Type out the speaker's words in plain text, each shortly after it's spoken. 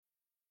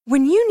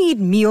When you need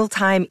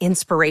mealtime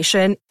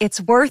inspiration,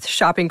 it's worth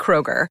shopping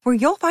Kroger, where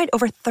you'll find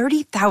over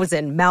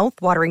 30,000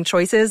 mouth-watering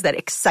choices that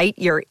excite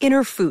your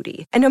inner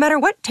foodie. And no matter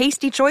what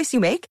tasty choice you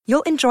make,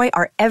 you'll enjoy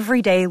our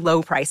everyday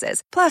low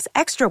prices, plus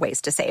extra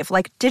ways to save,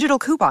 like digital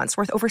coupons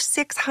worth over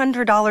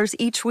 $600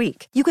 each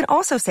week. You can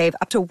also save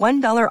up to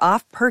 $1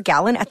 off per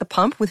gallon at the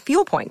pump with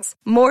fuel points.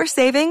 More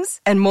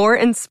savings and more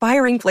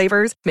inspiring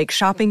flavors make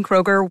shopping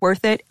Kroger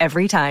worth it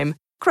every time.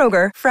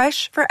 Kroger,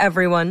 fresh for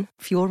everyone.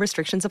 Fuel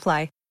restrictions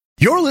apply.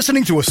 You're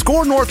listening to a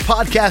Score North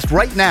podcast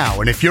right now,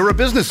 and if you're a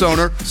business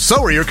owner,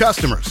 so are your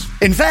customers.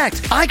 In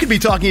fact, I could be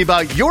talking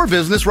about your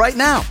business right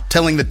now,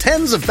 telling the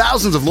tens of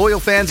thousands of loyal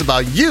fans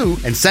about you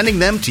and sending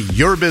them to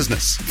your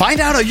business. Find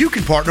out how you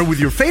can partner with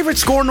your favorite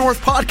Score North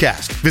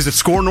podcast. Visit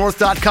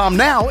scorenorth.com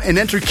now and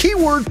enter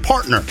keyword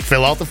partner.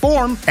 Fill out the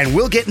form, and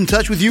we'll get in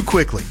touch with you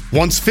quickly.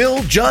 Once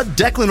Phil, Judd,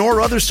 Declan, or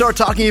others start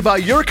talking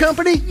about your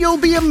company, you'll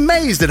be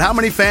amazed at how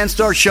many fans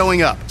start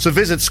showing up. So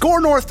visit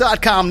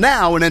scorenorth.com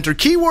now and enter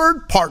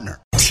keyword partner.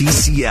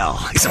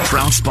 TCL is a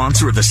proud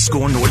sponsor of the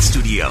Score North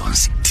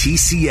Studios.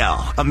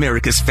 TCL,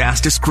 America's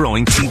fastest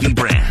growing TV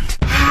brand.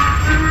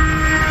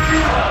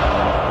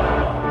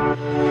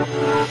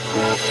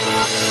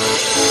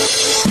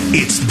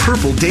 It's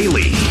Purple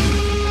Daily.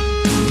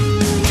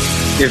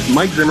 If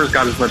Mike Zimmer's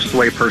got as much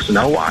sway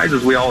personnel-wise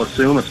as we all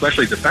assume,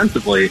 especially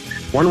defensively,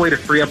 one way to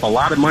free up a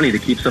lot of money to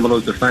keep some of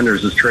those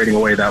defenders is trading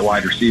away that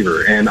wide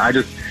receiver. And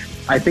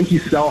I think you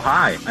sell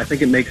high. I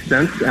think it makes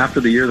sense after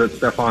the year that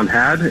Stephon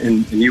had,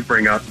 and you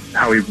bring up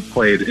how he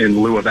played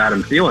in lieu of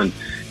Adam Thielen,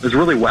 it was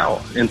really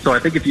well. And so I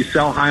think if you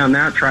sell high on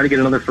that, try to get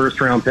another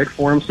first-round pick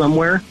for him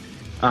somewhere.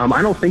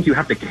 I don't think you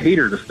have to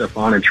cater to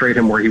Stephon and trade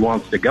him where he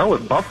wants to go.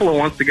 If Buffalo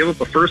wants to give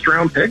up a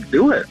first-round pick,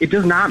 do it. It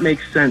does not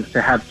make sense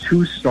to have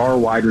two star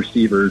wide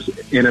receivers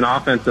in an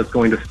offense that's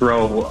going to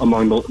throw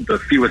among the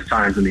fewest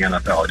times in the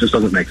NFL. It just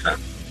doesn't make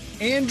sense.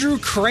 Andrew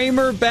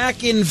Kramer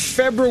back in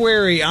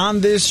February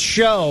on this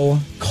show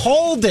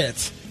called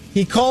it.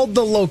 He called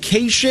the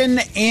location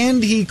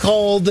and he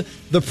called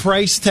the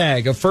price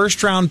tag, a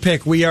first-round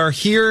pick. We are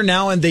here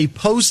now in the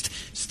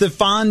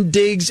post-Stephon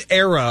Diggs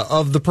era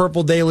of the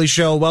Purple Daily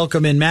Show.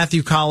 Welcome in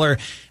Matthew Collar,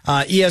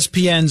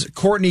 ESPN's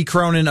Courtney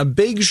Cronin. A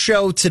big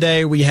show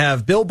today. We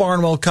have Bill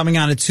Barnwell coming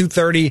on at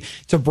 2:30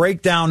 to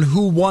break down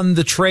who won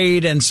the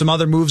trade and some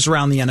other moves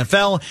around the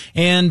NFL.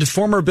 And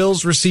former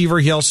Bills receiver,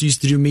 he also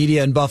used to do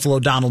media in Buffalo,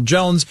 Donald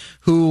Jones,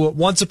 who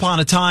once upon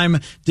a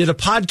time did a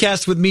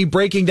podcast with me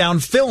breaking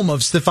down film of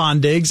Stephon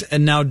Diggs,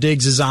 and now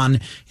Diggs is on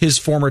his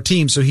former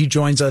team. So he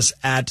joins us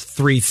at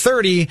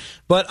 3:30.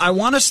 But I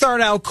want to start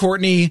out,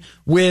 Courtney,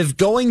 with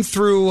going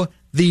through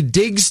the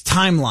Diggs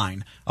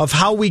timeline of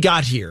how we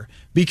got here,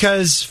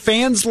 because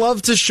fans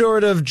love to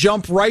sort of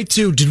jump right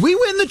to, did we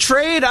win the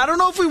trade? I don't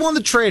know if we won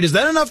the trade. Is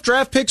that enough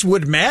draft picks?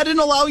 Would Madden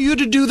allow you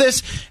to do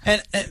this?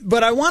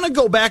 But I want to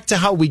go back to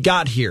how we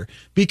got here,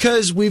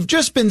 because we've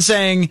just been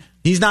saying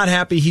he's not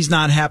happy, he's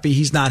not happy,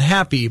 he's not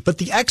happy. But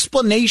the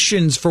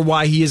explanations for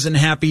why he isn't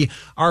happy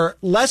are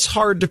less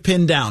hard to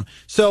pin down.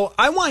 So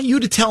I want you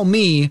to tell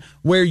me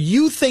where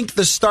you think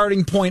the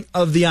starting point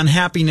of the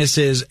unhappiness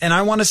is, and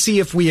I want to see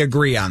if we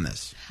agree on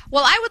this.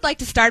 Well, I would like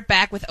to start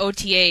back with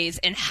OTAs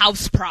and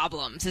house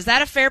problems. Is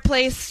that a fair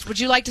place? Would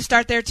you like to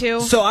start there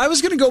too? So I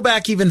was going to go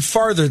back even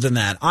farther than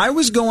that. I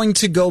was going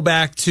to go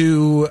back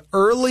to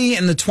early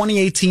in the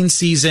 2018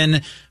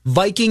 season,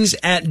 Vikings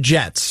at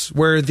Jets,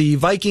 where the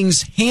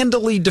Vikings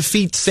handily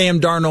defeat Sam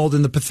Darnold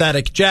and the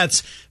pathetic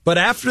Jets. But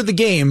after the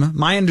game,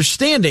 my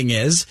understanding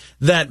is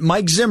that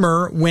Mike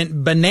Zimmer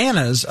went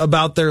bananas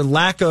about their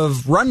lack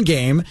of run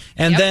game.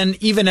 And then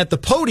even at the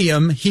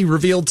podium, he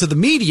revealed to the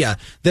media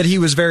that he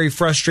was very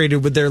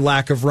frustrated with their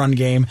lack of run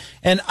game.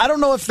 And I don't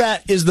know if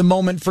that is the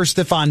moment for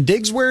Stephon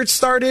Diggs where it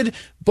started,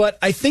 but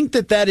I think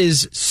that that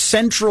is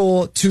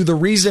central to the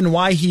reason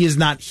why he is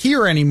not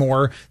here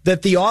anymore,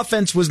 that the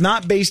offense was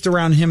not based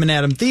around him and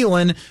Adam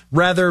Thielen,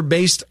 rather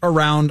based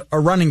around a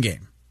running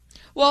game.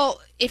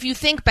 Well, if you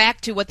think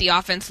back to what the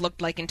offense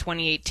looked like in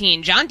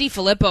 2018, John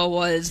DeFilippo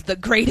was the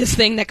greatest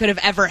thing that could have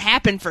ever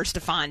happened for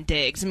Stephon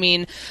Diggs. I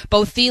mean,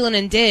 both Thielen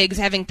and Diggs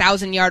having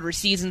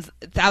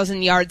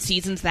 1,000-yard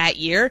seasons that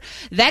year,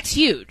 that's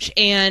huge.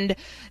 And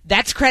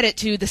that's credit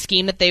to the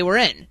scheme that they were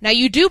in. Now,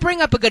 you do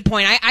bring up a good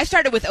point. I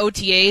started with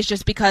OTAs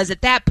just because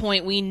at that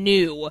point we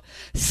knew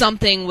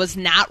something was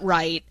not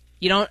right.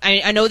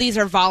 I know these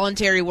are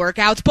voluntary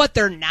workouts, but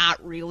they're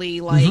not really.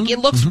 It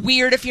looks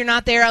weird if you're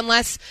not there,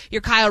 unless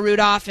you're Kyle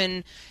Rudolph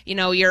and,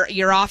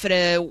 you're off at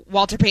a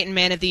Walter Payton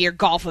Man of the Year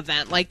golf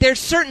event. There's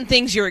certain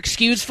things you're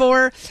excused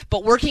for,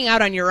 but working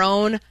out on your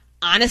own,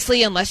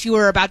 honestly, unless you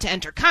are about to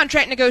enter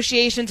contract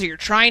negotiations or you're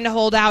trying to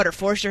hold out or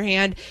force your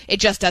hand,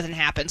 it just doesn't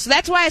happen. So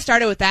that's why I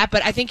started with that,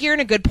 but I think you're in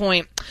a good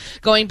point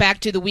going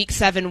back to the Week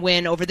 7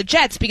 win over the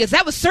Jets, because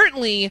that was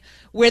certainly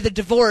where the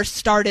divorce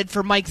started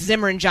for Mike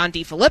Zimmer and John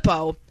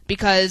DeFilippo,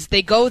 because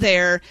they go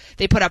there,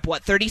 they put up,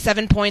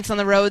 37 points on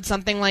the road,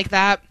 something like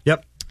that?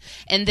 Yep.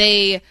 And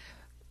it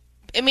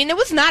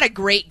was not a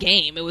great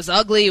game. It was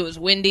ugly. It was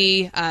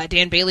windy.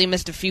 Dan Bailey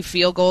missed a few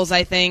field goals,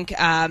 I think.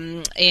 At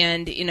the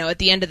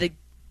end of the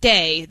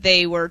day.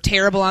 They were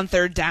terrible on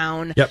third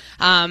down. Yep.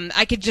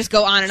 I could just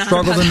go on and on.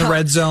 Struggled in the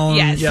red zone.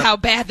 Yes, yep. How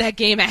bad that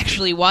game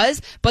actually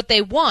was. But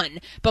they won.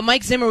 But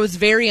Mike Zimmer was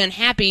very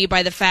unhappy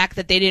by the fact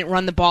that they didn't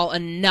run the ball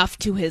enough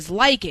to his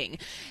liking.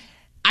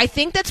 I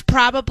think that's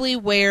probably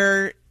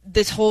where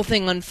this whole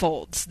thing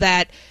unfolds,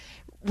 that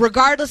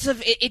regardless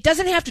of it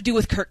doesn't have to do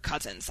with Kirk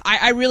Cousins.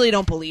 I really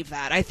don't believe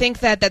that. I think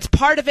that that's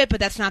part of it, but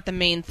that's not the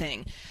main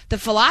thing. The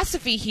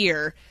philosophy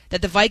here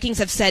that the Vikings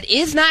have said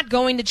is not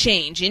going to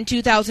change in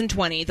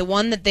 2020, the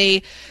one that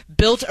they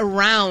built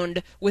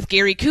around with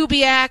Gary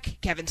Kubiak,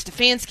 Kevin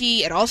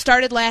Stefanski, it all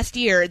started last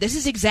year. This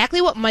is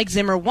exactly what Mike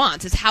Zimmer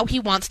wants. It's how he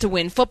wants to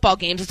win football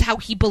games. It's how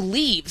he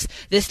believes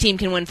this team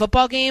can win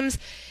football games.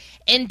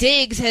 And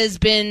Diggs has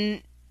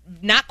been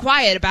not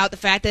quiet about the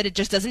fact that it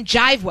just doesn't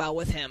jive well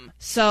with him.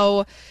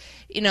 So,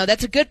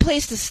 that's a good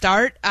place to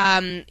start.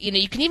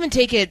 You can even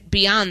take it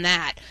beyond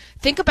that.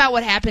 Think about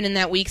what happened in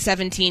that Week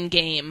 17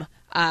 game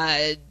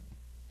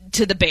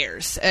to the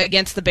Bears,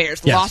 against the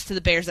Bears, yes. Lost to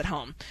the Bears at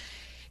home.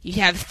 You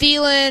have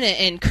Thielen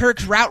and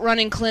Kirk's route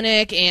running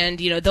clinic, and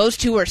those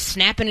two are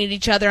snapping at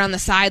each other on the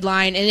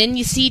sideline, and then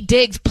you see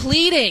Diggs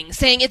pleading,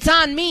 saying, "It's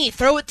on me,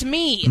 throw it to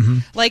me,"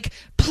 like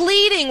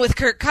pleading with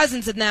Kirk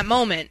Cousins in that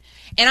moment.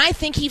 And I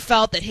think he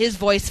felt that his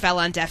voice fell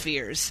on deaf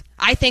ears.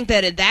 I think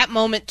that at that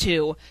moment,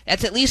 too,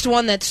 that's at least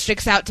one that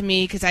sticks out to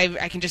me because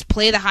I can just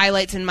play the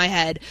highlights in my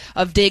head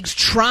of Diggs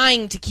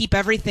trying to keep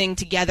everything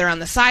together on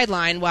the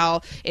sideline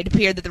while it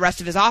appeared that the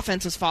rest of his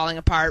offense was falling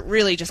apart,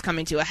 really just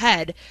coming to a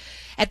head.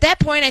 At that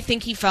point, I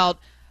think he felt,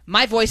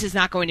 my voice is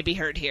not going to be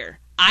heard here.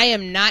 I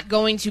am not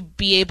going to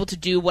be able to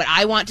do what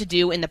I want to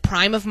do in the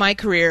prime of my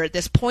career, at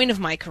this point of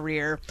my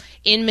career,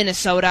 in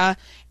Minnesota,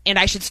 and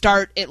I should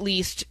start at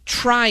least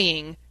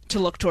trying to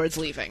look towards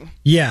leaving.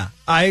 Yeah,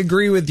 I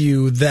agree with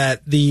you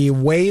that the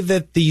way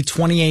that the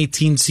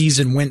 2018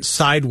 season went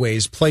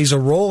sideways plays a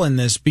role in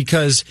this,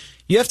 because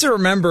you have to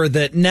remember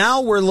that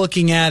now we're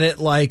looking at it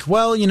like,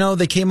 well,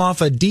 they came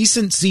off a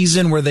decent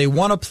season where they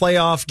won a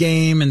playoff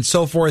game and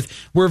so forth.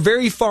 We're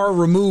very far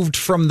removed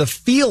from the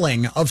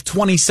feeling of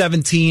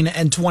 2017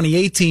 and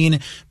 2018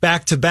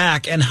 back to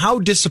back and how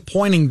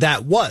disappointing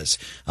that was.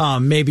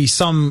 Maybe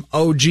some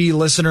OG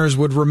listeners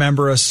would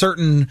remember a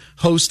certain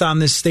host on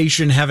this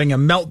station having a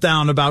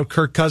meltdown about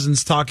Kirk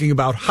Cousins talking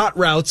about hot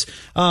routes.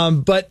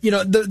 But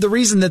the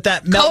reason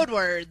that code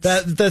words.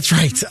 That's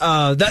right.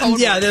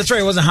 That's right.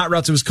 It wasn't hot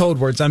routes. It was code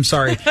words. I'm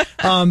sorry.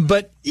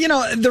 But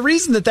the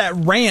reason that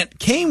rant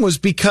came was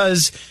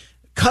because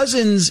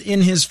Cousins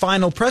in his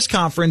final press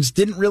conference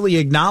didn't really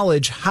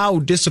acknowledge how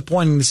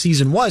disappointing the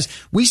season was.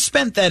 We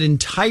spent that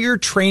entire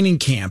training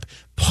camp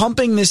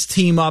pumping this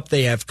team up.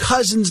 They have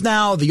Cousins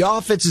now. The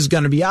offense is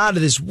going to be out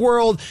of this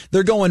world.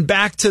 They're going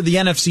back to the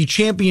NFC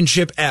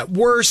Championship at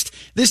worst.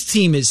 This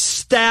team is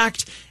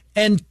stacked.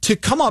 And to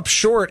come up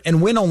short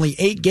and win only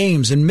 8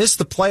 games and miss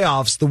the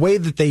playoffs the way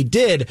that they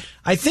did,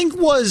 I think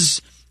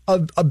was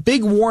a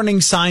big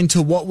warning sign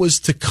to what was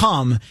to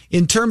come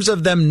in terms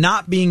of them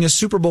not being a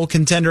Super Bowl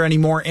contender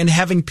anymore and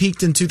having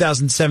peaked in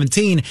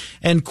 2017.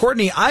 And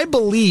Courtney, I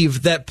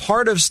believe that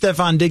part of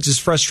Stefon Diggs'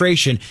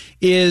 frustration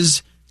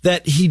is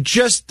that he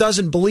just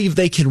doesn't believe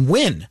they can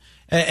win.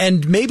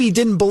 And maybe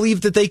didn't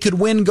believe that they could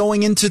win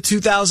going into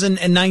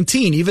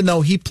 2019, even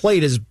though he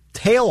played his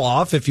tail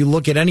off. If you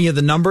look at any of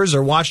the numbers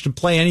or watched him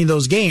play any of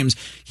those games,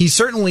 he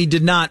certainly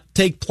did not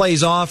take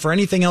plays off or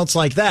anything else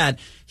like that.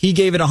 He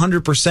gave it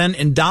 100%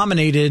 and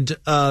dominated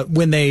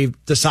when they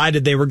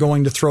decided they were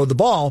going to throw the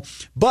ball.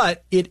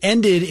 But it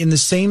ended in the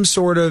same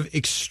sort of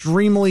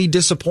extremely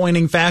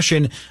disappointing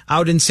fashion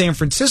out in San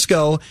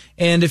Francisco.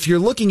 And if you're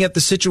looking at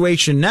the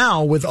situation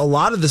now with a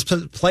lot of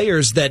the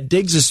players that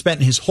Diggs has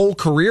spent his whole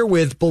career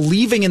with,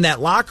 believing in that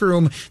locker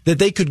room that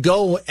they could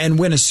go and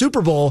win a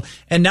Super Bowl,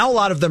 and now a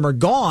lot of them are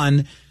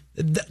gone,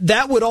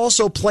 that would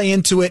also play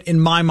into it in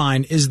my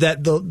mind, is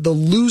that the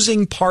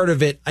losing part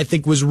of it, I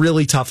think, was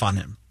really tough on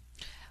him.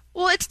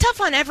 Well, it's tough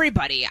on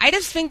everybody. I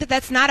just think that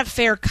that's not a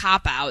fair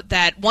cop-out,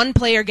 that one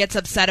player gets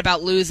upset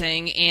about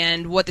losing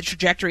and what the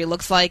trajectory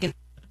looks like, and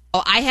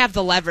well, I have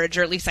the leverage,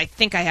 or at least I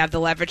think I have the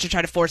leverage to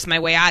try to force my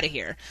way out of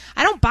here.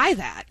 I don't buy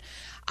that.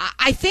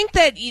 I think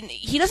that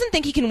he doesn't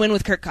think he can win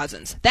with Kirk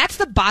Cousins. That's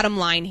the bottom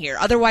line here.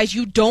 Otherwise,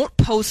 you don't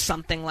post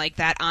something like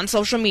that on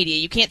social media.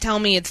 You can't tell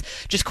me it's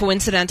just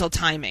coincidental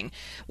timing.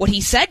 What he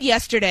said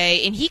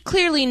yesterday, and he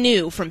clearly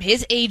knew from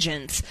his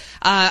agents,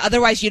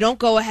 otherwise you don't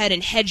go ahead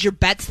and hedge your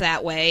bets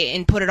that way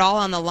and put it all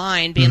on the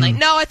line, being like,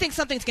 no, I think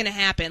something's going to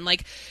happen.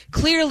 Like,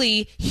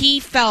 clearly he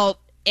felt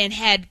and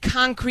had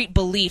concrete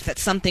belief that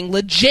something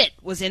legit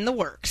was in the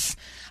works.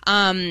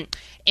 And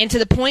to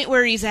the point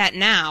where he's at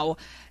now,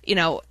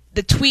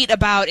 the tweet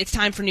about it's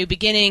time for new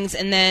beginnings,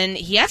 and then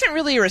he hasn't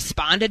really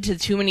responded to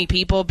too many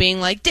people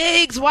being like,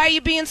 Diggs, why are you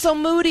being so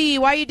moody?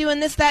 Why are you doing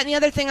this, that, and the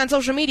other thing on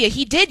social media?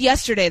 He did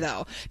yesterday,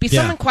 though.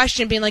 Someone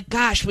questioned, being like,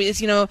 gosh,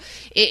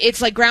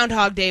 it's like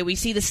Groundhog Day. We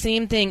see the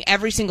same thing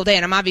every single day.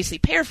 And I'm obviously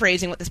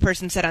paraphrasing what this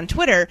person said on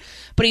Twitter,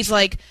 but he's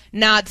like,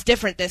 nah, it's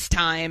different this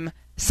time.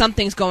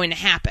 Something's going to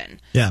happen.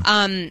 Yeah.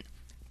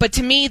 But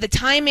to me, the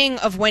timing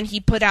of when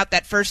he put out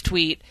that first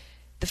tweet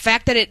the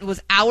fact that it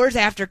was hours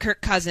after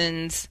Kirk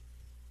Cousins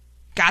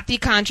got the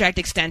contract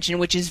extension,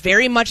 which is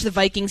very much the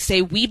Vikings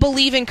say, we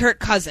believe in Kirk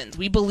Cousins.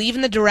 We believe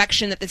in the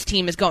direction that this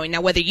team is going.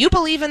 Now, whether you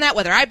believe in that,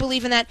 whether I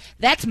believe in that,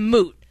 that's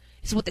moot.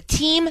 It's what the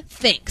team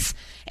thinks.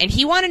 And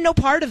he wanted no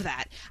part of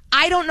that.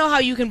 I don't know how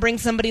you can bring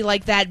somebody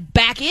like that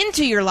back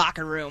into your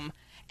locker room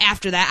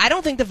after that. I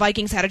don't think the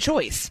Vikings had a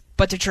choice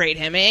but to trade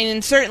him.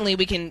 And certainly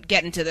we can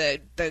get into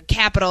the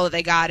capital that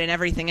they got and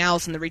everything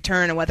else and the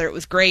return and whether it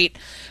was great.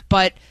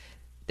 But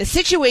the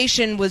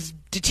situation was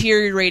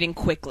deteriorating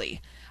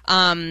quickly.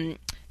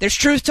 There's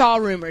truth to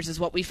all rumors is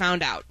what we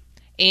found out.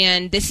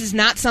 And this is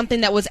not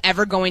something that was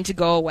ever going to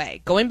go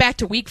away. Going back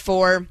to week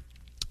 4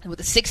 with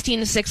a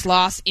 16-6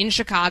 loss in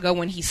Chicago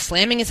when he's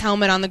slamming his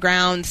helmet on the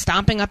ground,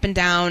 stomping up and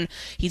down,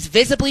 he's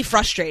visibly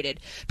frustrated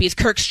because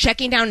Kirk's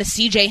checking down to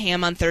C.J.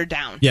 Ham on 3rd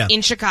down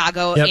in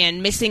Chicago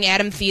and missing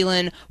Adam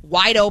Thielen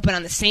wide open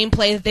on the same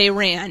play that they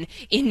ran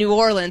in New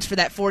Orleans for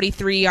that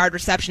 43-yard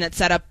reception that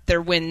set up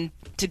their win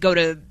to go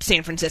to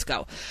San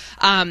Francisco.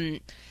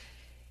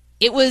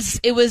 It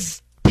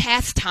was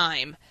past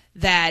time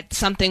that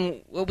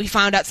we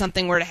found out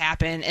something were to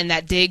happen and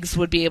that Diggs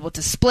would be able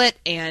to split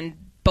and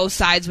both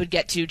sides would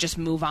get to just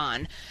move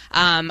on.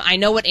 I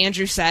know what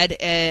Andrew said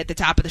at the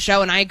top of the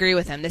show, and I agree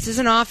with him. This is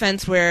an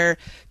offense where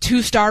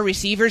 2-star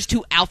receivers,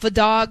 2 alpha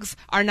dogs,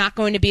 are not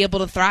going to be able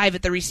to thrive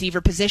at the receiver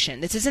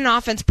position. This is an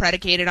offense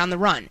predicated on the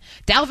run.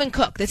 Dalvin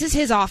Cook, this is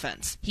his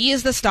offense. He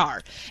is the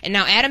star. And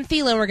now Adam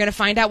Thielen, we're going to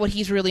find out what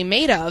he's really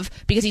made of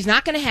because he's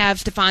not going to have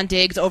Stephon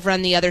Diggs over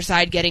on the other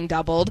side getting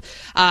doubled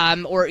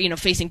or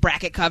facing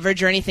bracket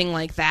coverage or anything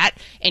like that.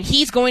 And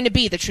he's going to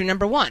be the true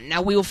number 1.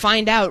 Now we will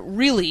find out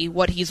really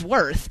what he's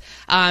worth.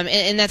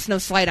 And that's no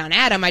slight on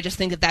Adam. I just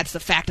think that that's the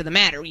fact of the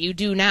matter. You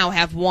do now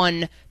have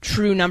one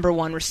true number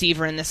 1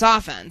 receiver in this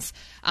offense.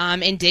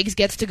 And Diggs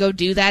gets to go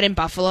do that in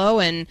Buffalo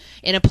and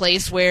in a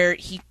place where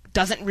he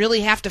doesn't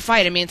really have to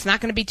fight. I mean, it's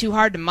not going to be too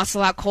hard to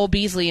muscle out Cole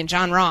Beasley and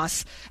John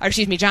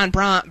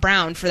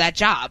Brown for that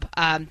job.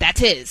 That's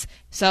his.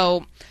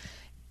 So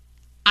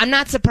I'm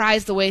not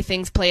surprised the way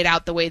things played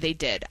out the way they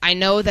did. I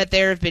know that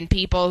there have been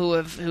people who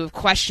have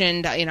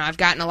questioned, I've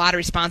gotten a lot of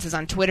responses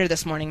on Twitter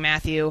this morning,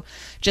 Matthew,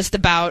 just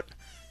about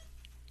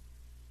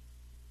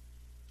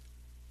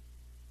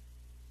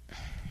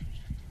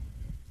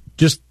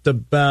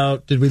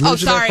did we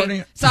lose you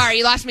there? Sorry,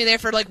 you lost me there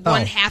for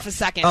one half a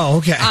second. Oh,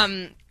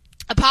 okay.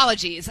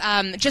 Apologies.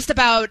 Just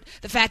about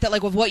the fact that,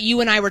 with what you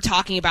and I were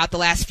talking about the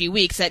last few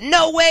weeks, that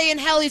no way in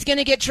hell he's going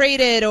to get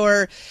traded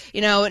or,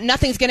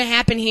 nothing's going to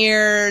happen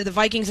here. The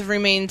Vikings have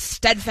remained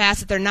steadfast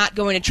that they're not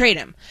going to trade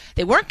him.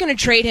 They weren't going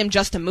to trade him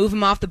just to move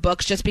him off the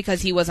books just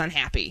because he was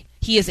unhappy.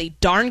 He is a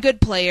darn good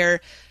player.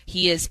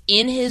 He is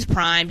in his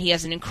prime. He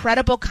has an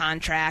incredible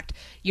contract.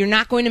 You're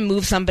not going to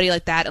move somebody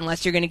like that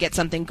unless you're going to get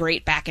something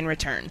great back in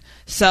return.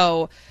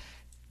 So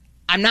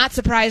I'm not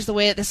surprised the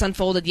way that this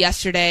unfolded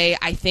yesterday.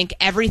 I think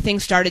everything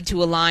started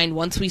to align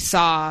once we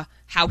saw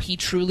how he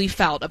truly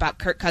felt about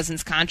Kirk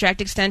Cousins'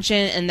 contract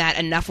extension and that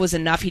enough was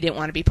enough. He didn't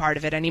want to be part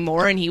of it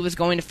anymore, and he was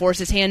going to force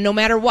his hand no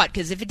matter what,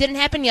 because if it didn't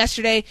happen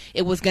yesterday,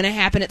 it was going to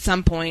happen at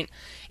some point,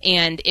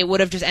 and it would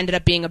have just ended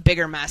up being a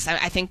bigger mess.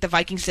 I think the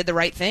Vikings did the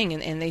right thing,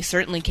 and they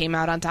certainly came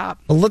out on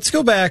top. Well, let's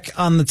go back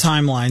on the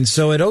timeline.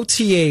 So at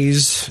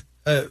OTAs,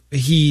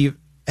 he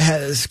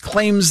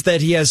claims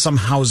that he has some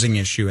housing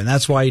issue, and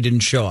that's why he didn't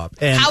show up.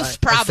 And house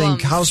problems. I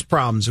think house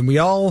problems. And we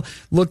all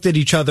looked at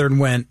each other and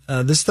went,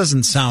 this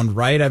doesn't sound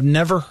right. I've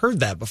never heard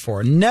that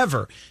before.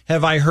 Never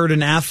have I heard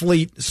an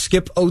athlete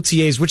skip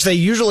OTAs, which they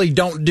usually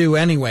don't do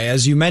anyway,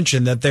 as you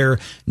mentioned, that they're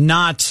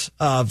not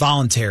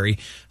voluntary,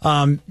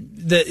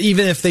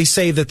 even if they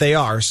say that they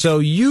are. So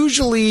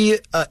usually,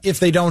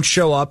 if they don't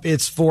show up,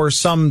 it's for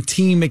some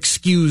team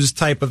excuse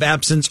type of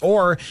absence,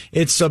 or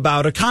it's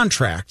about a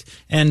contract.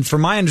 And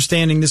from my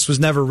understanding, this was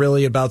never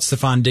really about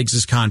Stephon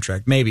Diggs'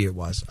 contract. Maybe it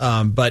was,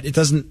 but it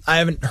doesn't. I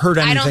haven't heard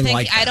anything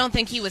like that. I don't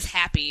think he was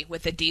happy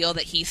with the deal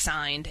that he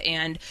signed,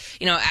 and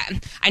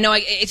I know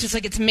it's just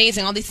it's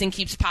amazing. All these things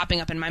keeps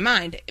popping up in my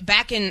mind.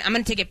 I'm going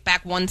to take it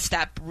back one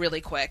step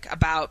really quick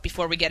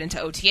before we get into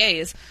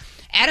OTAs.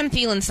 Adam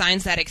Thielen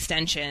signs that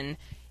extension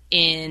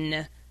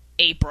in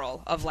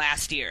April of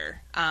last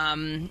year,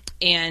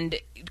 and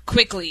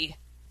quickly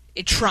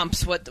it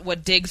trumps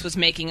what Diggs was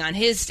making on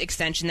his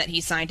extension that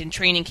he signed in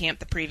training camp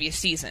the previous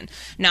season.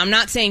 Now, I'm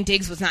not saying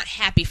Diggs was not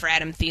happy for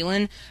Adam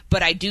Thielen,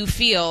 but I do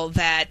feel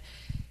that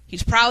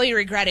he's probably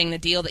regretting the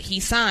deal that he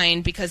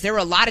signed because there were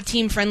a lot of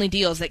team-friendly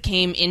deals that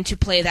came into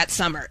play that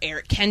summer.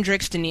 Eric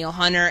Kendricks, Danielle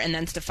Hunter, and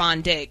then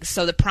Stephon Diggs.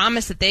 So the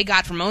promise that they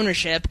got from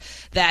ownership,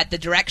 that the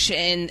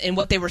direction and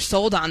what they were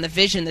sold on, the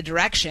vision, the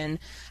direction,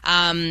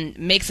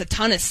 makes a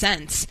ton of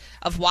sense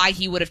of why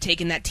he would have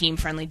taken that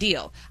team-friendly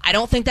deal. I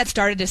don't think that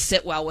started to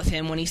sit well with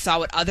him when he saw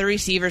what other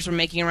receivers were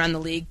making around the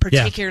league,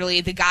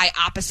 particularly the guy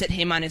opposite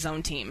him on his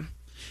own team.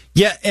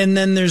 Yeah, and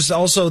then there's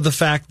also the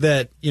fact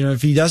that,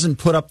 if he doesn't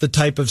put up the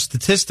type of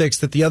statistics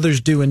that the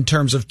others do in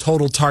terms of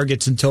total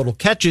targets and total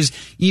catches,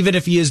 even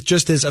if he is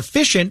just as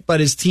efficient, but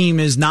his team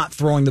is not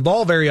throwing the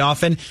ball very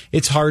often,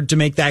 it's hard to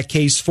make that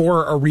case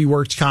for a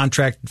reworked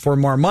contract for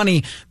more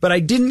money. But I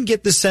didn't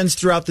get the sense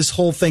throughout this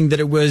whole thing that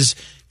it was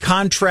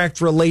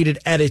contract related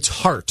at its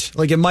heart.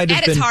 Like it might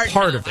have been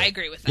part of it. I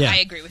agree with that. Yeah. I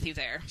agree with you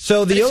there.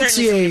 So the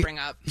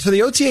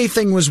OTA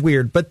thing was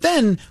weird. But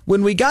then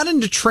when we got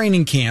into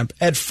training camp,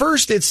 at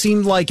first it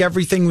seemed like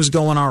everything was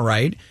going all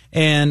right.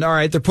 And all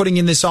right, they're putting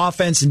in this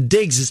offense, and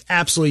Diggs is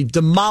absolutely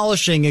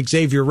demolishing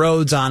Xavier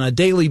Rhodes on a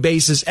daily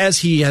basis, as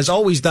he has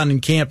always done in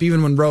camp,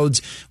 even when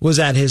Rhodes was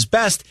at his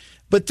best.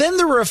 But then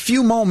there were a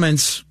few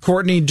moments,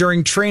 Courtney,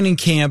 during training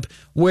camp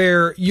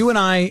where you and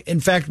I, in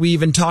fact, we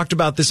even talked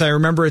about this. I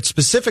remember it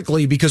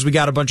specifically because we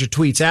got a bunch of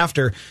tweets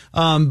after.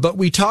 But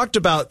we talked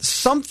about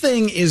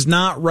something is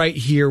not right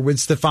here with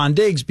Stefon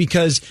Diggs,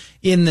 because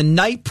in the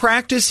night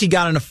practice, he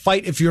got in a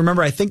fight, if you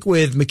remember, I think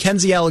with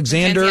Mackenzie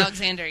Alexander.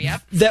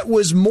 Yep. That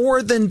was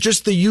more than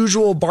just the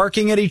usual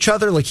barking at each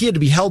other. Like he had to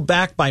be held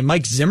back by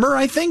Mike Zimmer,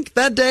 I think,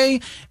 that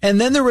day.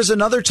 And then there was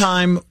another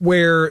time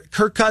where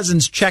Kirk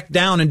Cousins checked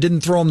down and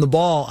didn't throw him the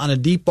ball on a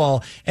deep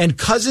ball. And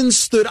Cousins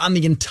stood on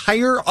the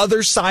entire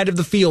other side of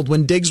the field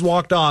when Diggs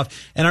walked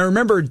off. And I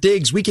remember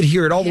Diggs, we could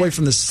hear it all the way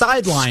from the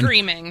sideline.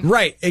 Screaming.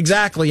 Right,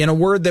 exactly. In a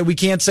word that we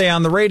can't say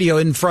on the radio,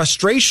 in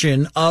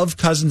frustration of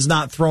Cousins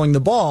not throwing the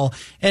ball.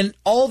 And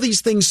all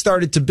these things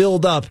started to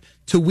build up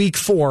to week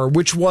 4,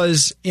 which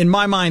was, in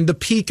my mind, the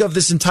peak of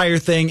this entire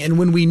thing. And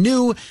when we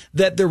knew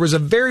that there was a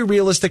very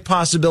realistic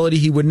possibility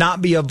he would not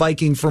be a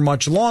Viking for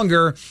much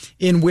longer,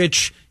 in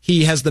which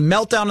he has the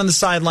meltdown on the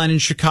sideline in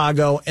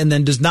Chicago and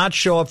then does not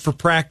show up for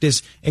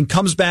practice and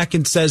comes back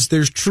and says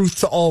there's truth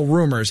to all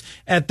rumors.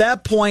 At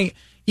that point,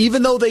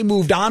 even though they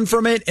moved on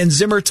from it, and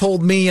Zimmer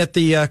told me at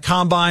the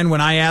combine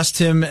when I asked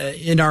him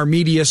in our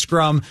media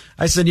scrum,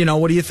 I said,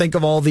 what do you think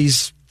of all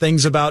these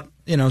things about,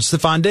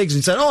 Stefon Diggs? And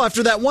he said,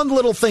 after that one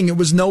little thing, it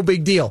was no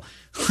big deal.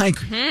 Like,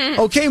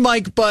 okay,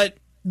 Mike, but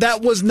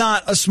that was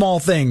not a small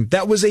thing.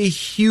 That was a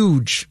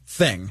huge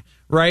thing.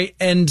 Right?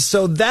 And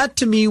so that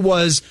to me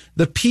was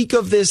the peak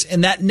of this,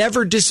 and that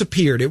never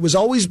disappeared. It was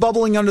always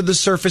bubbling under the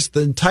surface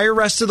the entire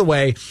rest of the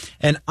way.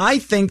 And I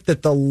think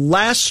that the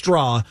last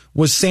straw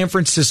was San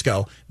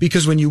Francisco,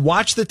 because when you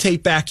watch the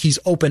tape back, he's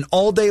open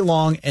all day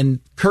long and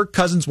Kirk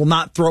Cousins will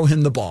not throw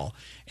him the ball.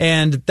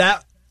 And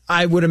that,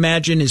 I would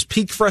imagine, is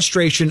peak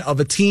frustration of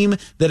a team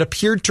that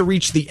appeared to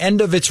reach the end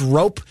of its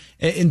rope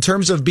in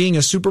terms of being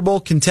a Super Bowl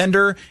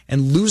contender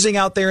and losing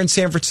out there in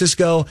San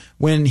Francisco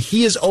when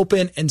he is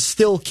open and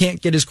still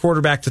can't get his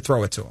quarterback to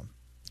throw it to him.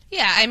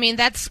 Yeah, I mean,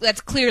 that's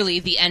clearly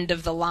the end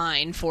of the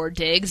line for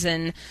Diggs.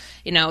 And,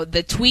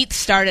 the tweets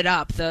started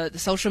up, the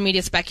social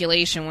media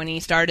speculation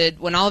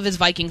when all of his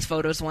Vikings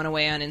photos went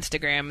away on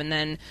Instagram, and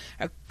then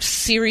a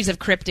series of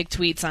cryptic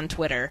tweets on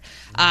Twitter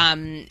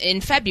in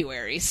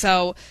February.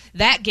 So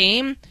that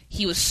game,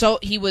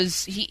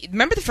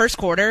 remember the first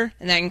quarter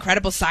and that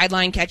incredible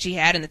sideline catch he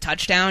had and the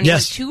touchdown?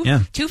 Yes. He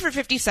went 2 for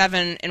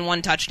 57 and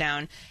 1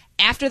 touchdown.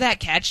 After that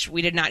catch,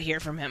 we did not hear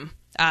from him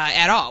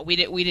at all. We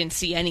didn't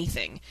see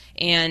anything.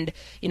 And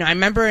I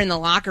remember in the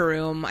locker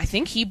room, I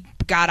think he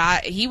got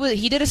out.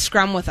 He did a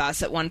scrum with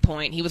us at one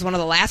point. He was one of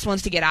the last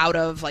ones to get out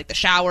of like the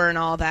shower and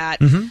all that.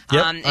 Mm-hmm.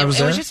 Yep, it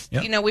was just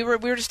we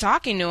were just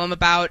talking to him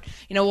about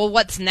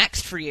what's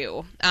next for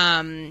you,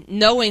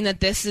 knowing that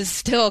this is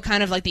still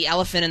kind of like the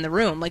elephant in the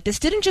room. Like, this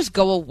didn't just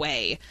go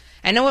away.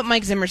 I know what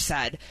Mike Zimmer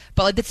said,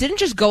 but this didn't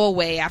just go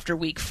away after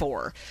week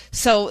 4.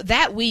 So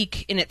that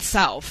week in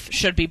itself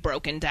should be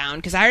broken down,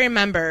 because I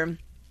remember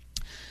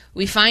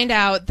we find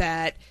out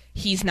that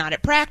he's not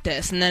at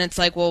practice, and then it's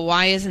like, well,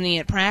 why isn't he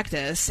at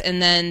practice?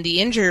 And then the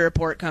injury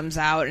report comes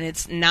out, and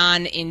it's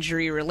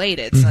non-injury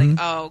related. It's like,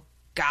 oh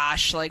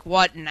gosh, like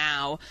what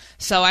now?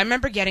 So I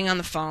remember getting on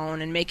the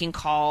phone and making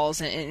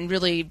calls and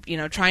really,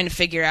 trying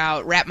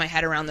to wrap my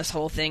head around this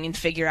whole thing and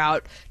figure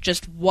out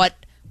just what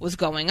was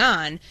going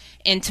on.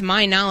 And to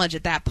my knowledge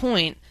at that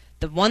point,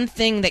 the one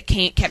thing that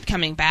kept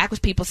coming back was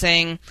people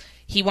saying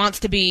he wants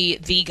to be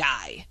the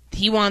guy.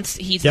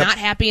 He's not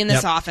happy in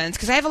this offense.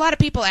 Because I have a lot of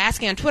people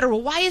asking on Twitter,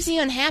 well, why is he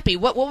unhappy?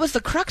 What was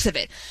the crux of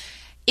it?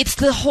 It's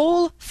the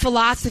whole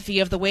philosophy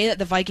of the way that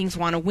the Vikings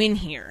want to win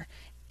here.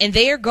 And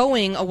they are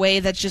going a way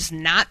that's just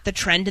not the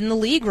trend in the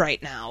league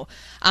right now.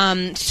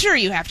 Sure,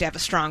 you have to have a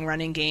strong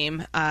running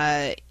game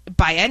by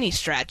any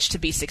stretch to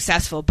be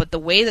successful, but the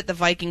way that the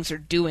Vikings are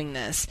doing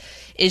this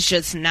is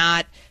just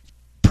not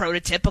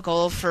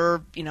prototypical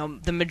for,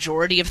 the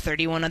majority of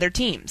 31 other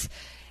teams.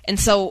 And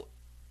so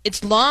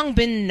it's long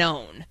been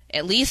known,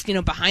 at least,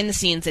 behind the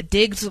scenes, that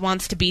Diggs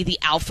wants to be the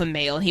alpha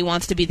male, and he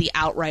wants to be the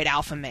outright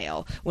alpha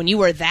male. When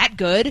you are that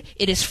good,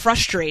 it is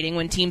frustrating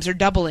when teams are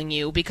doubling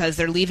you because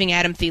they're leaving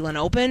Adam Thielen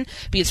open,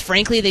 because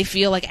frankly they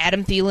feel like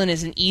Adam Thielen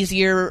is an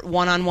easier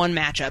one-on-one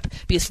matchup,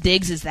 because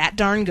Diggs is that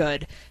darn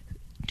good.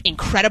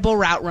 Incredible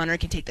route runner,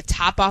 can take the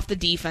top off the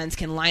defense,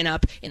 can line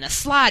up in a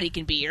slot, he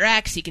can be your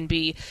X, he can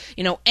be,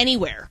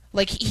 anywhere.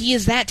 Like, he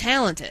is that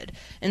talented.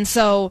 And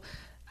so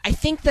I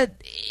think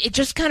that it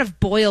just kind of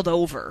boiled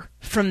over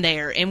from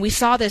there, and we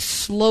saw this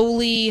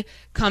slowly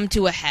come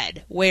to a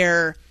head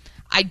where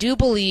I do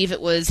believe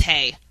it was,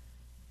 hey,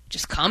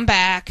 just come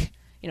back.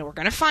 We're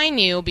going to fine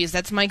you because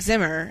that's Mike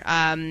Zimmer.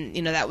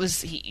 That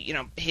was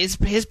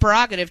his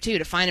prerogative too,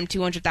 to fine him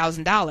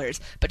 $200,000.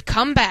 But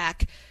come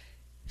back.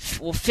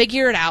 We'll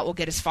figure it out. We'll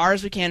get as far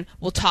as we can.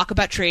 We'll talk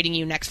about trading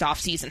you next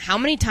offseason. How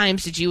many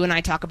times did you and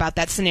I talk about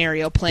that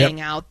scenario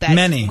playing out? That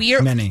Many.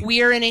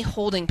 We are in a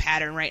holding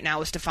pattern right now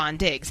with Stephon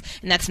Diggs.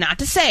 And that's not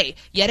to say,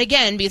 yet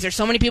again, because there's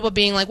so many people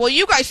being like, well,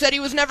 you guys said he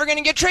was never going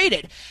to get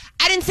traded.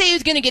 I didn't say he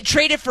was going to get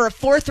traded for a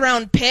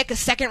 4th-round pick, a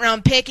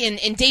 2nd-round pick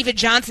in David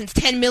Johnson's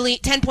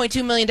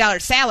 $10.2 million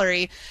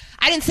salary.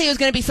 I didn't say it was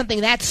going to be something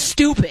that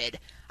stupid.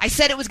 I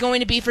said it was going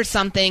to be for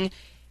something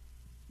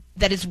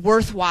that is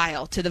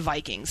worthwhile to the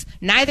Vikings.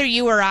 Neither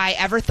you or I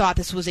ever thought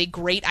this was a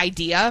great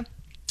idea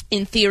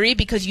in theory,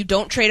 because you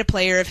don't trade a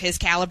player of his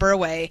caliber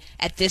away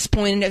at this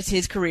point of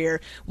his career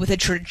with a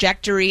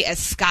trajectory as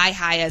sky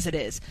high as it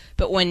is.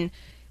 But when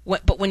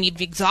you've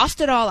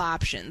exhausted all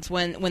options,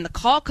 when the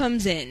call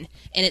comes in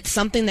and it's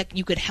something that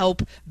you could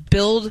help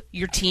build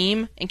your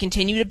team and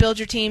continue to build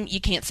your team, you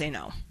can't say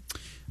no.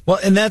 Well,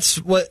 and that's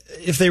what,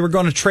 if they were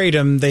going to trade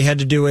him, they had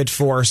to do it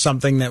for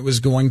something that was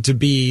going to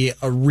be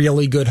a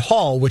really good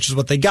haul, which is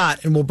what they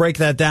got. And we'll break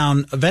that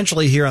down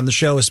eventually here on the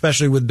show,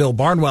 especially with Bill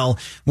Barnwell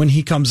when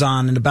he comes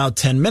on in about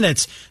 10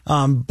 minutes.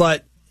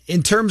 But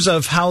in terms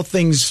of how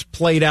things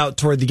played out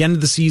toward the end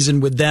of the season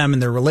with them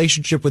and their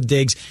relationship with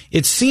Diggs,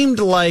 it seemed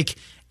like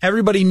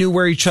everybody knew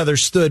where each other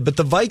stood, but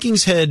the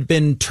Vikings had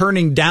been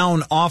turning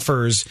down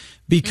offers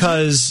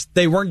because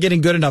they weren't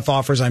getting good enough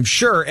offers, I'm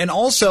sure. And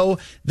also,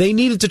 they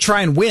needed to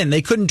try and win.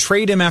 They couldn't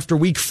trade him after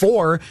week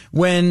 4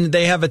 when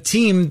they have a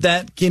team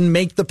that can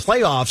make the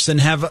playoffs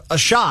and have a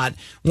shot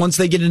once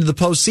they get into the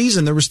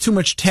postseason. There was too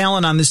much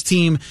talent on this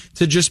team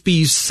to just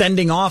be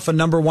sending off a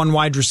number 1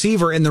 wide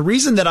receiver. And the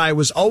reason that I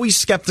was always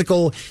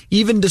skeptical,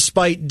 even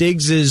despite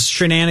Diggs'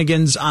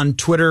 shenanigans on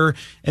Twitter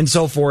and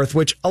so forth,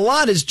 which a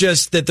lot is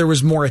just that there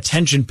was more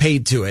attention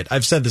paid to it.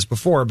 I've said this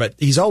before, but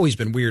he's always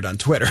been weird on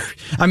Twitter.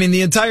 I mean,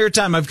 the entire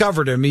time I've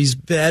covered him, he's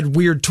had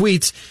weird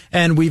tweets,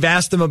 and we've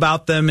asked him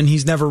about them, and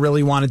he's never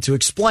really wanted to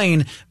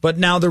explain. But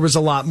now there was a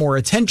lot more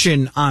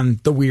attention on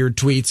the weird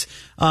tweets.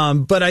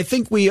 But I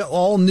think we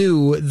all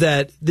knew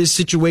that this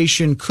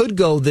situation could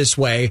go this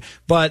way.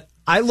 But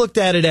I looked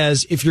at it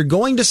as, if you're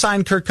going to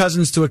sign Kirk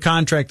Cousins to a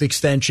contract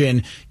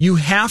extension, you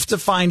have to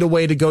find a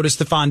way to go to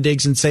Stephon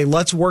Diggs and say,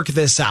 let's work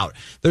this out.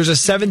 There's a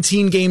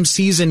 17-game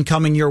season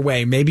coming your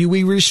way. Maybe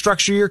we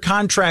restructure your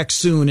contract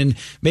soon and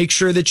make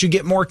sure that you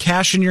get more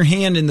cash in your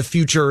hand in the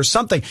future or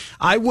something.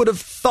 I would have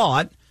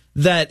thought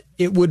that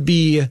it would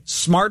be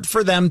smart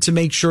for them to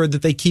make sure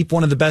that they keep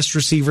one of the best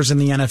receivers in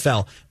the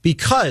NFL,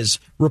 because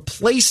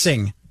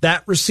replacing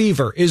that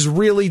receiver is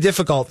really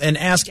difficult. And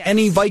ask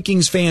any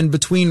Vikings fan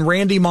between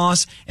Randy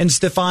Moss and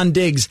Stephon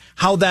Diggs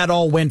how that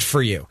all went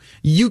for you.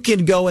 You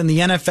can go in the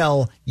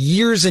NFL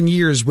years and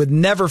years with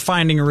never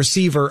finding a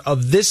receiver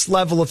of this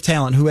level of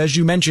talent, who, as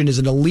you mentioned, is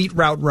an elite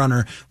route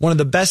runner, one of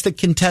the best at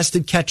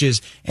contested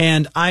catches.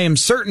 And I am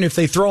certain if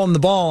they throw him the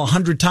ball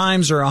 100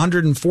 times or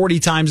 140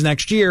 times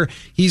next year,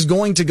 he's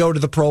going to go to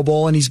the Pro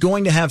Bowl and he's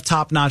going to have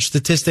top-notch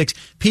statistics.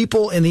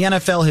 People in the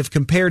NFL have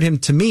compared him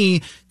to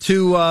me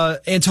to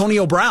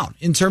Antonio Brown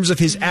in terms of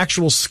his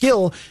actual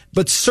skill,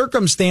 but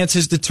circumstance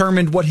has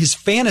determined what his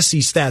fantasy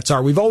stats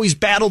are. We've always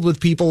battled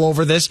with people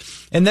over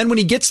this. And then when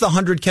he gets the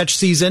 100-catch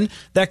season,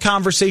 that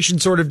conversation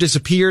sort of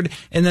disappeared.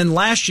 And then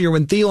last year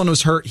when Thielen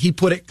was hurt, he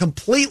put it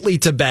completely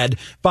to bed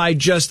by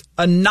just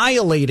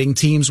annihilating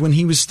teams when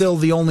he was still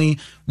the only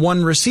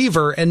one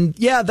receiver. And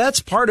yeah, that's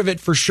part of it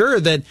for sure,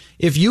 that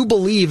if you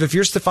believe, if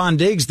you're Stephon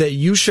Diggs, that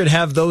you should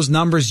have those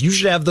numbers, you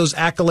should have those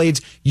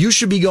accolades, you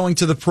should be going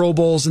to the Pro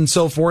Bowls and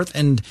so forth.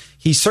 And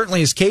he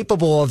certainly is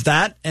capable of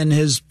that and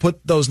has put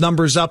those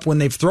numbers up when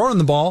they've thrown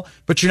the ball,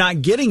 but you're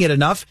not getting it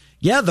enough.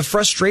 Yeah, the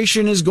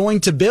frustration is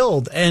going to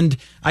build. And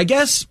I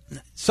guess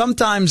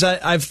sometimes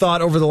I've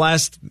thought over the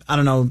last,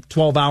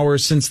 12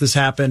 hours since this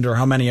happened, or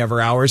how many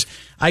ever hours,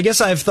 I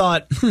guess I've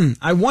thought,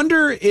 I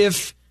wonder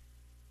if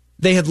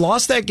they had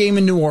lost that game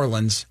in New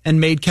Orleans and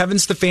made Kevin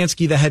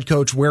Stefanski the head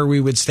coach, where we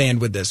would stand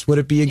with this. Would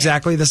it be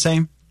exactly the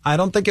same? I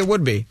don't think it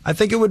would be. I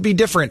think it would be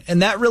different.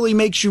 And that really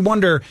makes you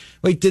wonder,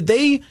 like, did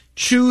they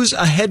choose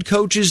a head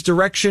coach's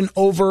direction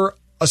over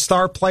a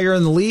star player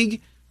in the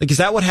league? Like, is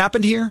that what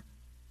happened here?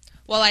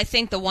 Well, I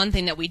think the one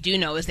thing that we do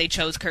know is they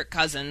chose Kirk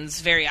Cousins.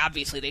 Very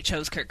obviously, they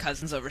chose Kirk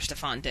Cousins over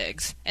Stephon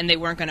Diggs. And they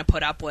weren't going to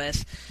put up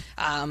with,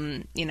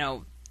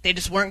 they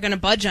just weren't going to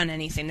budge on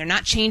anything. They're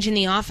not changing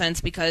the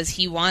offense because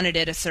he wanted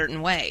it a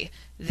certain way.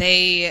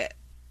 They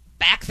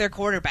back their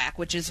quarterback,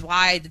 which is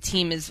why the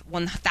team is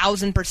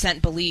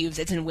 1,000% believes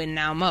it's in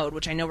win-now mode,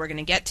 which I know we're going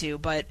to get to,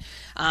 but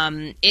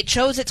it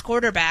chose its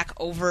quarterback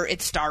over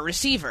its star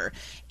receiver.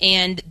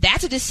 And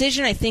that's a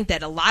decision I think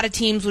that a lot of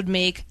teams would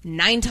make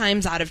 9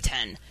 times out of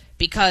 10,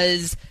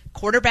 because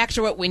Quarterbacks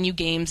are what win you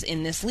games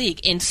in this league.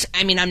 And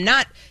I mean,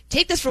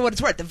 take this for what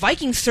it's worth. The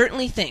Vikings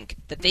certainly think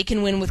that they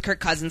can win with Kirk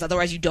Cousins.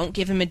 Otherwise, you don't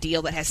give him a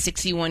deal that has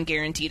 61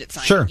 guaranteed at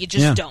signing. Sure, you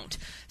just don't.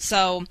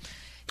 So,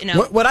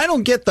 what I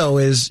don't get though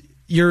is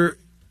you're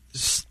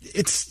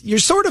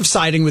sort of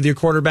siding with your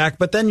quarterback,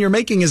 but then you're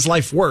making his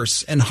life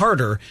worse and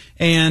harder,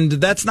 and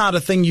that's not a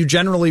thing you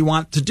generally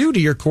want to do to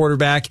your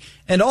quarterback.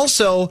 And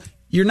also,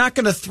 you're not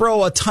going to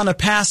throw a ton of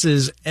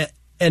passes,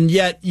 and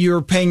yet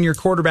you're paying your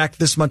quarterback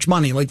this much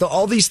money. Like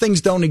all these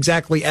things don't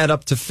exactly add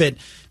up to fit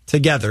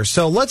together.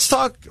 So let's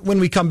talk when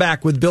we come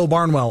back with Bill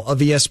Barnwell of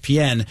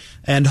ESPN,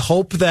 and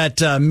hope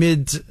that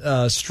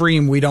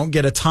mid-stream we don't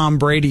get a Tom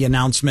Brady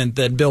announcement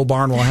that Bill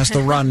Barnwell has to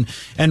run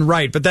and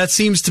write. But that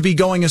seems to be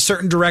going a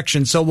certain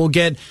direction. So we'll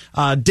get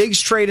Diggs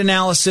trade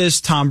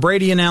analysis, Tom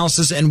Brady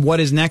analysis, and what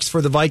is next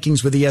for the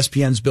Vikings with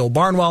ESPN's Bill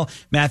Barnwell.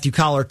 Matthew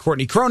Collar,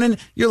 Courtney Cronin,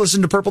 you're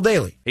listening to Purple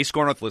Daily. Hey,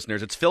 Score North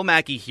listeners, it's Phil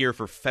Mackey here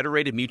for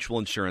Federated Mutual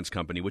Insurance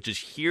Company, which is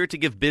here to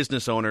give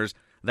business owners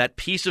that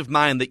peace of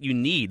mind that you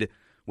need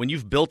when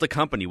you've built a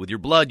company with your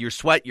blood, your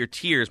sweat, your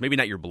tears, maybe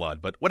not your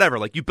blood, but whatever,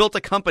 like you built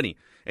a company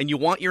and you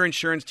want your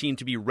insurance team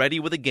to be ready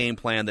with a game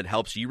plan that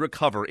helps you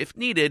recover, if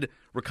needed,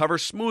 recover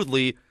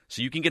smoothly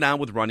so you can get on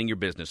with running your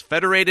business.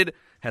 Federated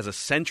has a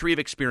century of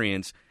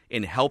experience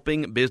in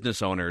helping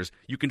business owners.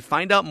 You can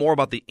find out more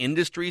about the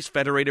industries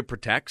Federated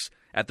protects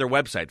at their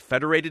website,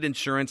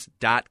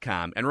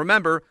 federatedinsurance.com. And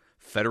remember,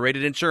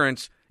 Federated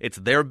Insurance, it's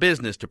their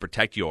business to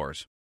protect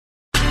yours.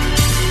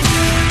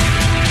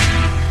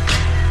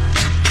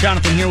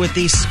 Jonathan here with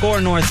the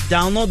Score North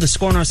download. The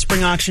Score North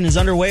Spring Auction is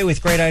underway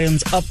with great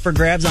items up for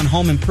grabs on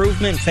home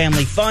improvement,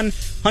 family fun,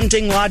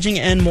 hunting, lodging,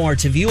 and more.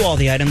 To view all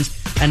the items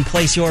and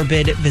place your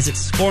bid, visit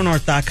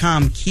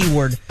scorenorth.com,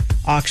 keyword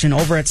auction.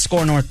 Over at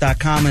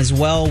scorenorth.com as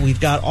well,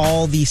 we've got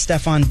all the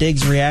Stefon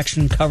Diggs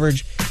reaction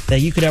coverage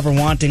that you could ever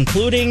want,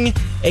 including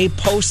a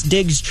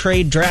post-Diggs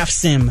trade draft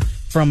sim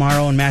from our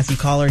own Matthew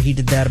Collar. He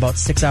did that about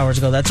 6 hours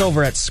ago. That's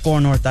over at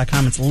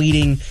scorenorth.com. It's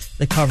leading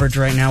the coverage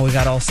right now. We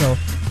got also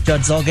Judd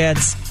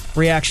Zulgad's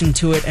reaction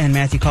to it and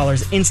Matthew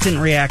Collar's instant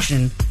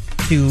reaction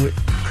to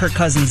Kirk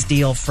Cousins'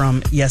 deal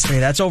from yesterday.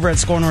 That's over at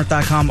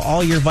scorenorth.com.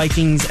 All your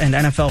Vikings and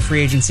NFL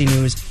free agency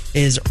news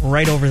is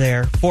right over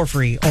there for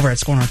free over at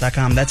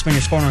scorenorth.com. That's been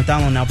your Score North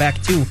download. Now back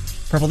to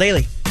Purple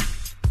Daily.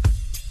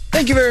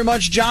 Thank you very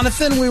much,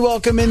 Jonathan. We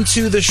welcome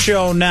into the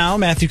show now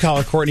Matthew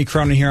Collar, Courtney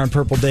Cronin here on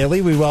Purple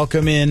Daily. We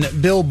welcome in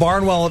Bill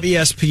Barnwell of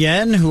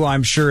ESPN, who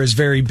I'm sure is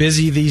very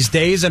busy these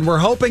days, and we're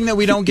hoping that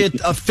we don't get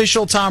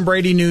official Tom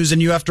Brady news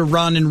and you have to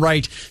run and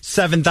write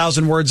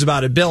 7,000 words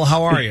about it. Bill,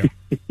 how are you?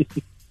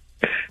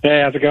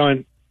 Hey, how's it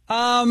going?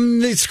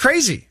 It's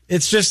crazy.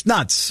 It's just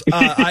nuts.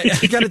 I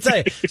got to tell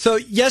you. So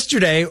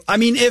yesterday, I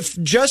mean,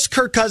 if just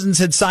Kirk Cousins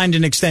had signed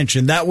an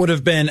extension, that would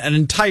have been an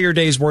entire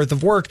day's worth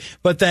of work.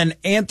 But then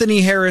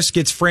Anthony Harris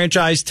gets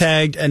franchise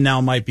tagged and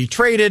now might be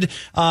traded.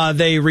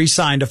 They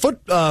re-signed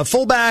a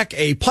fullback,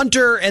 a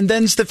punter, and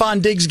then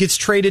Stefon Diggs gets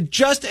traded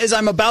just as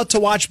I'm about to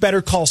watch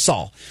Better Call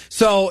Saul.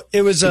 So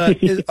it was a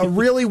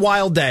really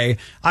wild day.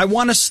 I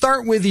want to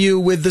start with you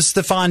with the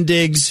Stefon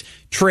Diggs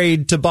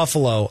trade to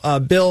Buffalo.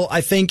 Bill,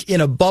 I think in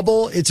a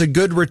bubble, it's a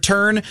good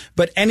return.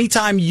 But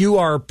anytime you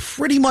are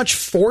pretty much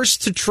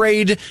forced to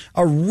trade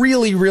a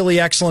really, really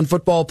excellent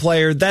football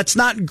player, that's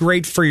not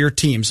great for your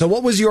team. So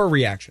what was your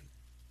reaction?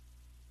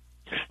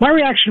 My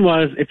reaction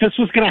was, if this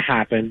was going to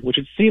happen, which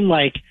it seemed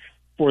like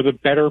for the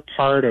better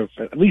part of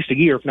at least a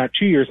year, if not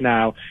 2 years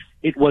now,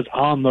 it was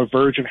on the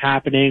verge of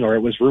happening or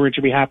it was rumored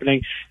to be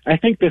happening, I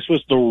think this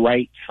was the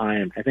right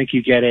time. I think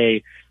you get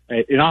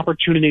an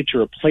opportunity to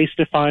replace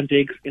Stefon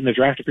Diggs in the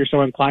draft if you're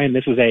so inclined.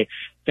 This is a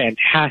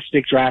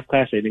fantastic draft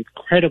class, an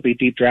incredibly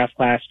deep draft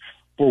class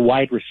for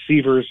wide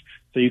receivers.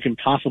 So you can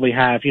possibly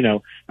have,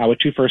 with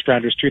 2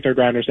 first-rounders, 2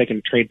 third-rounders, they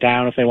can trade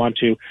down if they want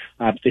to.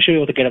 They should be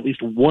able to get at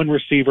least one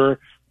receiver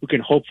who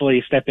can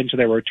hopefully step into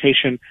their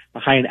rotation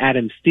behind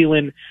Adam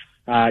Thielen.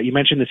 You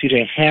mentioned the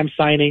C.J. Ham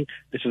signing.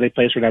 This is a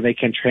place where now they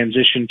can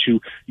transition to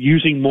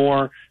using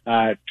more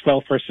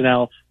 12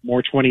 personnel,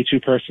 more 22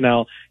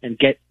 personnel, and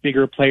get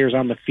bigger players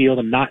on the field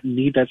and not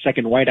need that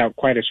second wideout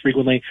quite as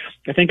frequently.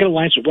 I think it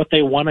aligns with what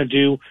they want to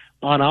do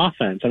on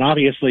offense. And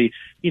obviously,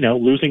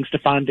 losing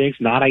Stefon Diggs,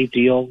 not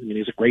ideal. I mean,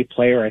 he's a great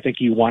player. I think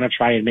you want to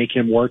try and make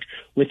him work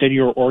within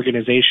your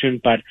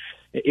organization, but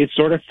it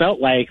sort of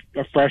felt like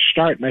a fresh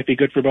start might be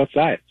good for both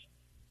sides.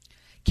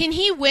 Can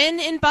he win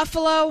in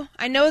Buffalo?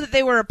 I know that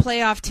they were a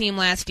playoff team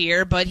last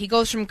year, but he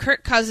goes from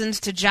Kirk Cousins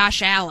to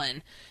Josh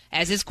Allen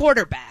as his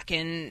quarterback,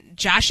 and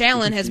Josh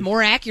Allen has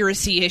more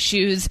accuracy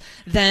issues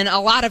than a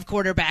lot of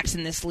quarterbacks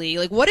in this league.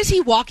 Like, what is he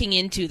walking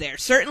into there?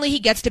 Certainly he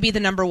gets to be the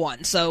number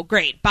one, so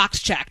great,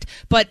 box checked.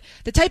 But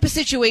the type of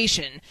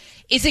situation,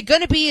 is it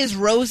going to be as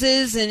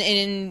roses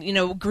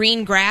and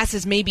green grass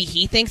as maybe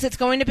he thinks it's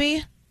going to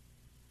be?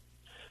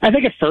 I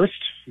think at first,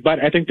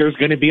 but I think there's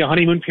going to be a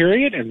honeymoon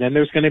period, and then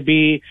there's going to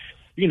be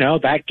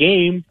that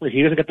game where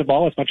he doesn't get the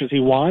ball as much as he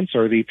wants,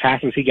 or the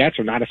passes he gets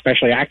are not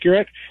especially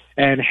accurate,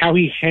 and how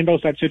he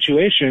handles that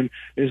situation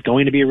is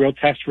going to be a real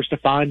test for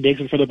Stefon Diggs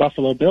and for the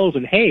Buffalo Bills.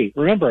 And hey,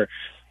 remember,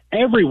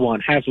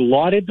 everyone has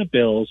lauded the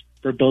Bills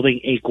for building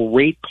a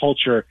great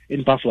culture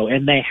in Buffalo,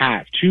 and they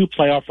have 2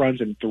 playoff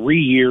runs in 3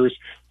 years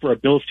for a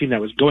Bills team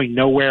that was going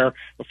nowhere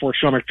before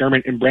Sean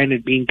McDermott and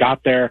Brandon Beane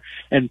got there,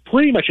 and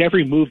pretty much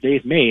every move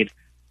they've made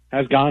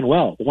has gone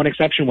well. The one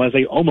exception was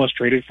they almost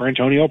traded for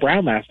Antonio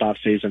Brown last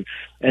offseason.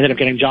 Ended up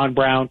getting John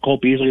Brown, Cole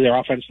Beasley. Their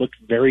offense looked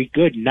very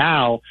good.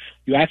 Now,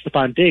 you ask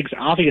Stephon Diggs,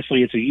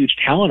 obviously it's a huge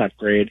talent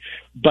upgrade,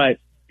 but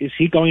is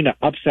he going to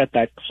upset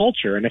that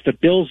culture? And if the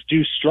Bills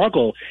do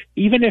struggle,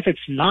 even if it's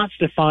not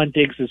Stephon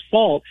Diggs'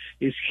 fault,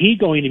 is he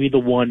going to be the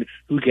one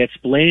who gets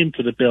blamed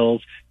for the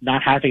Bills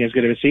not having as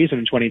good of a season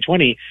in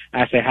 2020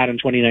 as they had in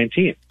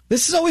 2019?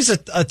 This is always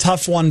a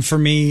tough one for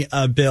me,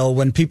 Bill,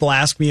 when people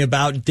ask me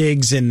about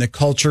Diggs and the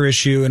culture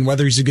issue and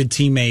whether he's a good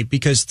teammate,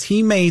 because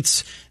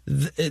teammates,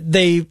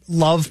 they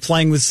love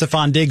playing with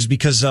Stephon Diggs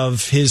because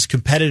of his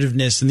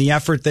competitiveness and the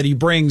effort that he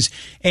brings.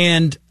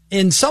 And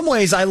in some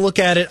ways, I look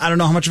at it, I don't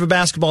know how much of a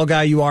basketball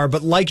guy you are,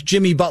 but like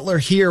Jimmy Butler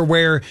here,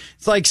 where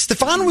it's like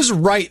Stephon was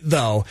right,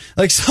 though.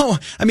 Like, so,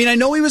 I mean, I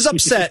know he was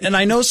upset, and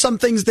I know some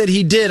things that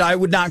he did I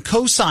would not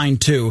co-sign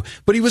to,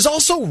 but he was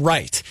also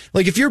right.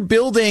 Like, if you're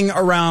building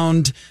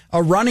around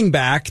a running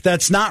back,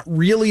 that's not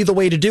really the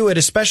way to do it,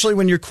 especially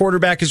when your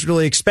quarterback is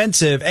really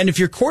expensive. And if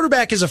your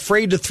quarterback is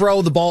afraid to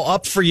throw the ball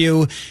up for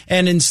you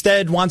and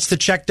instead wants to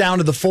check down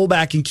to the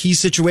fullback in key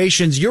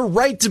situations, you're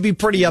right to be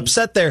pretty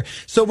upset there.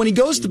 So when he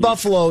goes to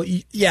Buffalo,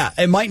 yeah,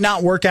 it might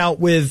not work out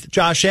with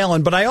Josh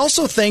Allen, but I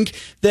also think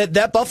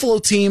that Buffalo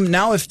team,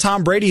 now if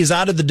Tom Brady is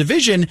out of the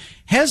division,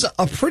 has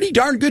a pretty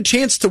darn good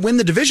chance to win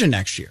the division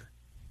next year.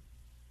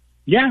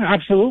 Yeah,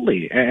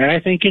 absolutely. And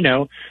I think,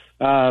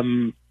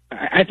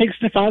 I think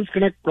Stephon's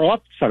going to grow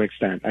up to some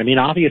extent. I mean,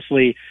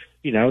 obviously,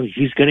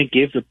 he's going to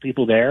give the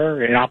people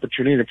there an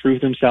opportunity to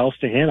prove themselves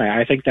to him.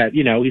 I think that,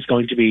 he's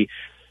going to be,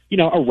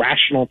 a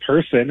rational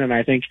person. And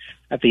I think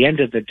at the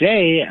end of the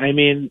day, I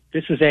mean,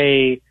 this is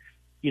a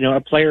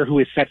player who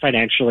is set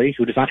financially,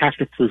 who does not have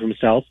to prove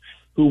himself,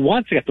 who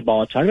wants to get the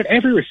ball a ton, but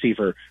every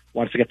receiver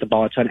wants to get the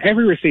ball a ton.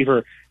 Every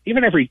receiver,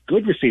 even every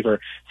good receiver,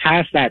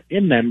 has that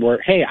in them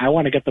where, hey, I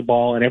want to get the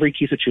ball in every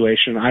key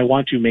situation. I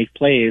want to make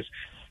plays,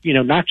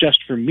 not just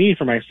for me,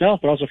 for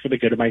myself, but also for the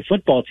good of my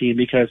football team,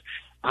 because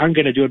I'm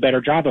going to do a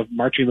better job of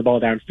marching the ball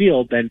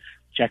downfield than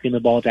checking the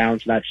ball down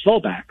to that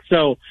fullback.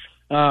 So,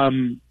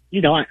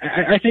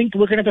 I think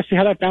we're going to have to see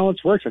how that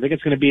balance works. I think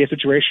it's going to be a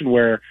situation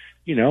where,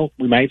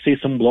 we might see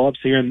some blowups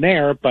here and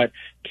there, but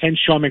can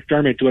Sean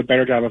McDermott do a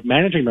better job of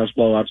managing those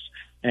blowups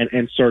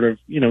and sort of,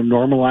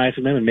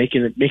 normalizing them and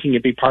making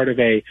it be part of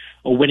a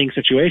winning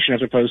situation,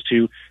 as opposed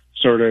to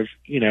sort of,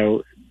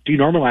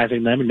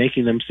 denormalizing them and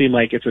making them seem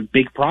like it's a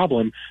big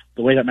problem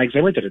the way that Mike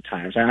Zimmer did at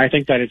times. I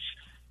think that it's,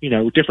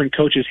 different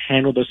coaches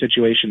handle those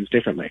situations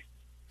differently.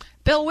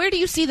 Bill, where do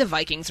you see the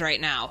Vikings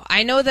right now?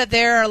 I know that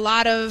there are a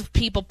lot of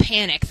people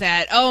panic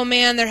that, oh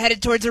man, they're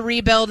headed towards a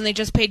rebuild and they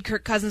just paid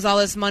Kirk Cousins all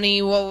this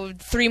money,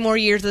 3 more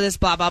years of this,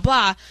 blah, blah,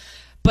 blah.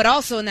 But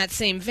also in that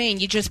same vein,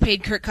 you just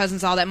paid Kirk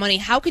Cousins all that money.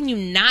 How can you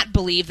not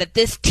believe that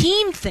this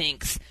team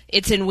thinks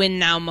it's in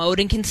win-now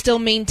mode and can still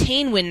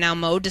maintain win-now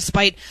mode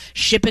despite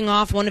shipping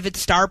off one of its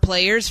star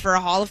players for a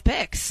haul of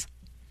picks?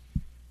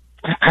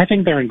 I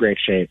think they're in great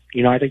shape.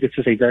 I think this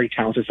is a very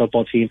talented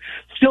football team.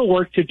 Still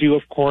work to do,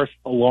 of course,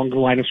 along the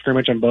line of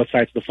scrimmage on both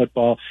sides of the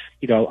football,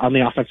 on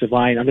the offensive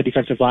line, on the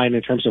defensive line,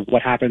 in terms of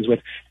what happens with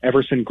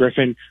Everson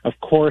Griffin. Of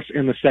course,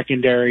 in the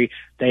secondary,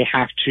 they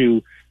have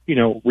to,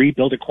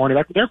 rebuild a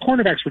cornerback. Their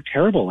cornerbacks were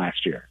terrible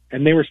last year,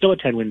 and they were still a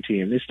 10-win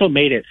team. They still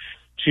made it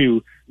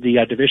to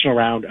the divisional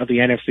round of the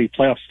NFC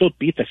playoffs, still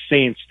beat the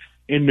Saints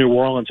in New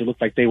Orleans. It looked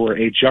like they were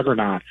a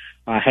juggernaut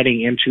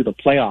heading into the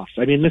playoffs.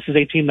 I mean, this is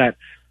a team that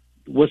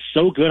was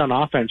so good on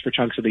offense for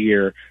chunks of the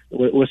year,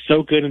 was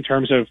so good in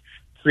terms of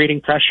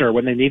creating pressure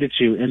when they needed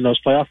to in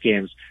those playoff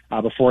games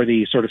before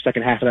the sort of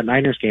second half of that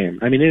Niners game.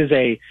 I mean, it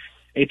is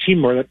a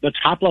team where the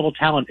top-level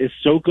talent is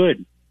so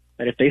good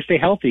that if they stay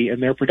healthy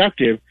and they're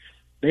productive,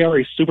 they are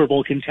a Super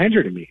Bowl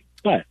contender to me.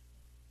 But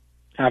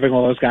having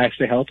all those guys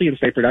stay healthy and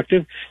stay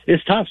productive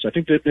is tough. So I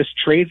think that this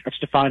trade of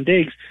Stephon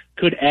Diggs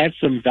could add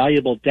some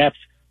valuable depth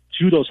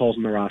to those holes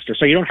in the roster.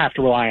 So you don't have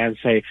to rely on,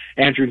 say,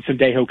 Andrew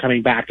Sendejo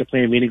coming back to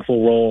play a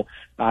meaningful role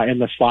in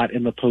the slot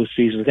in the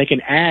postseason. They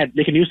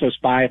can use those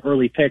 5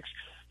 early picks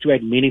to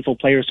add meaningful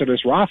players to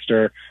this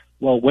roster.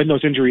 Well, when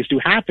those injuries do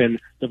happen,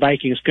 the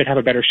Vikings could have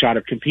a better shot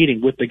of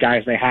competing with the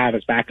guys they have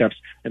as backups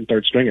and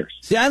third stringers.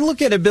 See, I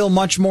look at it, Bill,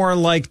 much more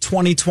like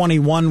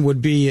 2021 would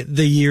be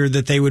the year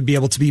that they would be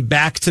able to be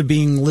back to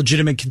being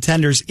legitimate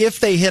contenders if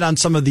they hit on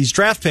some of these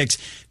draft picks.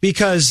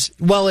 Because,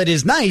 well, it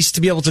is nice to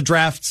be able to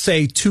draft,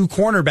 say, 2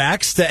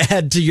 cornerbacks to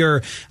add to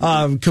your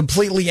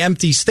completely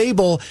empty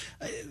stable.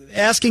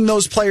 asking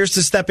those players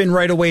to step in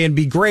right away and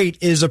be great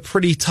is a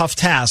pretty tough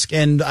task.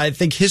 And I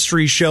think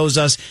history shows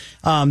us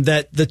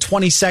that the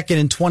 22nd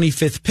and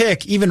 25th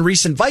pick, even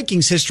recent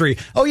Vikings history,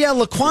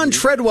 Laquan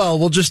Treadwell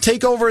will just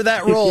take over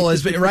that role,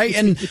 right?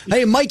 And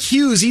hey, Mike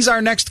Hughes, he's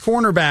our next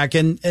cornerback.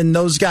 And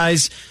those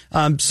guys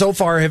so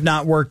far have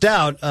not worked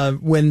out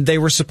when they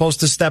were supposed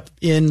to step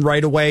in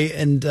right away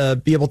and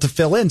be able to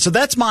fill in. So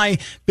that's my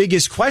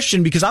biggest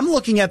question, because I'm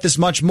looking at this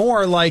much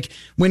more like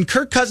when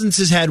Kirk Cousins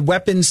has had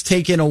weapons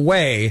taken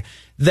away,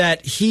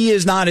 that he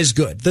is not as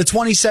good. The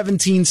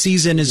 2017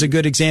 season is a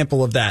good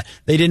example of that.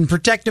 They didn't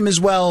protect him as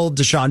well.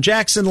 Deshaun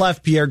Jackson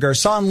left, Pierre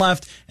Garçon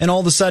left, and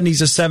all of a sudden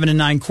he's a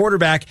 7-9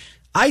 quarterback.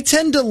 I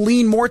tend to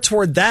lean more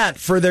toward that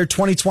for their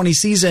 2020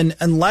 season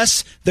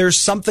unless there's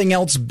something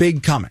else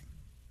big coming.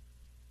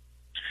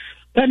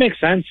 That makes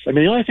sense. I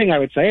mean, the only thing I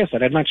would say is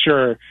that I'm not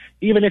sure,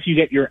 even if you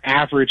get your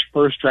average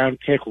first-round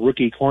pick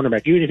rookie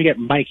cornerback, even if you get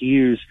Mike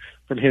Hughes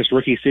from his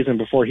rookie season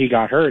before he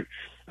got hurt,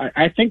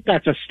 I think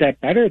that's a step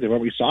better than what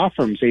we saw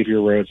from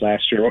Xavier Rhodes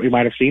last year, what we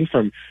might have seen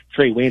from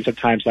Trey Waynes at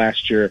times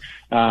last year,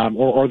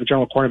 or the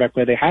general cornerback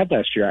play they had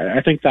last year.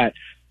 I think that,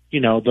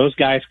 those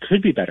guys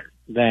could be better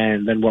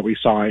than what we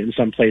saw in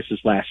some places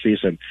last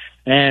season.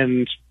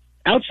 And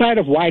outside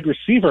of wide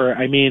receiver,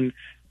 I mean,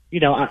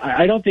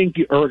 I don't think,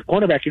 or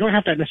cornerback, you don't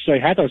have to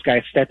necessarily have those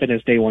guys step in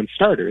as day one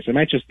starters. It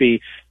might just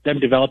be them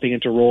developing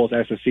into roles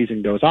as the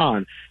season goes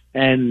on.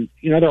 And,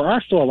 there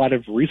are still a lot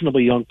of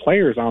reasonably young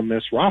players on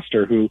this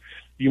roster who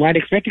you might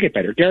expect to get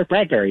better. Derek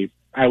Bradbury,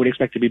 I would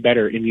expect to be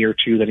better in year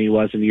 2 than he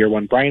was in year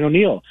 1. Brian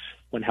O'Neill,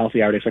 when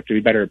healthy, I would expect to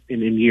be better in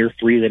year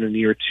 3 than in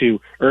year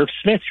 2. Irv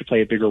Smith should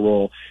play a bigger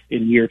role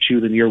in year 2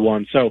 than year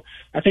 1. So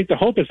I think the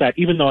hope is that,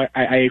 even though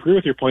I agree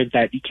with your point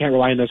that you can't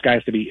rely on those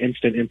guys to be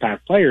instant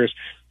impact players,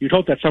 you'd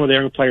hope that some of the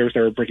young players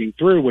that are breaking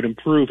through would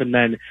improve, and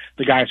then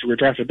the guys who were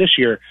drafted this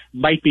year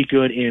might be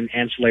good in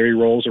ancillary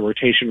roles or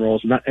rotation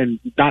roles and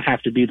not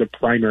have to be the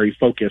primary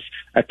focus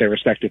at their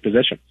respective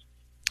positions.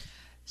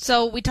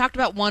 So we talked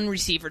about one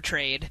receiver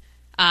trade.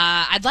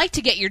 I'd like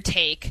to get your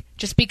take,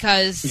 just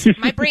because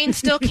my brain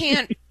still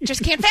can't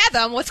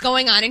fathom what's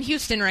going on in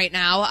Houston right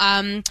now.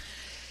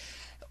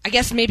 I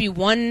guess maybe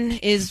one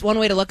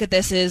way to look at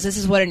this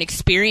is what an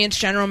experienced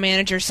general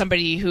manager,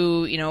 somebody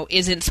who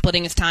isn't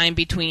splitting his time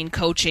between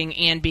coaching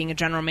and being a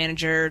general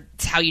manager.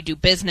 It's how you do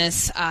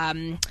business,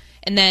 and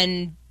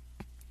then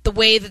the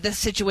way that the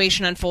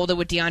situation unfolded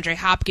with DeAndre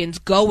Hopkins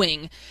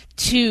going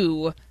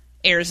to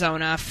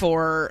Arizona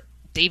for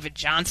David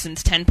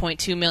Johnson's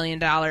 $10.2 million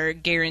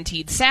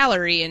guaranteed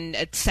salary and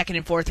a second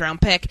and fourth round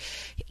pick.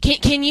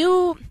 Can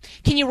you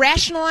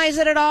rationalize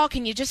it at all?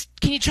 Can you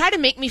try to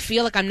make me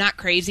feel like I'm not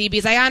crazy?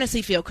 Because I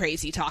honestly feel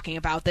crazy talking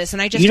about this,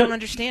 and I just don't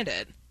understand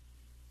it.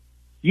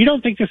 You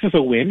don't think this is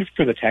a win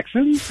for the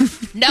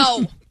Texans?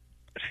 No.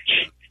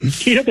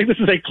 You don't think this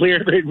is a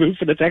clear, great move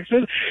for the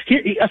Texans?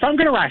 If I'm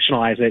going to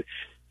rationalize it,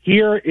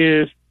 here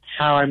is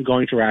how I'm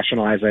going to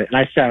rationalize it.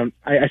 And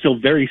I feel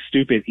very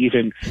stupid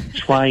even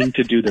trying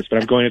to do this,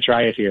 but I'm going to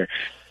try it here.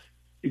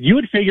 You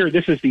would figure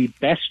this is the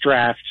best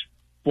draft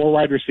for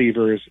wide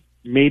receivers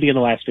maybe in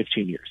the last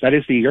 15 years. That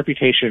is the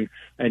reputation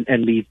and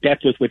the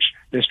depth with which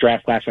this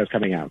draft class has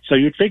coming out. So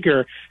you'd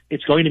figure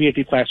it's going to be a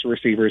deep class for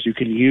receivers. You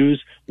can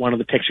use one of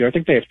the picks here. I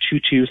think they have 2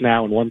 2s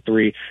now and 1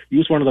 3.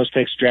 Use one of those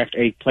picks to draft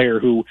a player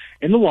who,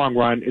 in the long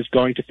run, is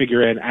going to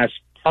figure in as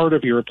part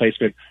of your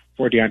replacement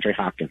for DeAndre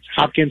Hopkins.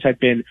 Hopkins had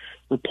been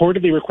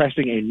reportedly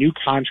requesting a new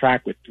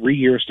contract with 3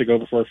 years to go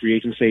before free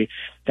agency.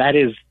 That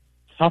is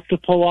tough to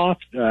pull off.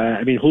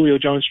 Julio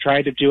Jones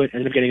tried to do it,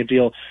 ended up getting a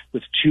deal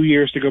with 2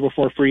 years to go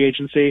before free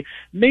agency.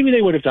 Maybe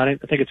they would have done it.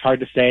 I think it's hard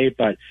to say,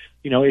 but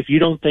if you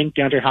don't think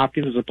DeAndre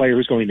Hopkins is a player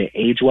who's going to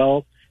age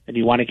well and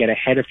you want to get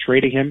ahead of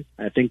trading him,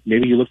 I think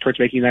maybe you look towards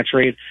making that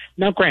trade.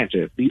 Now,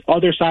 granted, the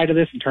other side of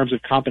this, in terms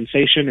of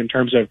compensation, in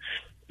terms of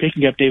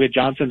picking up David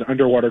Johnson's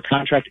underwater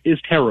contract, is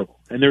terrible,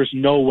 and there's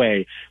no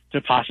way to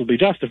possibly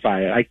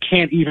justify it. I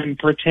can't even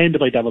pretend to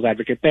play devil's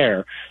advocate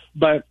there.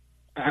 But,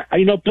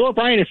 Bill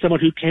O'Brien is someone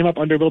who came up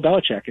under Bill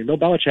Belichick, and Bill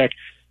Belichick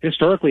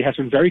historically has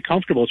been very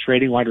comfortable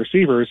trading wide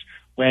receivers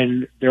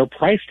when their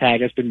price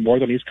tag has been more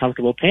than he's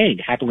comfortable paying.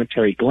 It happened with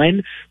Terry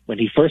Glenn when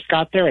he first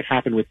got there. It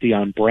happened with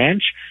Deion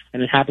Branch,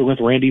 and it happened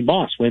with Randy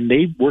Moss. When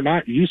they were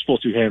not useful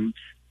to him,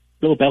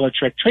 Bill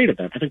Belichick traded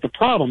them. I think the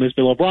problem is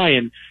Bill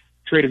O'Brien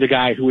traded a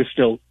guy who is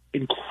still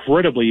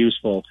incredibly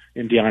useful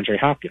in DeAndre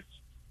Hopkins.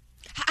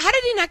 How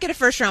did he not get a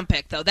first-round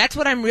pick, though? That's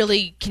what I'm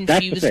really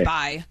confused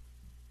by.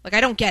 I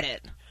don't get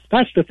it.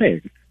 That's the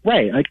thing.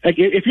 Right. Like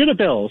if you're the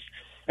Bills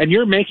and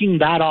you're making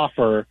that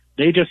offer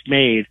they just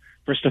made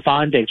for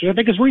Stephon Diggs, which I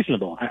think is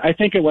reasonable. I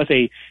think it was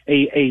a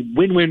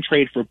win-win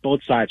trade for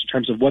both sides in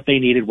terms of what they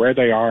needed, where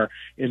they are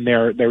in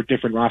their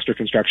different roster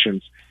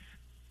constructions.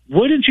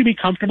 Wouldn't you be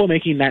comfortable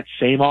making that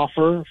same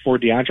offer for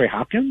DeAndre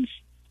Hopkins?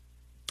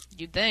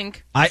 You'd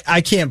think.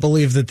 I can't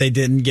believe that they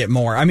didn't get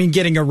more. I mean,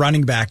 getting a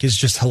running back is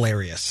just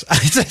hilarious.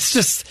 It's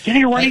just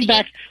getting a running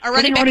back. A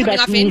running back coming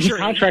off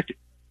injury.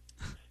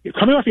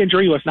 coming off the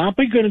injury, who has not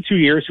been good in 2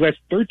 years, who has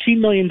 $13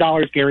 million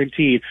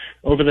guaranteed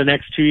over the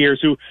next 2 years,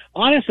 who,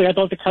 honestly, I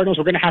thought the Cardinals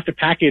were going to have to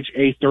package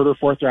a third or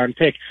fourth round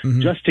pick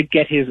just to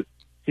get his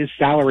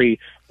salary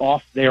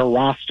off their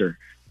roster.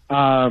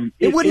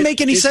 It wouldn't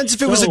make any sense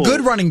if it was a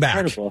good running back.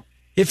 Incredible.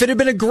 If it had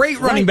been a great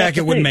running back,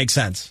 it wouldn't make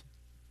sense.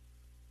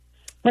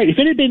 Right. If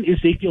it had been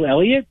Ezekiel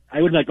Elliott, I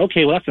would be like,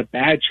 okay, well, that's a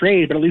bad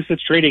trade, but at least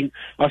it's trading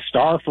a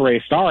star for a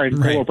star. And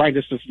Bill O'Brien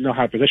just doesn't know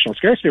how positional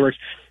scarcity works.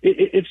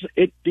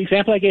 The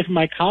example I gave in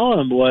my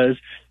column was,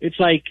 it's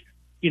like,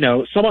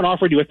 someone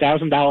offered you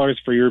 $1,000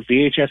 for your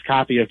VHS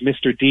copy of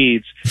Mr.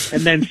 Deeds,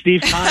 and then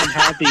Steve Keim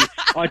had the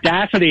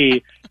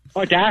audacity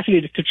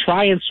to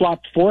try and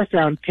swap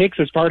fourth-round picks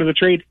as part of the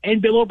trade,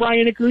 and Bill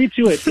O'Brien agreed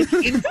to it. It's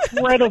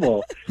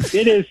incredible.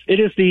 It is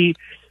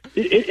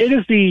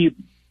the.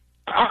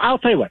 I'll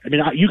tell you what. I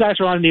mean, you guys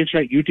are on the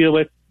internet. You deal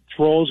with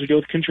trolls. You deal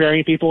with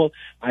contrarian people.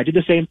 I did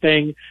the same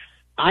thing.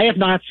 I have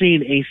not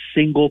seen a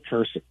single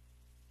person,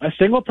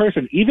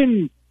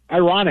 even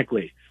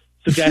ironically,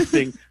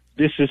 suggesting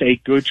this is a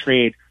good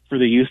trade for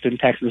the Houston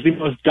Texans. The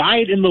most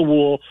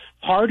dyed-in-the-wool,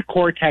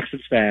 hardcore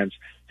Texans fans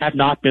have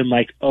not been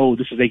like, oh,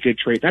 this is a good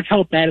trade. That's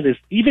how bad it is.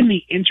 Even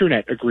the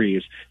internet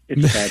agrees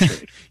it's a bad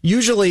trade.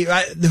 Usually,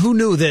 who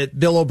knew that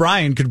Bill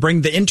O'Brien could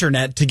bring the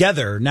internet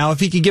together? Now, if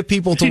he could get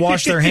people to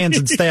wash their hands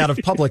and stay out of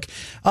public.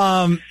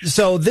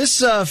 So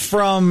this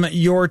from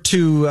your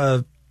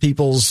two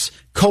people's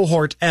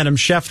cohort, Adam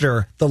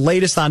Schefter, the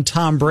latest on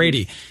Tom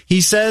Brady. He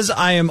says,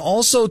 I am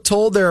also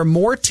told there are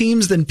more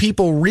teams than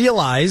people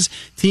realize.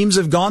 Teams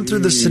have gone through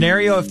the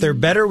scenario if they're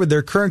better with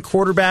their current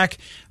quarterback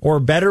or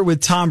better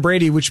with Tom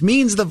Brady, which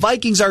means the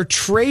Vikings are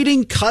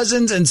trading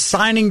Cousins and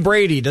signing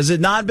Brady. Does it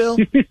not, Bill?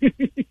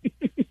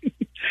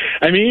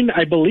 I mean,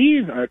 I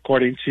believe,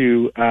 according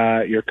to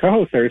your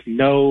co-host, there's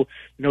no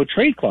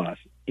trade clause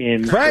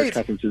in Kirk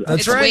Cousins'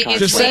 That's right.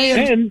 Just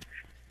saying.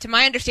 To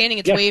my understanding,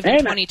 it's waived in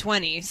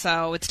 2020,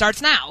 so it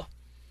starts now.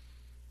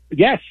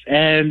 Yes,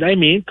 and I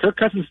mean, Kirk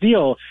Cousins'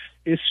 deal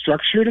is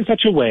structured in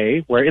such a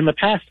way where in the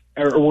past,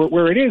 or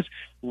where it is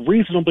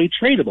reasonably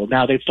tradable.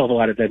 Now, they still have a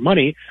lot of dead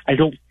money. I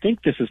don't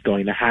think this is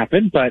going to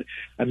happen, but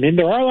I mean,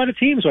 there are a lot of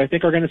teams who I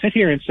think are going to sit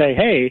here and say,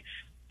 hey,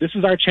 this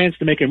is our chance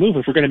to make a move.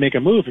 If we're going to make a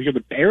move, if you're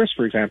the Bears,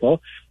 for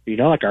example,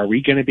 are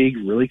we going to be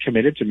really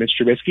committed to Mitch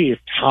Trubisky if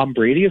Tom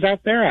Brady is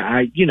out there?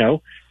 I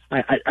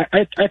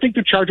think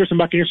the Chargers and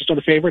Buccaneers are still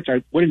the favorites.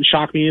 It wouldn't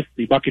shock me if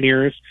the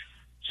Buccaneers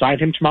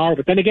signed him tomorrow.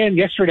 But then again,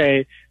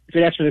 yesterday, if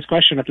you'd asked me this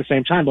question at the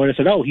same time, I would have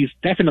said, oh, he's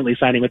definitely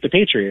signing with the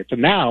Patriots. And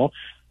now,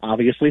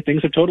 obviously,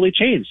 things have totally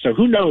changed. So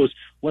who knows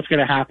what's going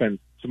to happen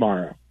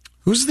tomorrow.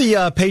 Who's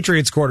the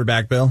Patriots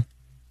quarterback, Bill?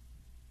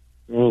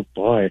 Oh,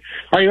 boy.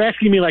 Are you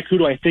asking me, who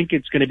do I think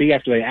it's going to be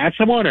after they add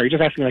someone? Or are you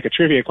just asking, a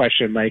trivia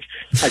question, like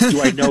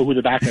do I know who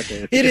the backup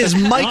is? It is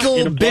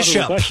Michael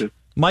Bishop.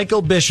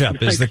 Michael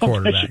Bishop is the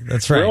quarterback. Bishop.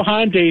 That's right.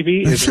 Rohan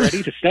Davey is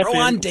ready to step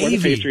in for the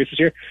Patriots this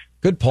year.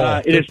 Good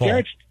poll. It is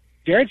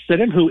Jarrett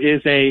Stidham, who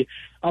is a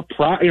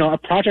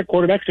project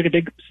quarterback, took a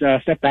big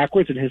step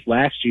backwards in his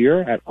last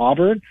year at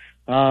Auburn.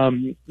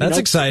 That's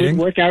exciting.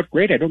 Could work out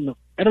great. I don't know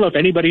if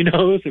anybody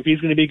knows if he's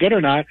going to be good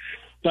or not.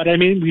 But I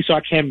mean, we saw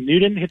Cam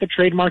Newton hit the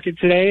trade market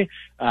today.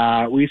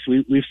 We've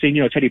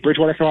seen Teddy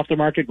Bridgewater come off the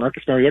market,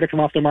 Marcus Mariota come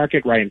off the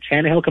market, Ryan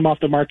Tannehill come off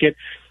the market.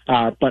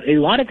 But a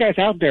lot of guys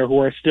out there who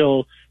are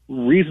still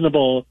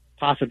reasonable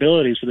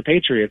possibilities for the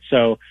Patriots.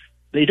 So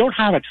they don't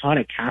have a ton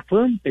of cap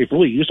room. They've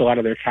really used a lot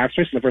of their cap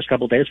space in the first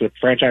couple of days with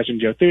franchising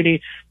Joe Thuney,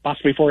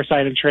 possibly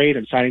Forsythe and trade,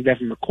 and signing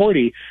Devin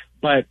McCourty.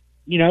 But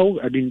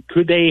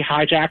could they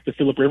hijack the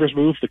Phillip Rivers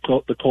move the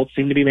Colts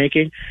seem to be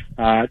making?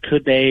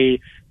 Could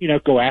they,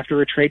 go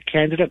after a trade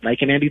candidate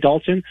like an Andy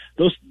Dalton?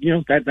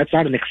 That's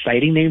not an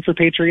exciting name for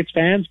Patriots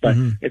fans, but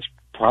it's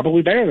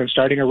probably better than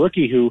starting a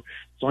rookie who's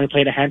only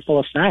played a handful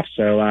of snaps.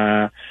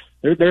 So,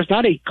 there's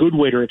not a good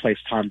way to replace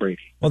Tom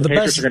Brady. Well, the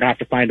Patriots are going to have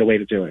to find a way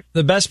to do it.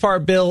 The best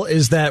part, Bill,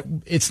 is that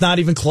it's not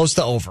even close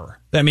to over.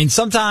 I mean,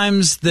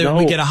 sometimes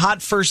we get a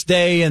hot first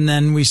day and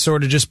then we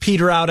sort of just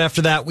peter out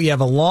after that. We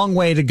have a long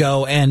way to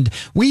go, and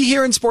we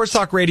here in Sports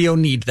Talk Radio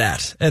need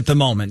that at the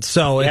moment.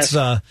 So It's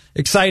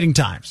exciting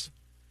times.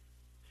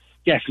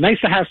 Yes, nice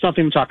to have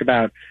something to talk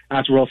about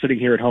as we're all sitting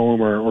here at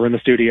home or in the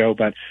studio.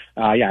 But,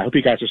 I hope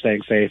you guys are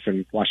staying safe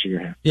and washing your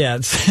hands.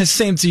 Yeah,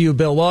 same to you,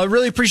 Bill. Well, I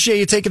really appreciate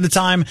you taking the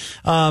time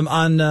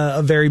on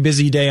a very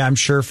busy day, I'm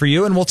sure, for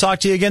you. And we'll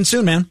talk to you again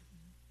soon, man.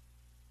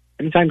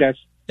 Anytime, guys.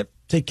 Yep.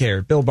 Take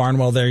care. Bill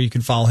Barnwell there. You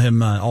can follow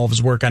him. All of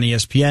his work on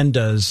ESPN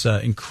does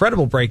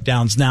incredible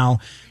breakdowns. Now,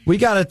 we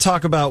got to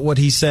talk about what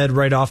he said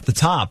right off the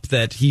top,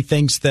 that he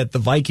thinks that the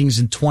Vikings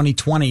in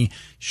 2020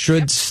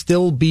 should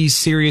still be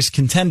serious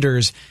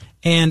contenders.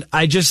 And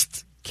I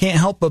just can't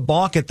help but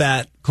balk at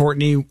that,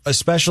 Courtney,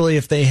 especially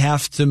if they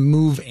have to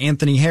move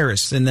Anthony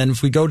Harris. And then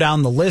if we go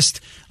down the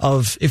list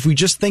of, if we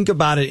just think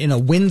about it in a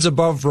wins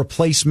above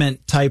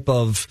replacement type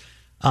of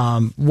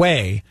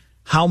way,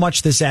 how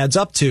much this adds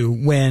up to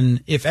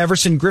when if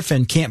Everson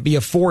Griffin can't be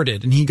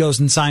afforded and he goes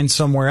and signs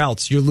somewhere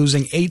else, you're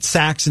losing 8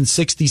 sacks and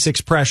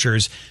 66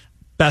 pressures.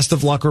 Best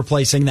of luck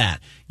replacing that.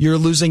 You're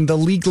losing the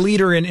league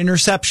leader in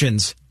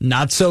interceptions.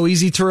 Not so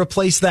easy to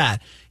replace that.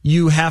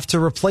 You have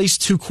to replace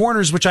 2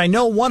 corners, which I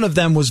know one of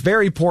them was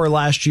very poor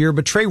last year,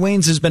 but Trey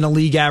Waynes has been a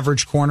league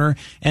average corner,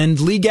 and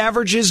league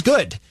average is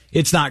good.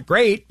 It's not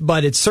great,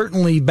 but it's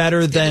certainly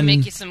better than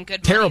make you some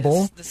good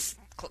terrible.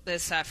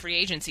 This free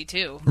agency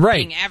too.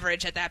 Right. Being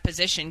average at that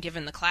position,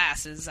 given the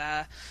class, is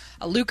a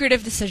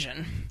lucrative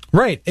decision.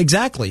 Right,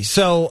 exactly.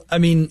 So, I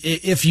mean,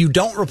 if you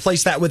don't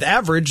replace that with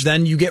average,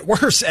 then you get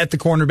worse at the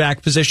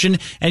cornerback position,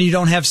 and you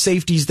don't have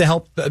safeties to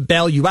help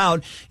bail you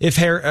out. If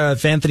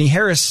Anthony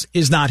Harris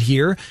is not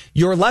here,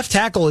 your left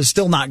tackle is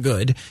still not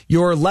good.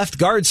 Your left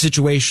guard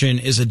situation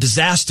is a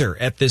disaster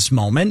at this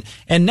moment,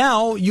 and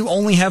now you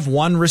only have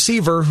one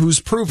receiver who's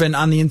proven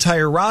on the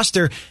entire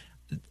roster.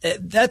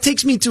 That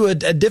takes me to a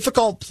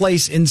difficult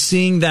place in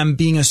seeing them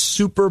being a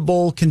Super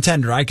Bowl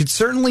contender. I could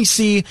certainly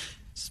see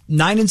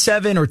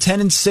 9-7 or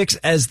 10-6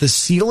 as the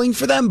ceiling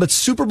for them, but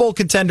Super Bowl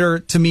contender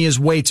to me is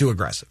way too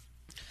aggressive.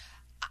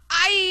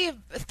 I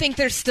think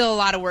there's still a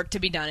lot of work to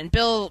be done, and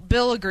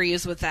Bill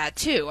agrees with that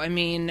too. I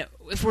mean,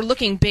 if we're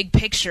looking big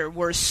picture,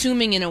 we're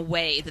assuming in a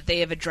way that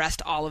they have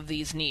addressed all of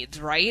these needs,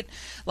 right?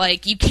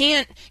 Like, you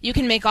can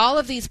make all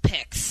of these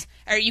picks,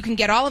 or you can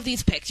get all of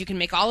these picks, you can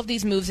make all of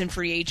these moves in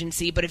free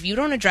agency, but if you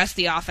don't address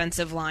the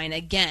offensive line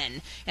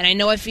again, and I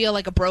know I feel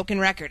like a broken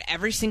record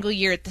every single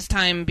year at this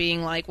time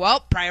being like,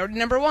 well, priority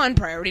number one,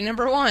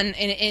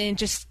 and it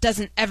just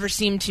doesn't ever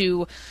seem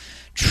to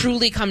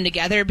truly come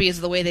together because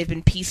of the way they've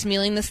been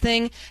piecemealing this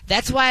thing.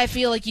 That's why I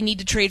feel like you need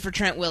to trade for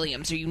Trent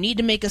Williams, or you need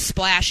to make a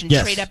splash and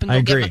trade up and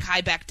go get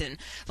Mekhi Becton.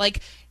 Like,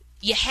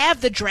 you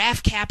have the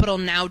draft capital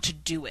now to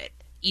do it,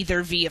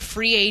 either via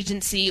free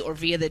agency or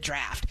via the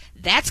draft.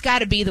 That's got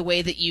to be the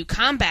way that you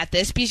combat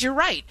this, because you're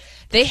right.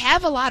 They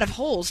have a lot of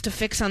holes to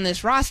fix on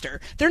this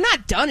roster. They're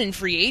not done in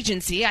free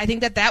agency. I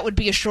think that would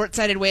be a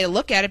short-sighted way to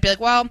look at it. Be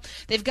like, well,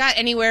 they've got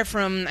anywhere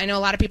from, I know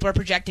a lot of people are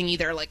projecting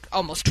either like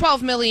almost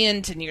 $12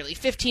 million to nearly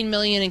 $15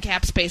 million in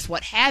cap space,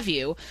 what have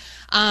you.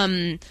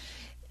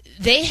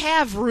 They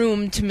have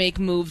room to make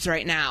moves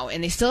right now,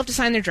 and they still have to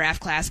sign their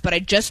draft class, but I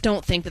just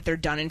don't think that they're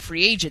done in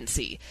free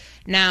agency.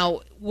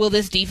 Now, will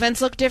this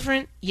defense look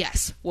different?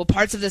 Yes. Will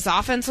parts of this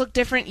offense look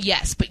different?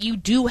 Yes. But you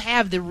do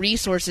have the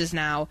resources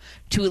now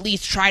to at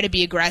least try to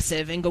be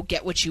aggressive and go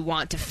get what you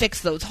want to fix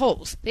those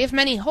holes. They have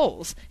many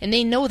holes, and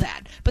they know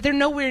that, but they're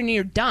nowhere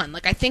near done.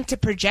 Like, I think to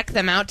project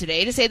them out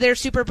today, to say they're a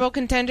Super Bowl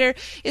contender,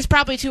 is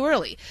probably too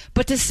early.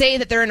 But to say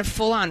that they're in a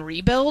full-on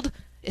rebuild,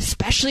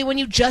 especially when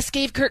you just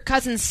gave Kirk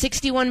Cousins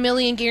 $61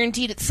 million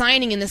guaranteed at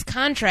signing in this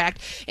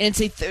contract, and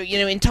it's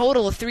in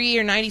total a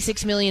 3-year,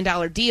 $96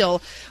 million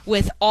deal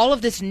with all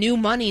of this new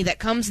money that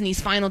comes in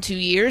these final 2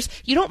 years.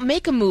 You don't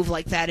make a move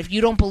like that if you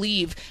don't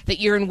believe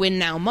that you're in win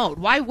now mode.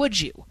 Why would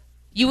you?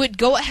 You would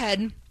go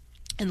ahead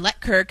and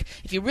let Kirk,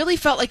 if you really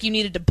felt like you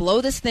needed to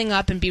blow this thing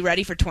up and be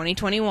ready for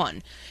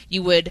 2021,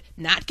 you would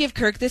not give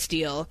Kirk this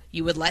deal.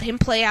 You would let him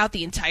play out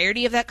the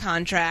entirety of that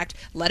contract,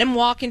 let him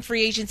walk in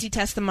free agency,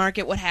 test the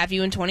market, what have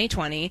you, in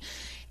 2020,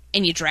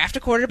 and you draft a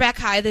quarterback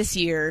high this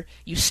year.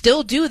 You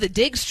still do the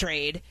Diggs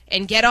trade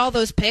and get all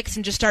those picks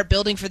and just start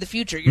building for the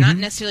future. You're not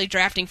necessarily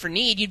drafting for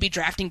need. You'd be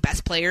drafting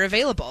best player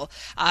available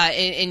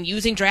and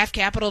using draft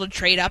capital to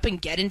trade up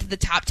and get into the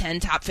top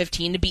 10, top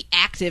 15 to be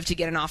active to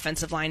get an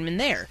offensive lineman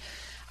there.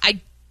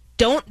 I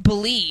don't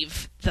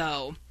believe,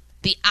 though,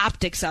 the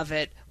optics of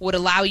it would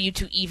allow you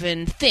to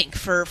even think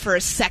for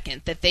a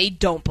second that they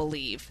don't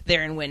believe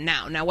they're in win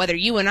now. Now, whether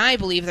you and I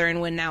believe they're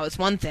in win now is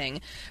one thing,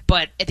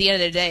 but at the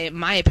end of the day,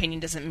 my opinion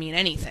doesn't mean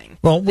anything.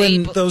 Well,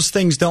 when those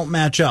things don't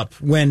match up,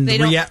 when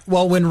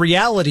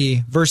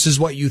reality versus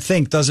what you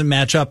think doesn't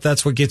match up,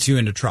 that's what gets you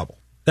into trouble.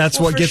 That's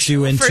what gets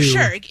you into... For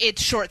sure,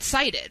 it's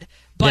short-sighted.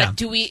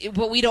 But we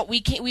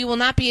will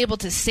not be able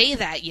to say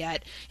that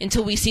yet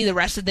until we see the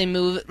rest of the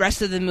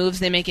moves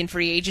they make in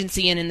free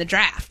agency and in the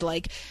draft.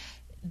 Like,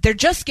 they're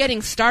just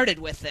getting started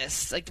with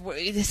this. Like,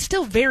 it's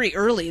still very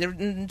early.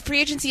 The free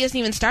agency hasn't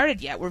even started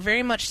yet. We're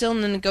very much still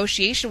in the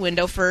negotiation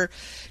window for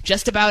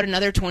just about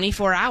another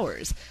 24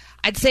 hours.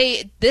 I'd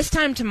say this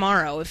time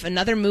tomorrow, if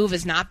another move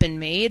has not been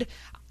made,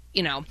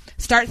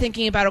 start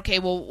thinking about, okay,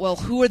 well,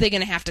 who are they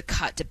going to have to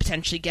cut to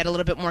potentially get a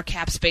little bit more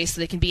cap space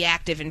so they can be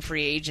active in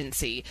free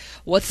agency?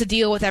 What's the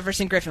deal with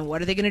Everson Griffin?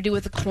 What are they going to do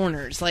with the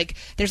corners? Like,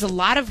 there's a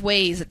lot of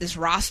ways that this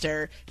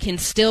roster can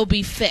still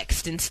be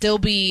fixed and still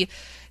be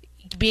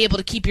able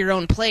to keep your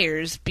own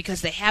players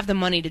because they have the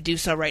money to do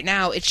so right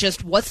now. It's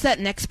just, what's that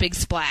next big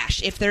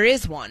splash, if there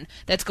is one,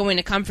 that's going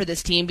to come for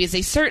this team, because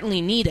they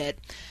certainly need it.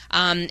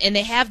 And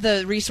they have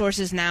the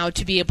resources now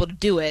to be able to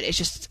do it. It's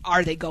just,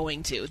 are they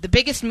going to? The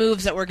biggest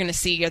moves that we're going to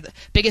see, or the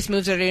biggest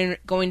moves that are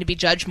going to be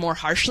judged more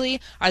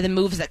harshly, are the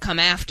moves that come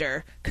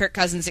after Kirk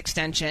Cousins'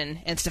 extension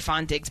and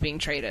Stephon Diggs being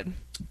traded.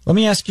 Let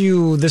me ask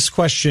you this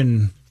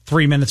question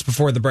 3 minutes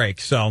before the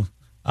break, so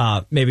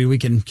maybe we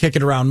can kick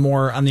it around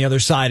more on the other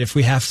side if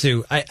we have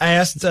to. I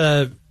asked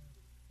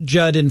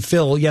Judd and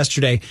Phil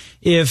yesterday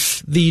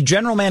if the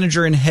general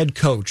manager and head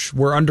coach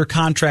were under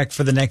contract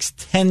for the next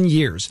 10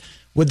 years,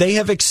 would they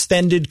have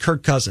extended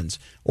Kirk Cousins?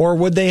 Or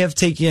would they have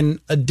taken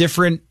a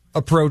different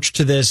approach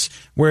to this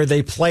where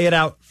they play it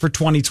out for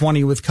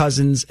 2020 with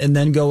Cousins and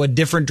then go a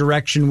different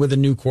direction with a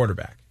new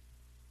quarterback?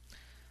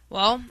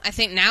 Well, I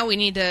think now we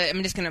need to,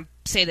 I'm just going to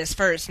say this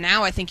first.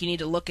 Now I think you need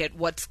to look at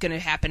what's going to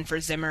happen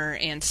for Zimmer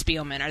and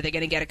Spielman. Are they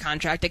going to get a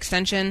contract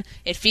extension?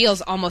 It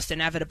feels almost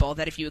inevitable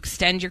that if you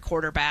extend your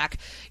quarterback,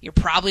 you're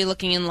probably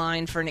looking in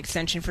line for an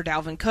extension for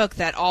Dalvin Cook,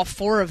 that all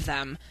four of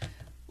them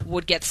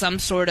would get some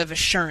sort of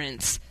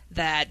assurance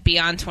that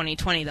beyond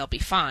 2020 they'll be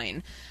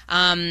fine.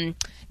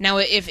 Now,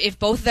 if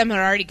both of them had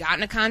already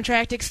gotten a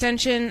contract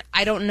extension,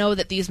 I don't know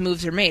that these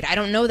moves are made. I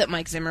don't know that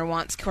Mike Zimmer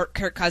wants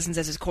Kirk Cousins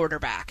as his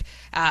quarterback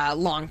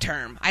long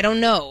term. I don't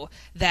know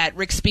that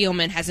Rick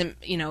Spielman hasn't,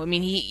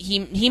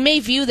 he may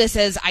view this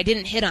as, I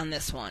didn't hit on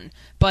this one.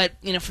 But,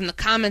 from the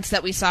comments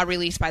that we saw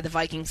released by the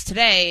Vikings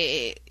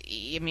today,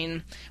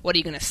 what are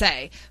you going to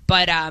say?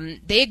 But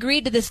they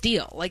agreed to this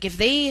deal. Like, if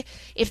they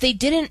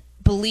didn't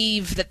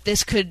believe that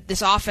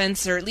this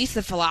offense, or at least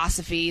the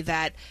philosophy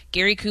that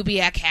Gary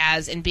Kubiak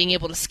has in being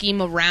able to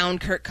scheme around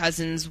Kirk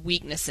Cousins'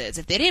 weaknesses,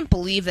 if they didn't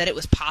believe that it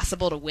was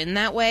possible to win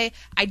that way,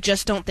 I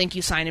just don't think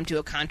you sign him to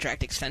a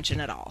contract extension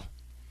at all.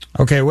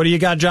 Okay, what do you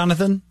got,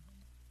 Jonathan?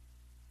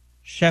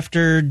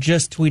 Schefter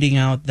just tweeting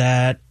out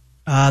that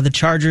the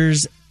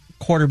Chargers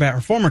quarterback,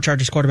 or former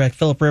Chargers quarterback,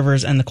 Phillip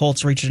Rivers, and the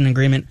Colts reached an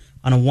agreement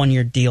on a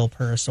 1-year deal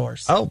per a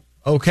source. Oh,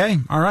 okay.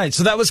 All right.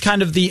 So that was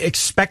kind of the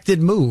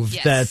expected move,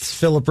 yes, that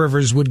Phillip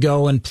Rivers would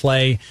go and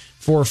play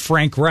for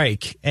Frank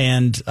Reich.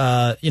 And,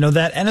 that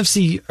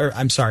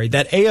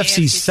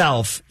AFC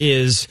South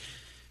is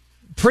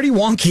pretty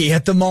wonky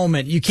at the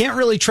moment. You can't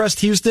really trust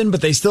Houston,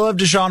 but they still have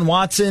Deshaun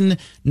Watson.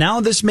 Now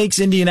this makes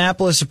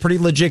Indianapolis a pretty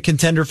legit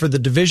contender for the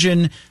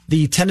division.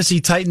 The Tennessee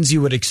Titans,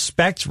 you would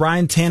expect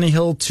Ryan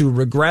Tannehill to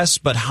regress,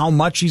 but how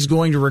much he's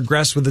going to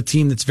regress with a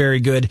team that's very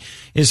good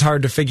is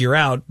hard to figure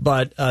out.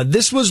 But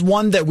this was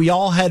one that we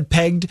all had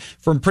pegged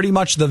from pretty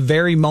much the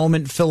very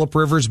moment Phillip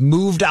Rivers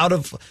moved out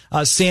of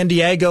San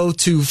Diego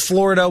to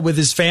Florida with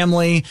his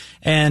family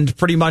and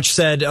pretty much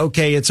said,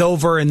 okay, it's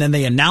over. And then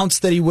they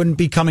announced that he wouldn't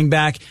be coming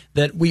back,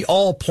 that we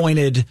all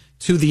pointed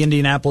to the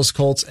Indianapolis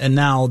Colts, and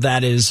now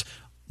that is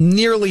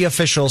nearly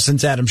official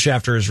since Adam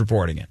Schefter is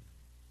reporting it.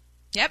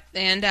 Yep,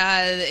 and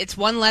it's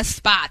one less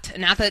spot.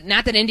 Not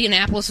that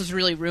Indianapolis was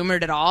really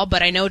rumored at all,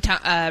 but I know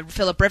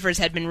Phillip Rivers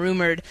had been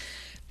rumored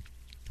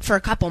for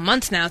a couple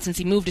months now since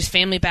he moved his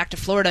family back to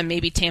Florida.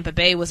 Maybe Tampa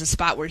Bay was a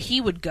spot where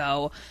he would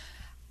go.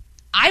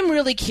 I'm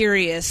really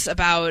curious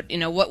about,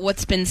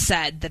 what's been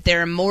said, that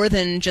there are more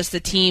than just the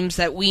teams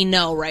that we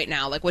know right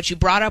now, like what you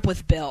brought up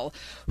with Bill.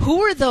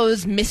 Who are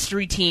those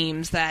mystery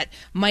teams that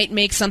might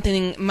make some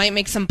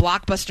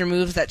blockbuster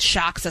moves that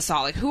shocks us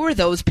all? Like, who are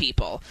those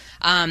people?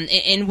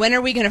 And when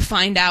are we going to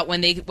find out when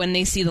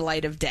they see the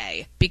light of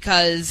day?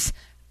 Because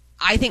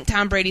I think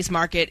Tom Brady's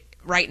market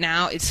right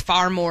now is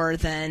far more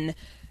than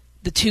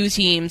the two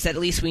teams that at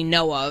least we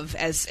know of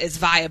as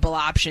viable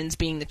options,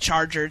 being the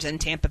Chargers and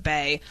Tampa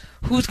Bay.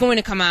 Who's going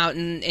to come out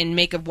and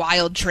make a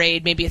wild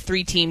trade, maybe a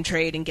 3-team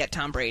trade, and get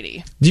Tom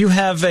Brady? Do you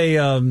have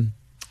a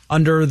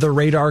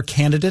under-the-radar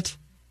candidate?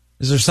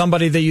 Is there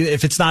somebody that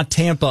if it's not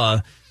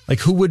Tampa, like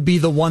who would be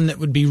the one that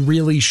would be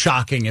really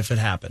shocking if it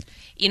happened?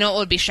 It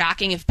would be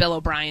shocking if Bill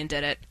O'Brien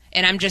did it.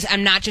 And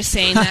I'm not just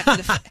saying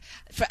that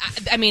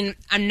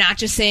I'm not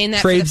just saying that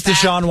trades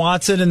Deshaun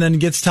Watson and then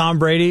gets Tom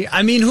Brady.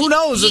 I mean, who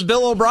knows with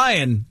Bill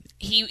O'Brien?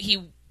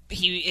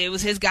 It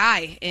was his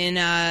guy in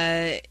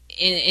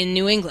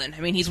New England.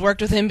 I mean, he's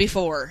worked with him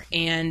before,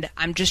 and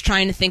I'm just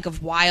trying to think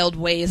of wild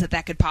ways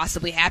that could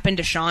possibly happen.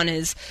 Deshaun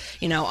is,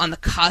 on the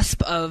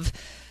cusp of,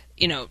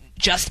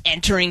 just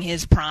entering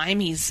his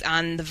prime. He's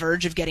on the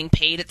verge of getting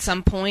paid at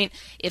some point.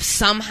 If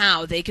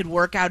somehow they could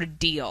work out a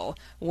deal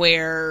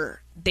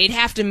where they'd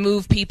have to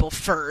move people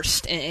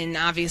first, and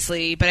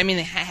obviously, but I mean,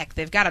 heck,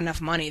 they've got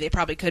enough money. They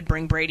probably could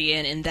bring Brady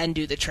in and then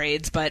do the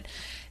trades, but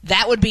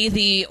that would be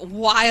the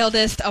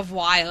wildest of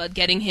wild,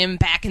 getting him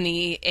back in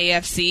the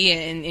AFC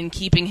and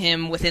keeping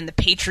him within the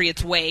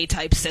Patriots way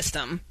type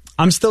system.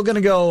 I'm still going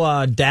to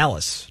go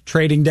Dallas,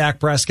 trading Dak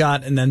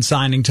Prescott and then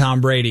signing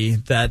Tom Brady.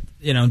 That,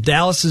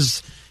 Dallas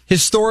is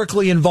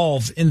historically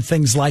involved in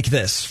things like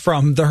this,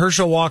 from the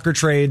Herschel Walker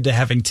trade to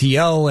having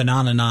T.O. and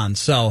on and on.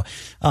 So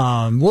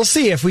we'll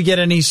see if we get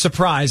any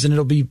surprise, and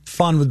it'll be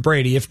fun with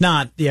Brady. If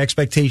not, the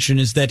expectation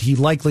is that he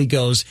likely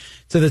goes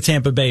to the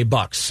Tampa Bay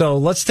Bucks. So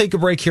let's take a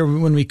break here.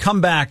 When we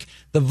come back,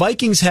 the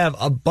Vikings have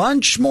a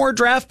bunch more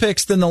draft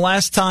picks than the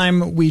last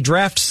time we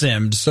draft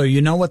simmed. So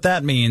you know what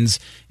that means.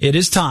 It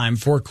is time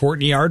for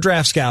Courtney, our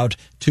draft scout,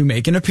 to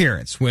make an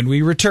appearance. When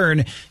we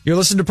return, you're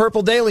listening to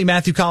Purple Daily.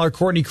 Matthew Collar,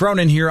 Courtney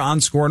Cronin here on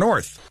Score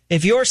North.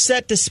 If you're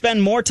set to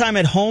spend more time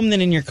at home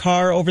than in your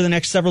car over the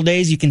next several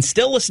days, you can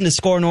still listen to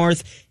Score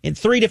North in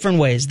 3 different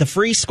ways. The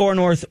free Score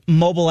North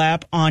mobile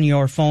app on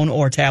your phone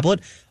or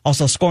tablet,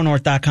 also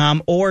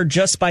scorenorth.com, or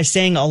just by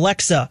saying,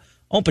 Alexa,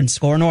 open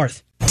Score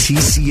North.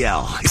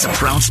 TCL is a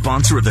proud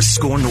sponsor of the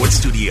Score North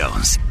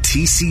Studios.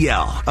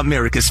 TCL,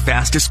 America's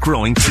fastest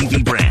growing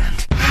TV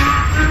brand.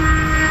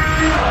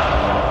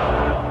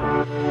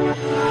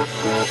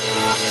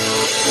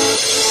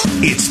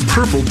 It's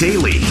Purple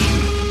Daily.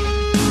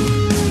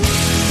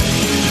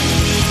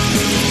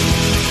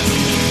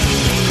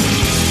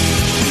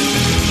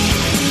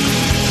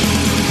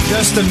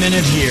 Just a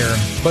minute here,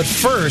 but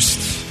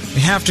first,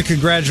 we have to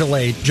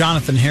congratulate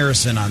Jonathan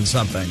Harrison on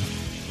something.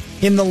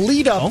 In the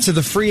lead up to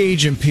the free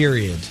agent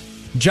period,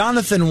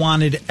 Jonathan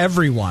wanted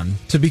everyone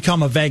to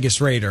become a Vegas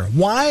Raider.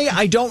 Why?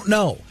 I don't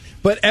know.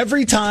 But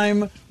every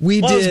time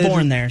we did... I was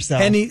born there, so...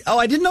 I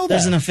didn't know that.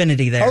 There's an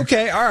affinity there.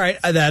 Okay, all right.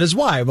 That is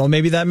why. Well,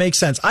 maybe that makes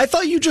sense. I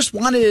thought you just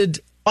wanted...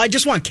 I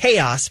just want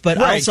chaos, but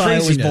also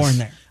craziness. I was born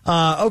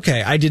there.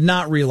 Okay, I did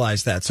not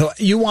realize that. So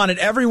you wanted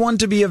everyone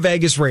to be a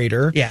Vegas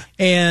Raider. Yeah.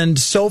 And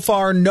so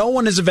far, no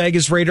one is a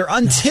Vegas Raider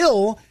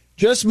until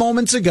just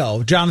moments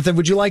ago. Jonathan,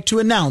 would you like to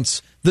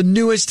announce the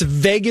newest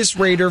Vegas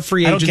Raider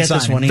free agent I don't get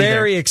signing? This one either.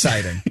 Very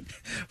exciting.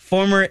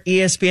 Former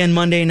ESPN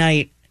Monday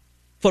Night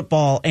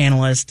Football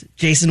analyst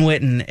Jason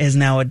Witten is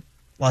now a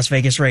Las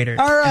Vegas Raider.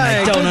 All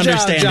right, I don't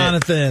understand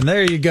Jonathan.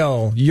 There you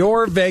go.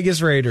 Your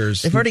Vegas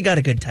Raiders. They've already got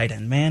a good tight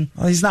end, man.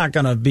 Well, he's not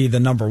going to be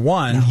the number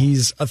one. No.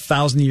 He's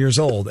 1,000 years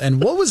old.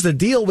 And what was the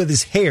deal with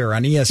his hair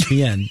on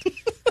ESPN?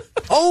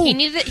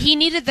 He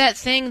needed that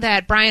thing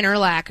that Brian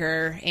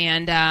Urlacher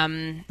and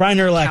Brian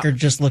Urlacher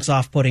just looks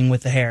off-putting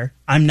with the hair.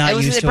 I'm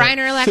not used to Brian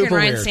it. Urlacher Super and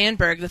Ryan weird.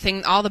 Sandberg, the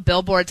thing, all the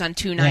billboards on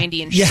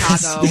 290 in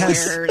Chicago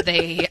where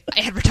they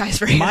advertise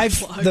for hair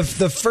plugs.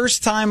 The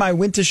first time I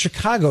went to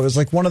Chicago, it was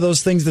like one of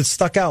those things that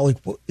stuck out. Like,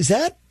 is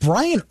that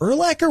Brian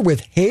Urlacher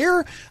with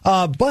hair?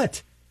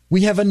 But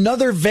we have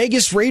another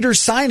Vegas Raiders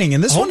signing,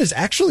 and this one is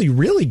actually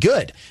really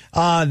good.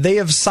 They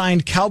have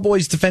signed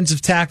Cowboys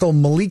defensive tackle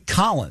Malik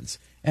Collins.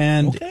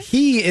 And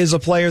he is a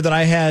player that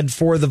I had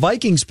for the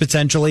Vikings,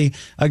 potentially,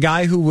 a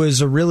guy who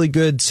was a really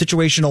good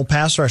situational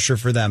pass rusher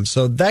for them.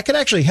 So that could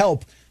actually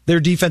help their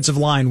defensive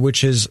line,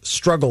 which has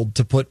struggled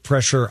to put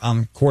pressure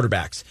on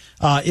quarterbacks.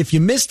 If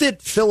you missed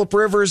it, Phillip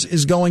Rivers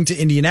is going to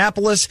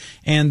Indianapolis,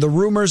 and the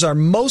rumors are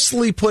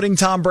mostly putting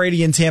Tom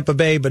Brady in Tampa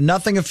Bay, but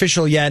nothing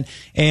official yet.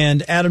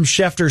 And Adam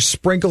Schefter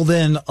sprinkled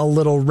in a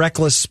little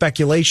reckless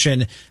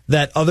speculation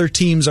that other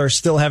teams are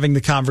still having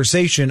the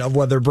conversation of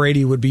whether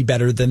Brady would be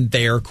better than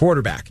their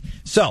quarterback.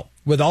 So,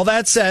 with all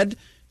that said,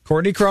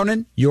 Courtney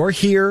Cronin, you're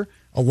here.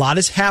 A lot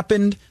has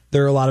happened.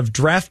 There are a lot of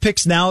draft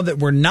picks now that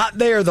were not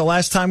there the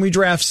last time we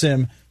draft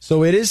sim.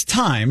 So it is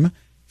time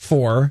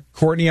for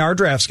Courtney, our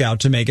draft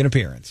scout, to make an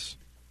appearance.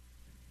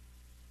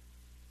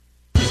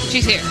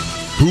 She's here.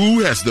 Who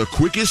has the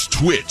quickest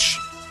twitch?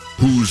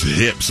 Whose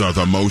hips are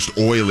the most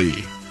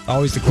oily?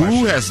 Always the question.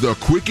 Who has the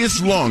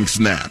quickest long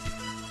snap?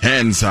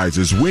 Hand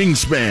sizes,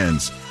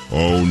 wingspans.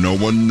 Oh, no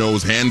one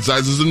knows hand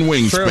sizes and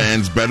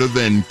wingspans better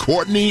than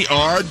Courtney,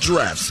 our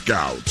draft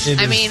scout.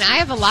 I mean, I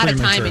have a lot of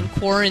time in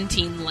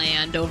quarantine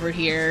land over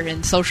here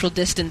in social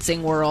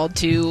distancing world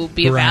to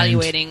be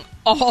evaluating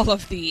all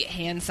of the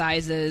hand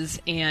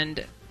sizes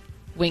and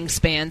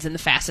wingspans and the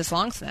fastest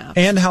long snaps.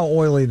 And how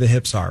oily the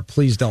hips are.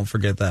 Please don't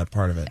forget that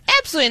part of it.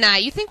 Absolutely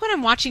not. You think when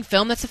I'm watching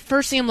film, that's the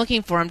first thing I'm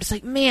looking for. I'm just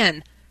like,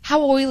 man,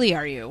 how oily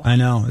are you? I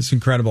know. It's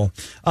incredible.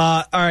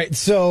 All right,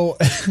 so...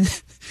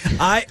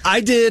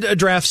 I did a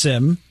draft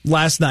sim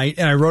last night,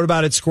 and I wrote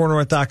about it at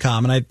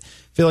scorenorth.com, and I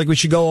feel like we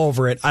should go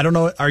over it. I don't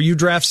know. Are you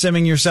draft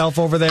simming yourself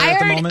over there at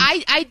the moment?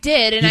 I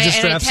did. And you just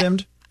draft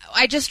simmed?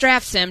 I just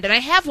draft simmed, and I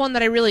have one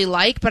that I really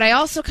like, but I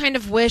also kind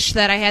of wish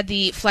that I had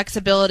the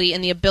flexibility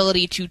and the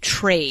ability to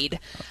trade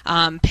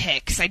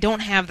picks. I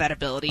don't have that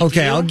ability.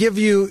 Okay, I'll give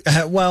you,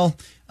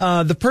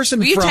 the person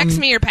Will you from... text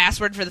me your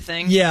password for the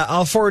thing? Yeah,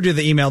 I'll forward you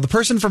the email. The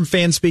person from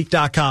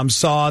fanspeak.com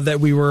saw that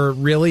we were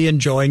really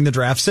enjoying the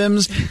draft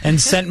sims and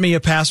sent me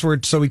a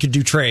password so we could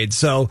do trades.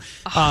 So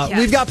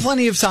we've got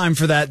plenty of time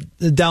for that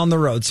down the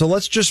road. So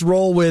let's just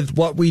roll with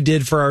what we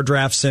did for our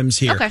draft sims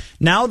here. Okay.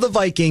 Now the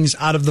Vikings,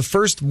 out of the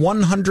first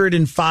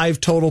 105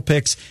 total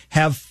picks,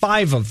 have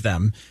 5 of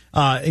them,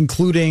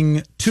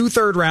 including 2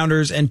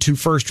 third-rounders and 2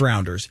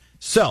 first-rounders.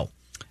 So...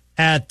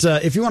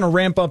 if you want to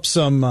ramp up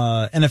some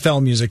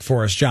NFL music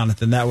for us,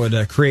 Jonathan, that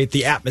would create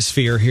the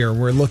atmosphere here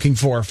we're looking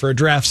for a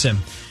draft sim.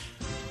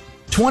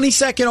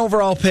 22nd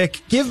overall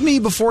pick. Give me,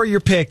 before your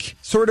pick,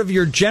 sort of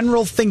your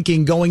general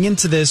thinking going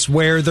into this,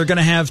 where they're going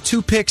to have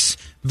 2 picks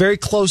very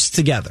close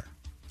together.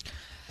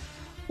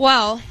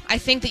 Well, I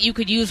think that you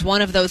could use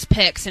one of those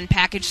picks and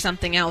package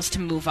something else to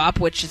move up,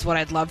 which is what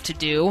I'd love to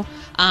do.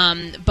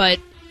 But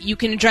you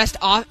can address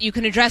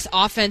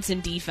offense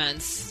and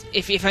defense.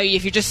 If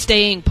you're just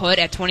staying put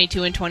at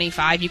 22 and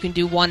 25, you can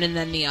do one and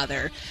then the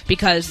other,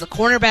 because the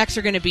cornerbacks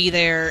are going to be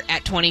there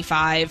at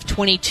 25.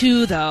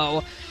 22,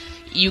 though,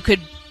 you could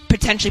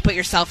potentially put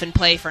yourself in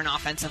play for an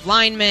offensive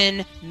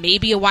lineman,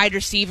 maybe a wide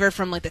receiver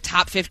from like the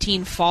top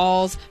 15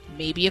 falls,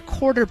 maybe a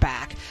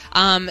quarterback.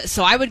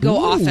 So I would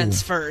go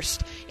offense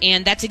first,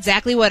 and that's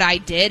exactly what I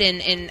did.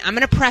 And I'm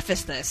going to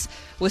preface this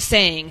with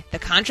saying the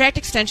contract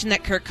extension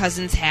that Kirk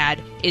Cousins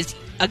had is,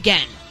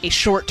 again, a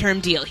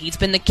short-term deal. He's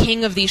been the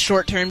king of these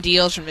short-term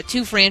deals, from the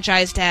 2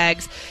 franchise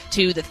tags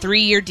to the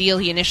 3-year deal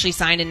he initially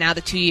signed and now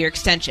the 2-year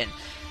extension.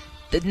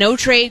 The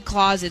no-trade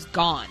clause is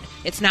gone.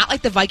 It's not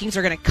like the Vikings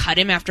are going to cut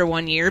him after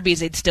 1 year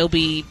because they'd still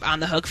be on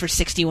the hook for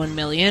 $61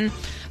 million.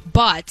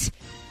 But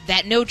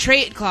that no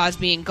trade clause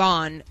being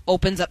gone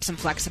opens up some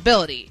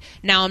flexibility.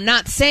 Now, I'm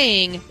not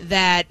saying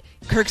that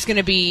Kirk's going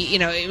to be,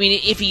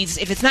 if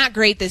it's not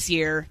great this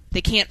year,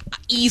 they can't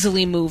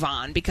easily move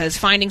on, because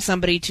finding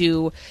somebody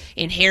to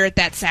inherit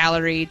that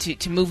salary,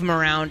 to move him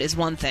around is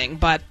one thing,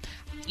 but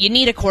you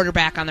need a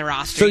quarterback on the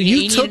roster. So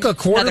you took a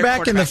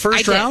quarterback in the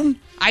first round?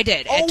 I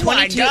did. Oh, at 22,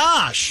 my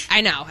gosh.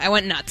 I know. I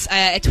went nuts.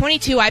 At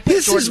 22, I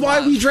picked Jordan Love. This is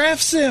why we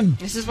draft Sim.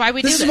 This is why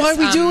we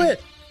do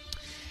it.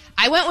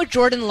 I went with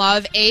Jordan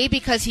Love, A,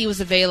 because he was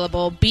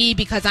available, B,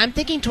 because I'm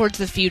thinking towards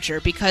the future,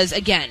 because,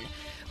 again,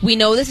 we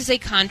know this is a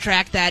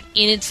contract that,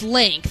 in its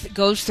length,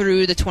 goes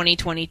through the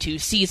 2022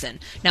 season.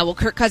 Now, will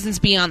Kirk Cousins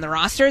be on the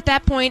roster at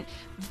that point?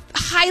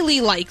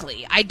 Highly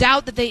likely. I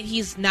doubt that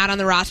he's not on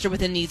the roster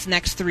within these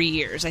next 3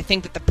 years. I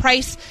think that the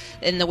price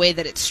and the way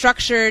that it's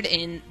structured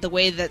and the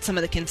way that some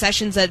of the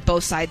concessions that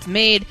both sides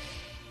made,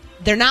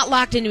 they're not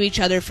locked into each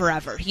other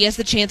forever. He has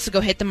the chance to go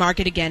hit the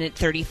market again at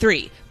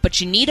 33. But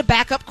you need a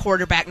backup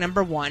quarterback,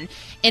 number one.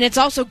 And it's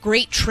also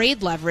great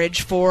trade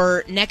leverage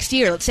for next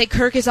year. Let's say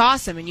Kirk is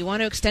awesome and you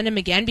want to extend him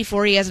again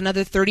before he has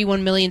another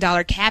 $31 million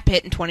cap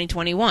hit in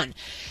 2021.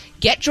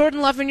 Get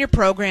Jordan Love in your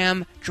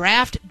program,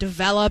 draft,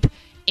 develop,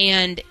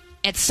 and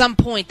at some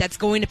point that's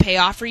going to pay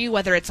off for you,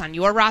 whether it's on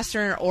your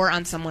roster or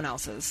on someone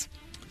else's.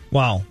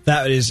 Wow,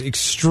 that is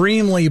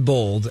extremely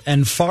bold,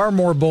 and far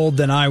more bold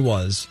than I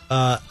was.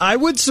 I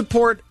would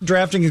support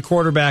drafting a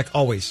quarterback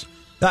always.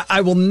 I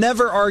will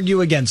never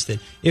argue against it.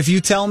 If you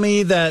tell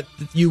me that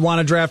you want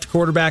to draft a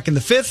quarterback in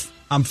the 5th,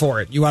 I'm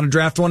for it. You want to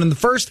draft one in the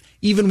 1st,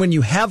 even when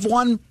you have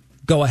one,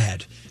 go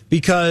ahead.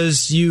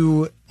 Because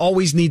you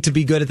always need to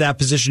be good at that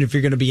position if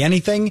you're going to be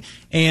anything.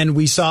 And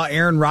we saw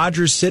Aaron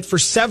Rodgers sit for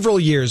several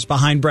years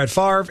behind Brett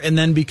Favre and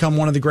then become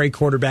one of the great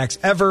quarterbacks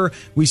ever.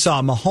 We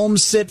saw Mahomes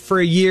sit for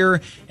a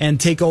year and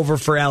take over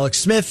for Alex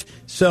Smith.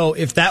 So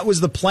if that was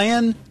the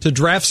plan, to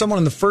draft someone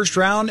in the first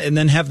round and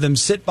then have them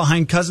sit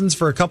behind Cousins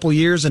for a couple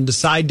years and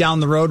decide down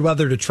the road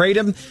whether to trade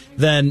him,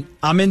 then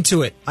I'm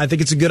into it. I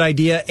think it's a good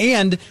idea.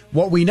 And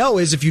what we know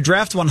is if you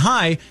draft one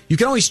high, you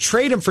can always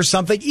trade him for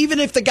something, even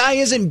if the guy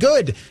isn't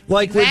good.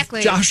 Like with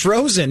Josh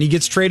Rosen, he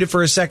gets traded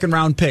for a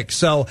second-round pick.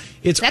 So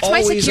that's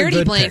always my security a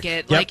good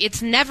blanket. Pick. Like,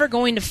 it's never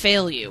going to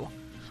fail you.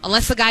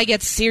 Unless the guy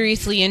gets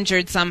seriously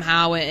injured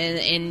somehow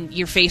and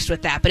you're faced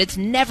with that. But it's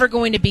never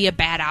going to be a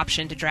bad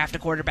option to draft a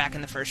quarterback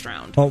in the first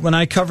round. Well, when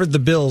I covered the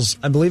Bills,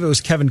 I believe it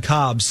was Kevin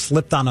Cobb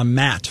slipped on a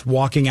mat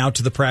walking out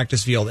to the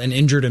practice field and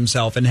injured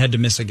himself and had to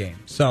miss a game.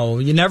 So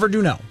you never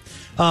do know.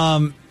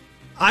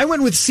 I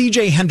went with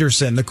C.J.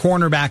 Henderson, the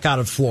cornerback out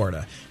of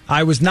Florida.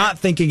 I was not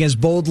thinking as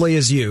boldly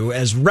as you,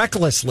 as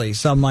recklessly,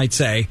 some might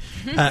say,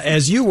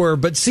 as you were.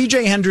 But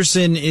C.J.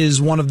 Henderson is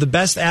one of the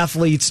best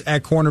athletes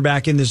at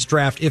cornerback in this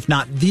draft, if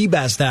not the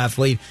best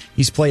athlete.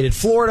 He's played at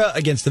Florida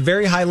against a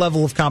very high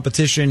level of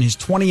competition. His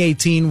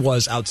 2018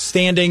 was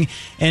outstanding.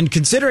 And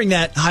considering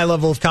that high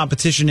level of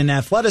competition in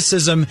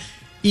athleticism,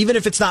 even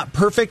if it's not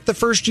perfect the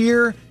first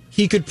year,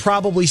 he could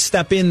probably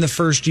step in the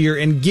first year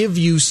and give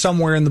you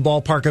somewhere in the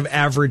ballpark of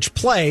average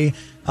play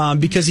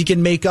because he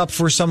can make up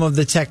for some of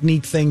the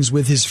technique things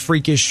with his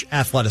freakish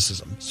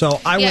athleticism. So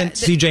I went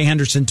C.J.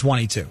 Henderson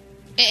 22.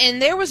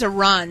 And there was a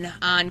run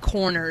on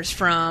corners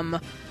from...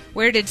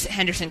 Where did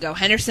Henderson go?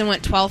 Henderson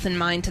went 12th in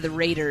mine to the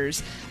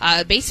Raiders.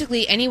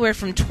 Basically anywhere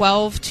from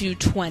 12 to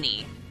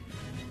 20.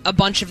 A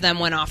bunch of them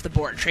went off the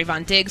board.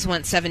 Trayvon Diggs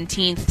went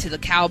 17th to the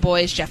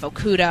Cowboys. Jeff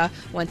Okudah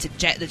went to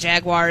the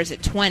Jaguars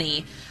at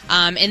 20.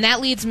 And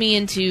that leads me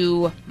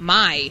into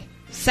my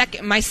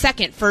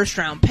second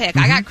first-round pick.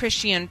 I got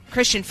Christian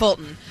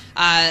Fulton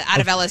out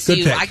of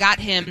LSU. I got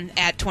him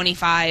at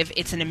 25.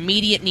 It's an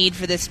immediate need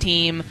for this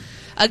team.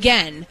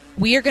 Again,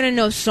 we are going to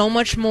know so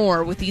much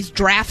more with these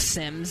draft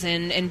sims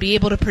and be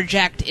able to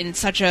project in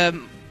such a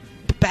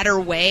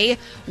better way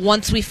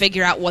once we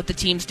figure out what the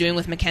team's doing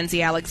with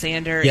Mackenzie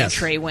Alexander and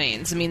Trey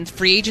Waynes. I mean,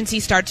 free agency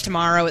starts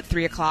tomorrow at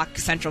 3 o'clock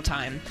Central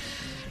Time.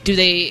 Do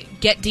they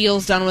get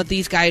deals done with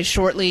these guys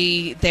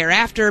shortly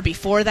thereafter?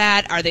 Before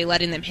that? Are they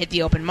letting them hit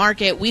the open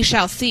market? We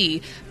shall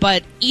see.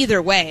 But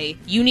either way,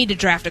 you need to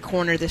draft a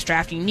corner this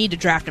draft. You need to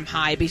draft him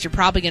high because you're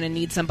probably going to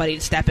need somebody to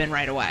step in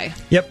right away.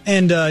 Yep,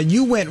 and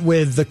you went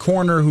with the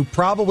corner who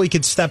probably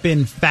could step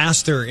in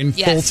faster in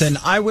Fulton.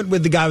 I went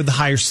with the guy with the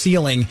higher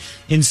ceiling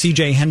in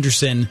C.J.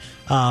 Henderson.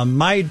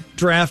 My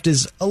draft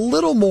is a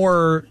little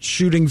more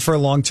shooting for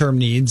long-term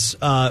needs.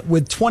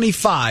 With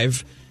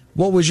 25...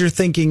 What was your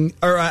thinking?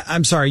 Or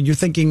I'm sorry, your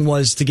thinking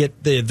was to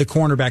get the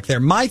cornerback there.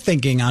 My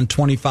thinking on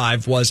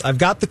 25 was I've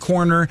got the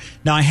corner,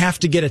 now I have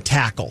to get a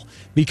tackle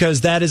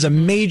because that is a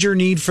major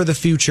need for the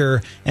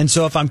future. And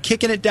so if I'm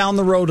kicking it down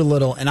the road a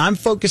little and I'm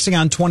focusing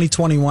on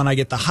 2021, I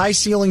get the high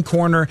ceiling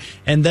corner,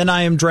 and then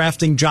I am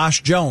drafting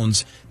Josh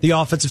Jones, the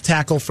offensive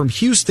tackle from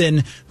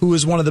Houston, who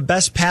is one of the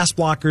best pass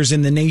blockers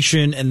in the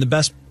nation and the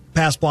best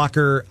pass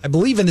blocker, I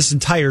believe, in this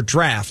entire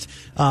draft,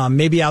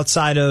 maybe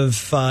outside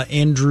of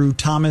Andrew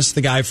Thomas,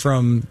 the guy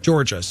from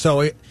Georgia.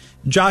 So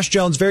Josh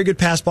Jones, very good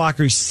pass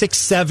blocker. He's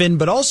 6'7",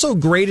 but also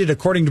graded,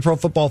 according to Pro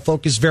Football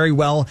Focus, very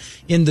well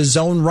in the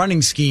zone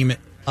running scheme.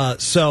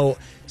 So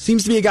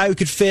Seems to be a guy who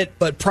could fit,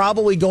 but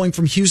probably going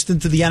from Houston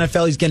to the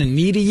NFL, he's going to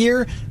need a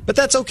year. But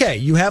that's okay.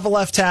 You have a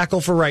left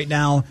tackle for right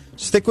now.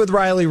 Stick with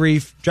Riley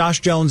Reiff,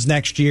 Josh Jones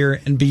next year,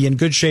 and be in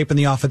good shape in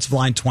the offensive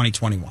line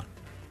 2021.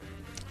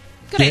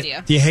 Good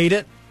idea. Do you hate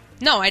it?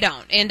 No, I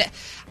don't. And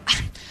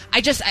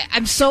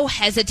I'm so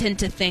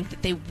hesitant to think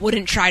that they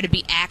wouldn't try to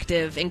be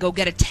active and go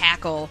get a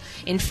tackle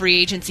in free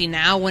agency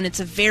now when it's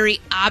a very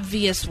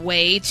obvious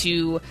way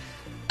to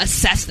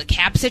assess the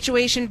cap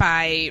situation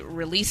by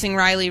releasing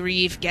Riley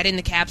Reiff, getting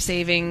the cap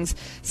savings,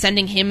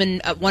 sending him in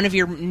one of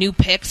your new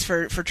picks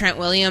for Trent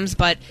Williams.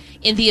 But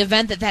in the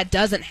event that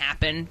doesn't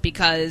happen,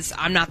 because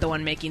I'm not the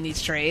one making these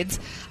trades,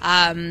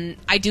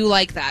 I do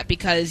like that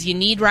because you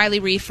need Riley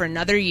Reiff for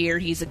another year.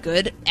 He's a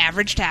good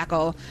average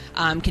tackle,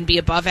 can be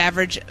above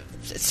average at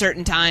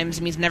certain times.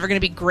 I mean, he's never going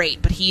to be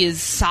great, but he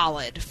is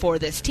solid for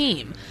this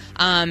team.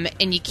 And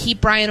you keep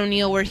Brian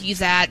O'Neill where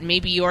he's at.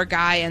 Maybe your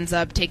guy ends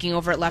up taking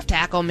over at left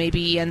tackle.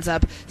 Maybe he ends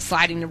up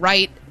sliding to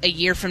right a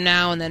year from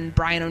now, and then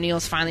Brian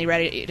O'Neill's finally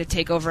ready to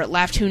take over at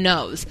left. Who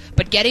knows?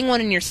 But getting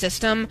one in your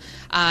system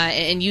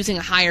and using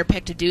a higher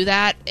pick to do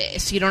that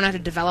so you don't have to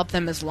develop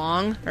them as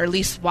long, or at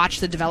least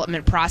watch the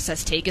development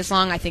process take as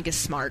long, I think is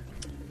smart.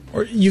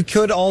 Or you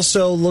could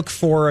also look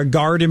for a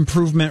guard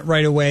improvement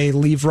right away,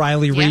 leave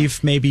Riley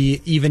Reiff,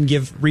 maybe even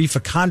give Reiff a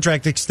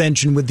contract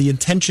extension with the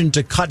intention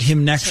to cut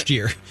him next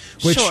year.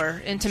 Which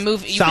sure, and to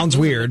move sounds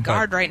weird.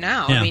 Guard right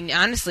now. Yeah. I mean,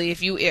 honestly,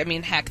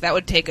 heck, that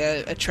would take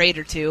a trade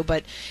or two.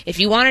 But if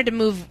you wanted to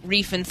move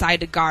Reiff inside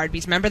to guard,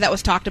 because remember that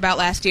was talked about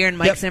last year, and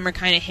Mike Zimmer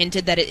kind of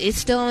hinted that it is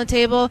still on the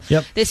table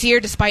this year,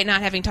 despite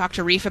not having talked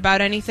to Reiff about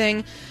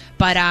anything.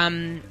 But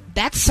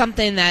that's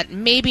something that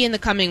maybe in the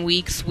coming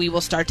weeks we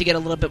will start to get a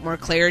little bit more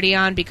clarity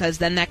on, because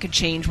then that could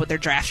change what their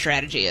draft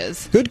strategy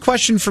is. Good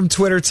question from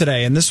Twitter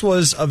today, and this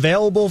was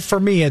available for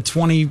me at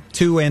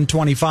 22 and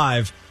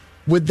 25.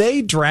 Would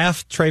they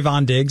draft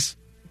Trayvon Diggs?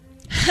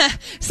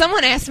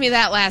 Someone asked me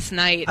that last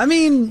night. I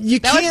mean, you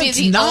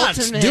can't not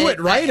do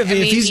it, right? If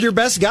he's your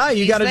best guy,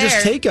 you got to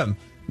just take him.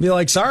 Be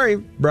like, sorry,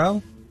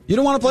 bro. You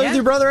don't want to play with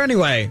your brother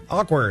anyway.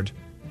 Awkward.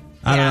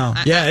 I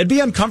don't know. It'd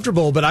be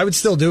uncomfortable, but I would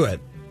still do it.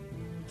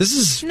 This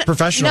is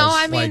professional. No,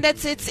 I mean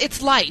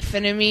it's life,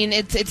 and I mean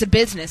it's a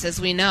business, as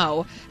we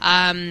know.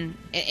 And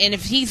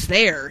if he's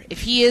there,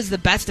 if he is the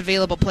best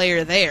available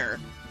player there,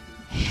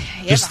 you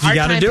have a hard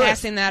time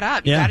passing that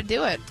up. You got to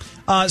do it.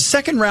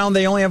 Second round,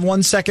 they only have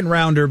one second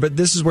rounder, but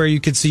this is where you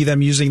could see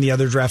them using the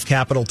other draft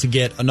capital to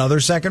get another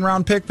second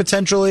round pick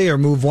potentially, or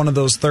move one of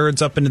those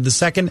thirds up into the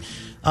second.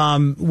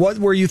 What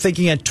were you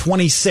thinking at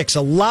 26?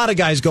 A lot of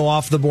guys go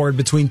off the board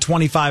between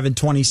 25 and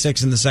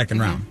 26 in the second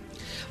round.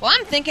 Well,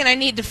 I'm thinking I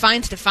need to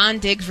find Stephon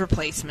Diggs'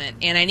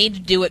 replacement, and I need to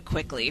do it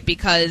quickly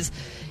because,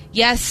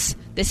 yes,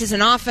 this is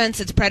an offense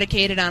that's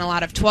predicated on a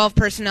lot of 12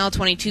 personnel,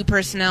 22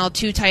 personnel,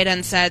 2 tight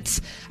end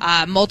sets,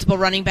 multiple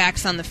running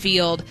backs on the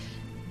field.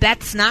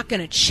 That's not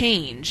going to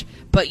change,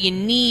 but you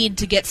need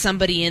to get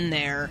somebody in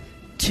there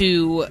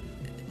to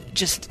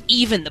just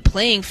even the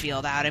playing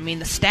field out. I mean,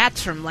 the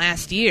stats from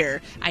last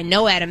year, I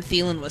know Adam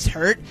Thielen was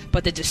hurt,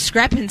 but the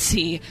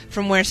discrepancy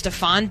from where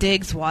Stephon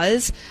Diggs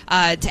was to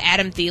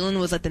Adam Thielen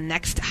was like the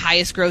next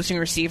highest grossing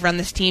receiver on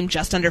this team,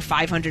 just under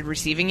 500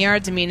 receiving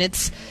yards. I mean,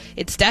 it's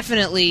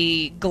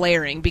definitely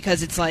glaring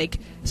because it's like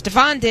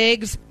Stephon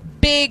Diggs,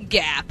 big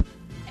gap.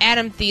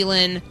 Adam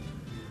Thielen,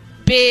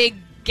 big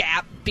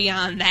gap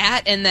beyond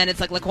that, and then it's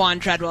like Laquan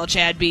Treadwell,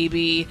 Chad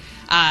Beebe,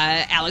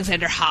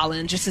 Alexander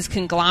Holland, just this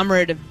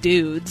conglomerate of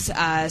dudes.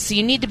 So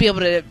you need to be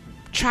able to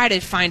try to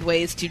find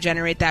ways to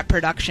generate that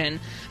production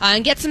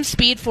and get some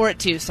speed for it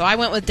too. So I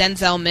went with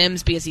Denzel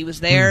Mims because he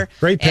was there.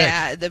 Great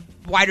pick. The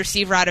wide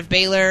receiver out of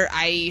Baylor.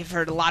 I've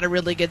heard a lot of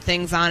really good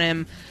things on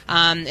him,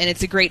 and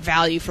it's a great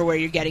value for where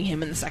you're getting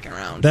him in the second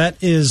round.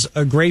 That is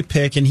a great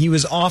pick, and he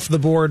was off the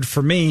board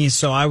for me,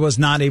 so I was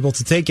not able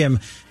to take him,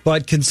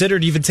 but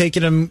considered even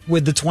taking him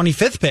with the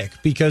 25th pick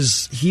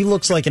because he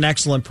looks like an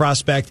excellent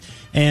prospect,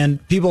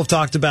 and people have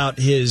talked about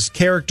his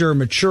character,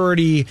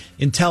 maturity,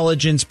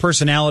 intelligence,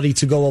 personality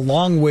to go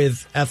along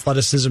with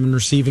athleticism and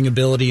receiving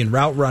ability and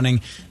route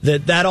running.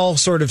 That all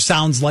sort of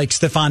sounds like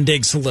Stephon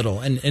Diggs a little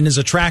and is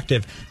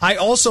attractive. I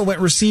also went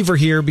receiver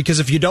here because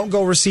if you don't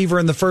go receiver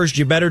in the first,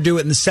 you better do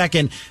it in the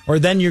second, or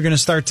then you're going to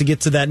start to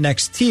get to that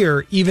next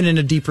tier, even in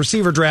a deep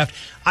receiver draft.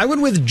 I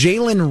went with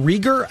Jalen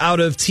Reagor out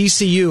of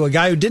TCU, a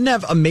guy who didn't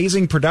have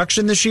amazing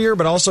production this year,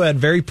 but also had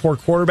very poor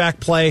quarterback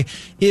play,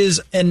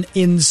 is an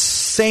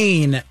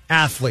insane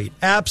athlete.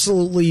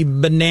 Absolutely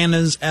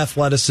bananas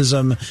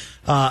athleticism.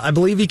 I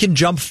believe he can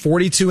jump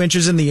 42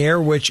 inches in the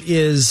air, which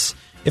is,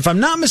 if I'm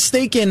not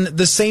mistaken,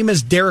 the same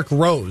as Derrick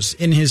Rose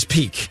in his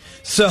peak.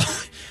 So,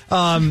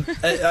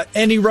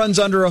 and he runs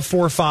under a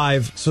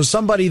 4.5. So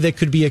somebody that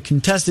could be a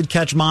contested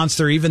catch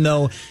monster, even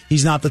though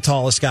he's not the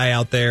tallest guy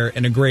out there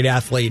and a great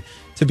athlete,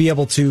 to be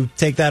able to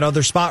take that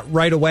other spot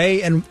right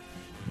away. And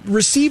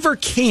receiver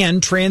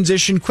can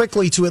transition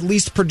quickly to at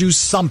least produce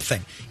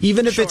something.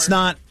 Even if it's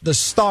not the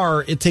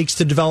star it takes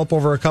to develop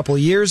over a couple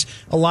of years,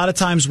 a lot of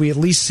times we at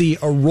least see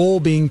a role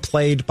being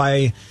played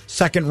by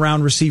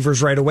second-round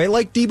receivers right away,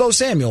 like Deebo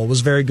Samuel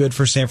was very good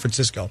for San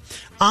Francisco.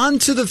 On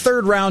to the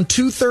third round,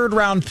 2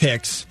 third-round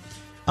picks.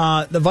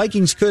 The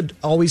Vikings could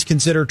always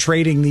consider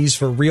trading these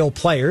for real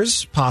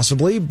players,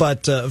 possibly,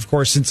 but of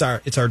course, since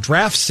it's our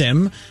draft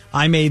sim,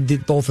 I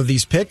made both of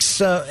these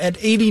picks.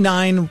 At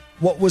 89,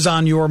 what was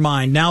on your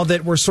mind? Now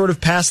that we're sort of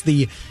past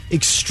the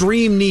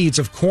extreme needs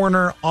of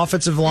corner,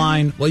 offensive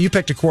line, well, you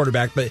picked a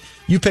quarterback, but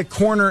you picked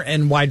corner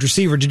and wide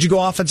receiver. Did you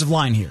go offensive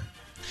line here?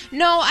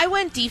 No, I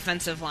went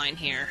defensive line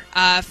here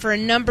for a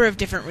number of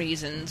different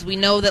reasons. We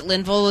know that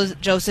Linval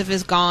Joseph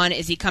is gone.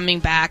 Is he coming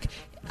back?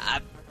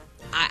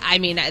 I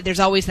mean, there's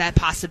always that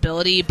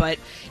possibility, but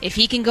if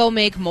he can go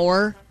make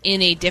more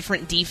in a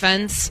different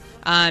defense,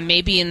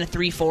 maybe in a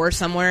 3-4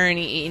 somewhere,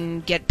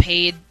 and get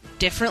paid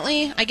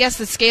differently, I guess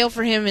the scale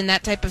for him in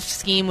that type of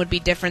scheme would be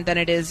different than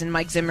it is in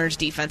Mike Zimmer's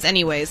defense.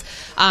 Anyways,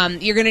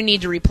 you're going to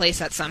need to replace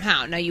that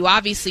somehow. Now, you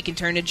obviously can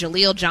turn to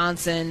Jaleel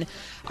Johnson,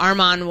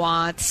 Armon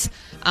Watts.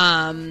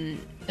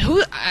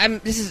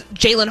 This is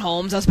Jalen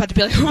Holmes. I was about to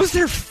be like, who was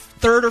their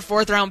third or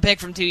fourth round pick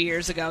from 2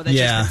 years ago? That's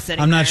just been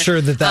sitting I'm not there.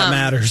 sure that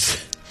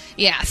matters.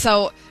 Yeah,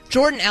 so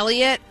Jordan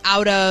Elliott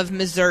out of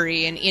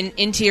Missouri, an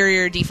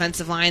interior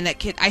defensive line. That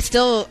kid,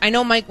 I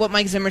know what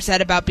Mike Zimmer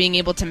said about being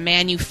able to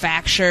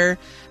manufacture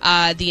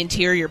the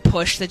interior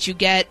push that you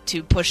get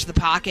to push the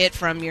pocket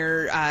from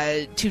your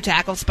 2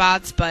 tackle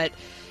spots, but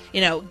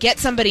get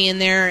somebody in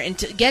there and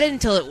get it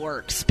until it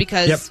works,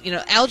 because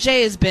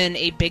LJ has been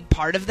a big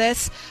part of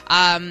this,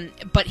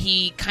 but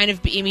he's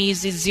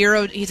a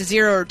 0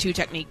 or 2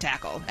 technique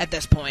tackle at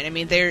this point. I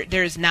mean,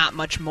 there's not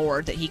much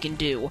more that he can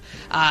do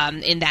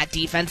in that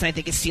defense, and I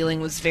think his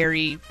ceiling was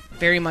very,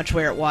 very much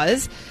where it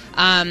was.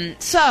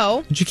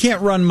 But you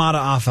can't run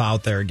Mata'afa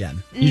out there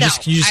again. You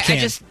just can't.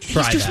 He's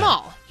too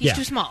small. He's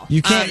too small.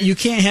 You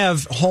can't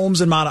have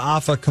Holmes and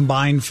Mata'afa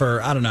combined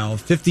for,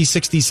 50,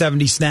 60,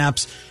 70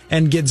 snaps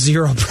and get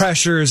 0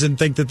 pressures and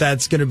think that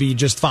that's going to be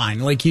just fine.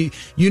 Like, you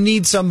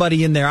need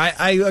somebody in there.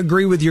 I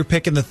agree with your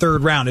pick in the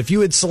third round. If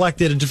you had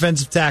selected a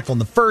defensive tackle in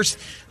the first,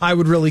 I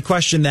would really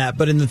question that.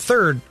 But in the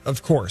third,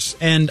 of course.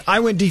 And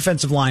I went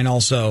defensive line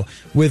also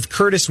with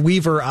Curtis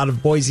Weaver out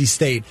of Boise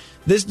State.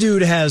 This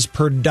dude has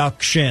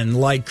production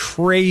like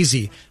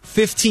crazy.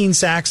 15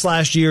 sacks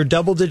last year,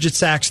 double-digit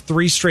sacks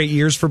 3 straight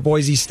years for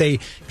Boise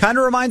State. Kind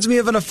of reminds me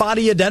of an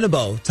Ifeadi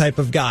Adenabo type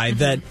of guy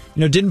that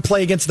didn't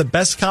play against the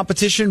best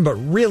competition, but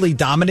really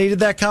dominated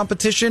that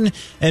competition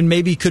and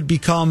maybe could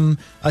become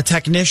a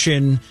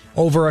technician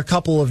over a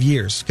couple of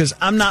years. Because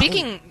I'm not.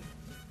 Speaking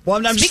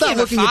just not of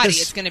looking at Ifeadi,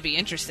 this. it's going to be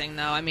interesting,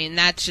 though. I mean,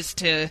 that's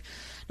just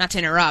not to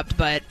interrupt,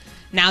 but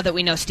now that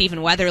we know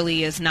Stephen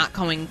Weatherly is not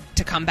going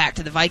to come back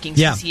to the Vikings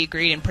because he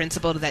agreed in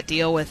principle to that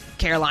deal with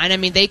Carolina, I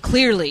mean, they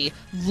clearly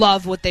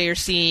love what they are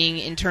seeing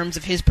in terms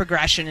of his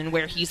progression and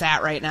where he's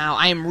at right now.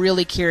 I am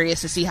really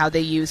curious to see how they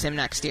use him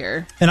next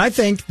year. And I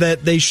think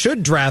that they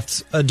should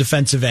draft a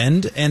defensive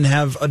end and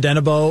have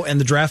Adenabo and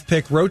the draft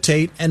pick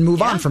rotate and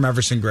move on from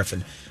Everson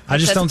Griffin. I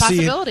just don't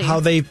see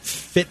how they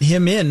fit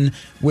him in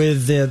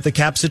with the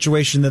cap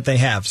situation that they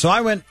have. So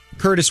I went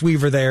Curtis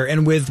Weaver there,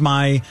 and with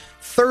my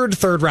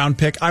third round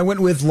pick, I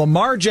went with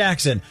Lamar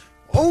Jackson.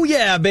 Oh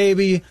yeah,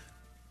 baby.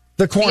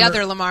 The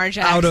other Lamar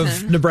Jackson out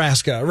of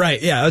Nebraska.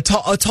 Right, yeah.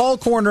 A tall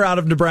corner out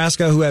of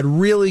Nebraska who had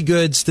really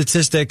good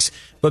statistics,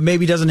 but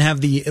maybe doesn't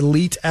have the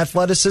elite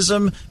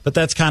athleticism, but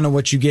that's kind of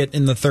what you get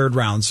in the third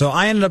round. So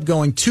I ended up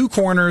going 2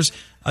 corners,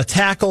 a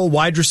tackle,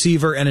 wide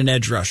receiver, and an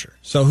edge rusher.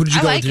 So who did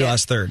you go with your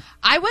last third?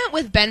 I went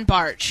with Ben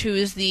Bartch, who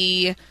is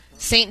the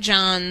St.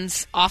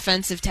 John's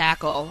offensive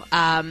tackle.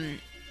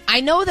 I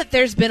know that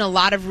there's been a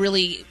lot of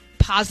really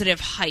positive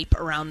hype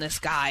around this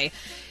guy.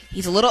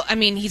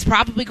 He's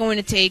probably going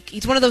to take,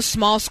 he's one of those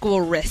small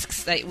school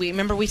risks that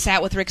we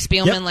sat with Rick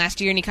Spielman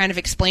last year, and he kind of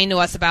explained to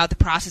us about the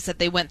process that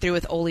they went through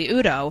with Oli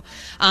Udoh,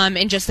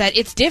 and just that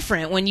it's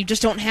different when you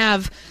just don't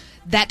have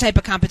that type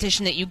of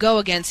competition that you go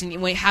against,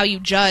 and how you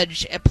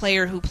judge a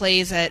player who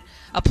plays at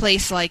a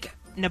place like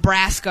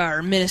Nebraska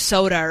or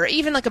Minnesota, or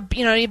even like a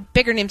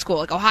bigger name school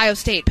like Ohio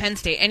State, Penn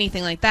State,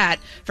 anything like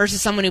that,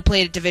 versus someone who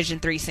played at Division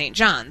III St.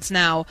 John's.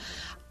 Now,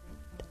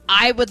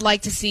 I would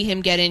like to see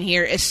him get in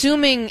here,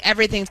 assuming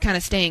everything's kind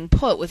of staying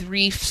put, with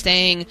Reif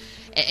staying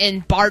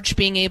and Bartch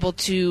being able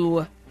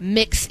to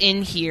mix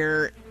in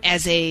here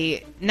as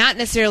not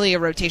necessarily a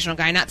rotational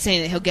guy, not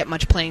saying that he'll get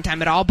much playing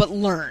time at all, but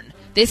learn.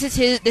 This is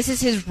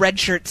his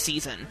redshirt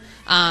season,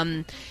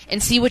 and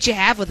see what you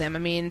have with him. I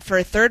mean, for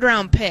a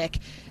third-round pick,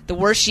 the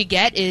worst you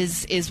get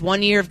is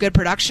 1 year of good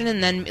production,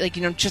 and then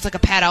just like a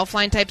Pat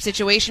Elflein type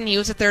situation. He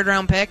was a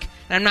third-round pick,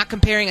 and I'm not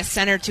comparing a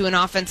center to an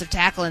offensive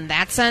tackle in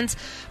that sense,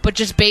 but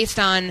just based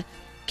on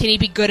can he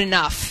be good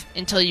enough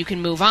until you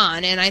can move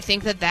on, and I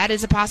think that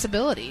is a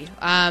possibility.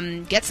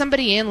 Get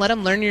somebody in, let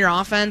him learn your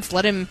offense,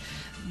 let him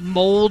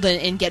mold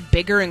and get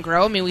bigger and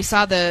grow. I mean, we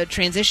saw the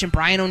transition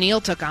Brian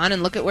O'Neill took on,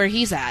 and look at where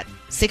he's at.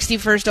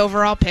 61st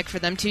overall pick for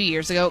them 2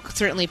 years ago. It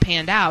certainly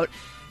panned out.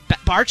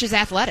 Barch is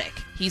athletic.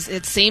 It's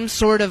the same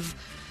sort of,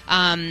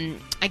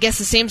 the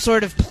same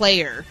sort of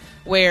player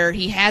where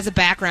he has a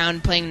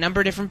background playing a number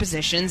of different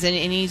positions, and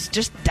he's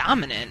just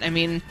dominant. I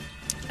mean,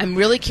 I'm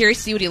really curious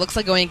to see what he looks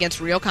like going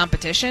against real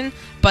competition,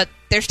 but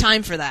there's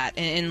time for that,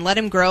 and let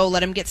him grow,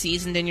 let him get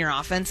seasoned in your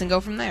offense, and go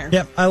from there.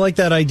 Yep, I like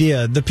that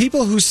idea. The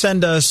people who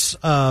send us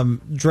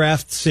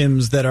draft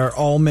sims that are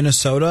all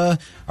Minnesota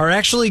are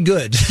actually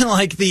good,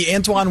 like the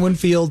Antoine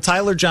Winfield,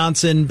 Tyler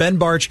Johnson, Ben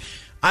Barch.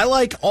 I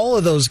like all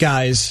of those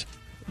guys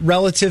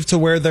relative to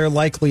where they're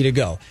likely to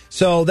go.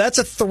 So that's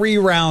a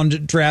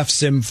 3-round draft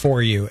sim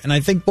for you, and I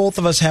think both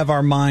of us have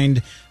our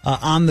mind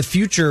on the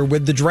future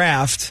with the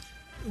draft,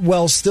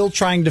 while still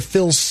trying to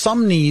fill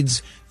some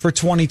needs for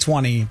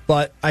 2020,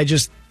 but I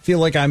just feel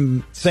like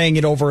I'm saying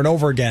it over and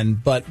over again.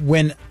 But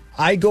when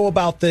I go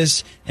about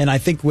this, and I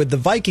think with the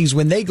Vikings,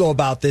 when they go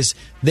about this,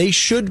 they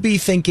should be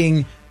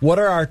thinking, what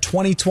are our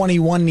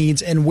 2021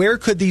 needs, and where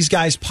could these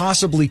guys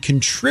possibly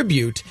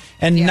contribute,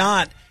 and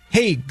not,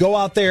 hey, go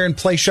out there and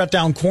play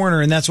shutdown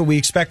corner, and that's what we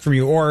expect from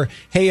you. Or,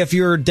 hey, if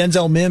you're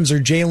Denzel Mims or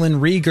Jalen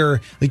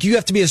Reagor, like, you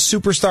have to be a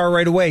superstar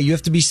right away. You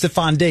have to be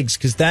Stephon Diggs,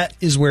 because that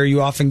is where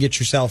you often get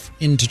yourself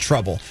into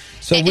trouble.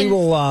 So we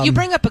will. You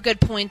bring up a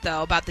good point,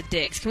 though, about the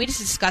Diggs. Can we just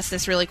discuss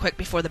this really quick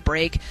before the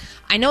break?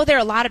 I know there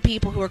are a lot of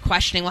people who are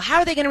questioning, well, how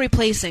are they going to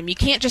replace him? You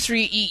can't just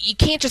you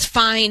can't just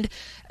find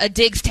a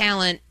Diggs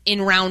talent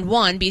in round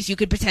 1 because you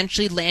could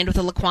potentially land with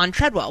a Laquan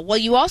Treadwell. Well,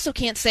 you also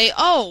can't say,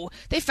 oh,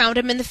 they found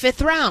him in the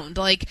 5th round.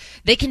 Like,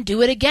 they can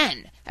do it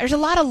again. There's a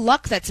lot of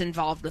luck that's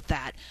involved with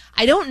that.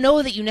 I don't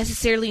know that you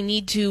necessarily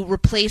need to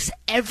replace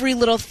every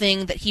little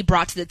thing that he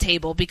brought to the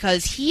table,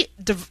 because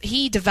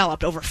he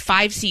developed over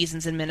 5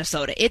 seasons in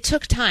Minnesota. It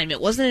took time. It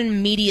wasn't an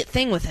immediate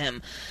thing with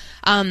him.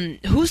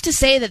 Who's to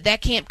say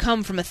that can't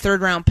come from a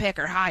 3rd-round pick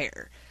or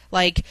higher?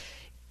 Like,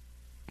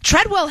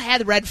 Treadwell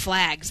had red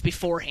flags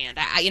beforehand.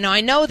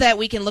 I know that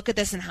we can look at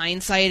this in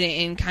hindsight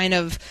and kind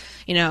of,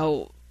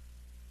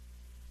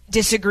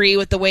 disagree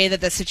with the way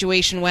that the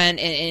situation went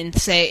and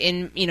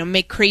say,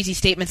 make crazy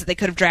statements that they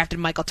could have drafted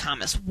Michael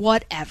Thomas.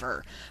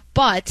 Whatever.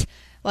 But,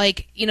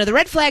 the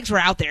red flags were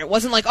out there. It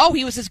wasn't like, oh,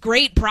 he was this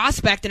great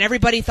prospect and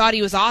everybody thought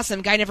he was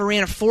awesome. Guy never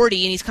ran a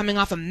 40 and he's coming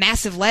off a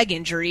massive leg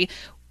injury.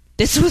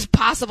 This was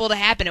possible to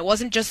happen. It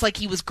wasn't just like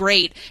he was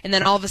great and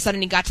then all of a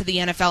sudden he got to the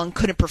NFL and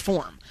couldn't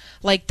perform.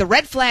 The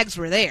red flags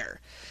were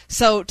there.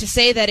 So to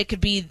say that it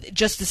could be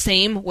just the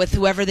same with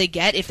whoever they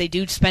get, if they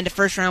do spend a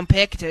 1st-round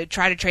pick to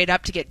try to trade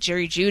up to get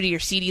Jerry Jeudy or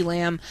CeeDee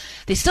Lamb,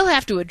 they still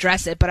have to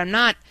address it, but I'm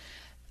not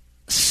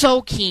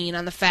so keen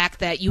on the fact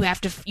that you have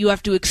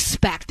to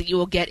expect that you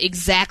will get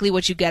exactly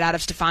what you get out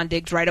of Stephon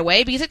Diggs right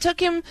away, because it took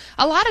him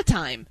a lot of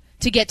time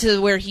to get to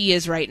where he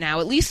is right now,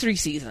 at least 3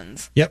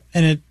 seasons. Yep,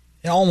 and it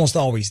almost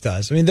always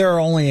does. I mean, there are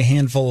only a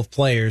handful of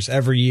players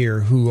every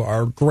year who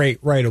are great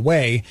right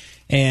away,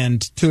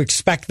 and to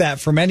expect that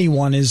from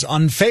anyone is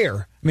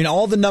unfair. I mean,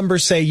 all the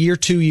numbers say year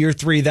 2, year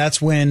 3, that's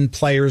when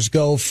players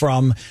go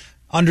from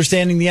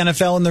understanding the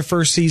NFL in their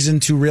first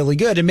season to really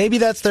good. And maybe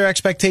that's their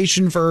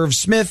expectation for Irv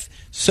Smith.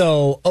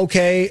 So,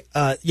 okay,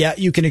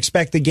 you can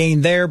expect the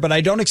gain there, but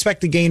I don't expect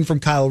the gain from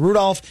Kyle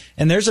Rudolph.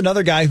 And there's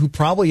another guy who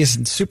probably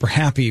isn't super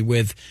happy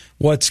with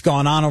what's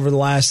gone on over the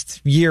last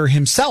year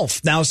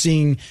himself. Now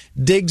seeing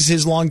Diggs,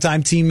 his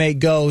longtime teammate,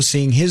 go,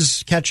 seeing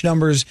his catch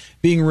numbers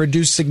being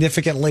reduced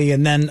significantly,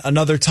 and then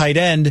another tight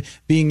end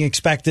being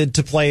expected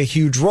to play a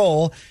huge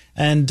role.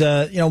 And,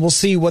 we'll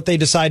see what they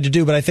decide to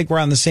do, but I think we're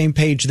on the same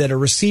page that a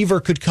receiver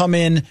could come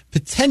in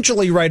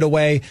potentially right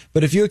away.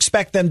 But if you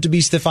expect them to be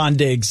Stephon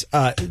Diggs,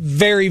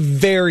 very,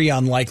 very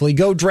unlikely.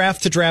 Go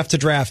draft to draft to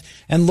draft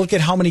and look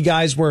at how many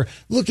guys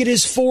look at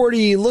his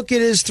 40, look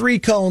at his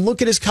 3-cone,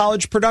 look at his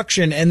college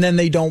production, and then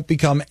they don't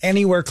become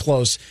anywhere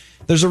close.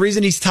 There's a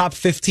reason he's top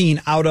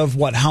 15 out of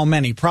how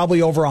many?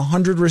 Probably over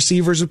 100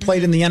 receivers who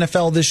played in the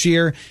NFL this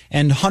year,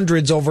 and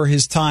hundreds over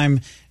his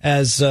time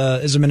as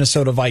a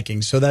Minnesota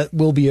Viking. So that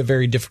will be a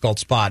very difficult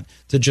spot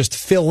to just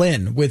fill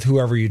in with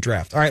whoever you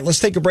draft. All right, let's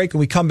take a break.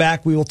 When we come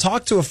back, we will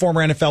talk to a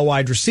former NFL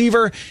wide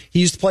receiver. He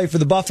used to play for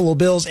the Buffalo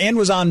Bills and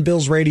was on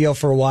Bills radio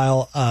for a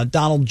while,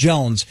 Donald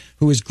Jones,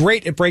 who is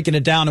great at breaking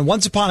it down. And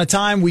once upon a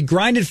time, we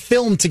grinded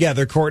film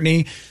together,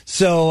 Courtney.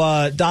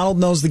 So Donald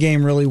knows the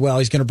game really well.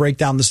 He's going to break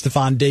down the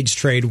Stephon Diggs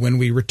trade when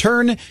we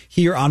return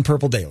here on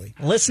Purple Daily.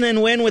 Listen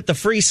and win with the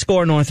free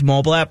Score North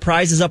mobile app.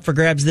 Prizes up for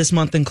grabs this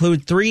month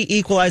include 3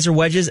 equalizer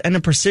wedges and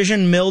a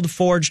precision milled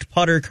forged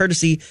putter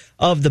courtesy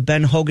of the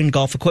Ben Hogan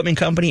Golf Equipment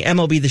Company.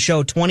 MLB The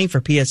Show 20 for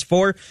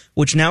PS4,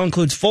 which now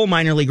includes full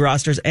minor league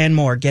rosters and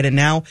more. Get it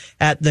now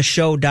at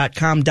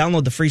theshow.com.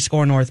 Download the free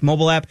Score North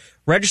mobile app,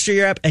 register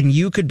your app, and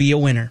you could be a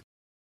winner.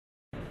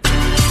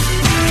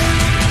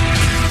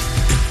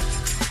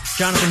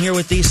 Jonathan here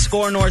with the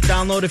Score North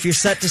download. If you're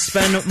set to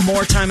spend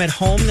more time at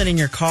home than in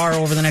your car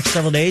over the next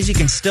several days, you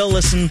can still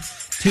listen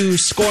to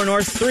Score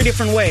North 3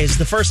 different ways.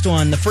 The first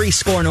one, the free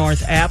Score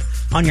North app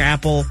on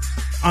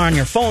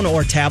your phone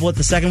or tablet.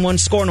 The second one,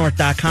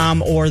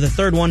 scorenorth.com. Or the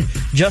third one,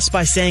 just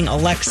by saying,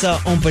 Alexa,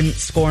 open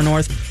Score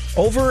North.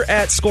 Over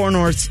at Score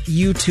North's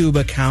YouTube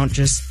account,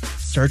 just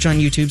search on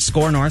YouTube,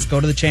 Score North, go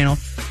to the channel.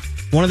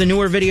 One of the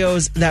newer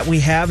videos that we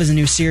have is a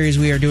new series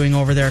we are doing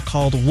over there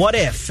called What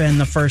If?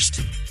 And the first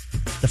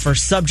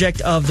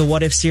subject of the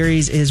What If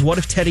series is what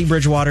if Teddy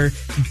Bridgewater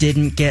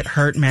didn't get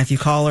hurt? Matthew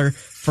Collar,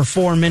 for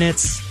 4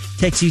 minutes,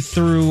 takes you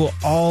through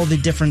all the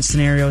different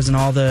scenarios and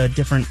all the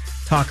different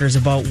talkers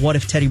about what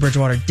if Teddy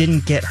Bridgewater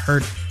didn't get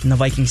hurt and the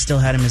Vikings still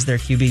had him as their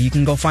QB. You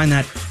can go find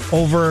that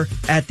over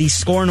at the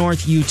Score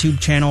North YouTube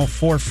channel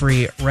for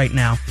free right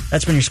now.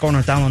 That's been your Score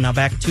North download. Now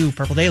back to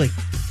Purple Daily.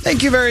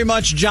 Thank you very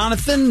much,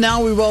 Jonathan.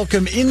 Now we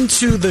welcome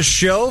into the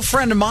show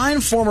friend of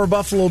mine, former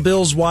Buffalo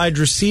Bills wide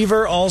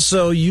receiver,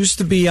 also used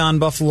to be on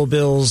Buffalo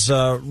Bills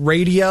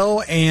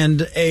radio,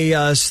 and a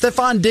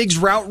Stefon Diggs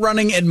route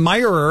running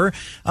admirer,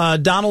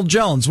 Donald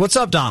Jones. What's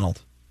up,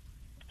 Donald?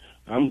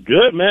 I'm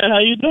good, man. How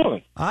you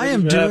doing? I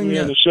am doing me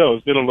on the show.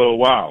 It's been a little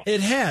while.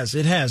 It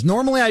has.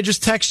 Normally, I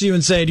just text you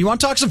and say, "Do you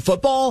want to talk some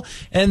football?"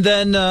 And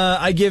then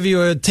I give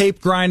you a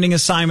tape grinding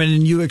assignment,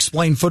 and you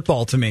explain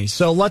football to me.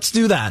 So let's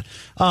do that.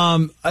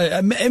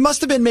 It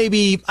must have been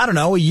maybe, I don't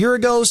know, a year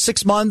ago,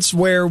 6 months,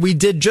 where we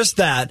did just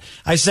that.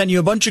 I sent you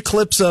a bunch of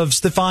clips of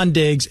Stefon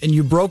Diggs, and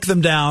you broke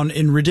them down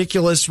in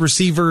ridiculous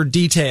receiver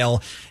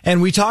detail.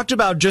 And we talked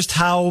about just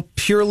how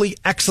purely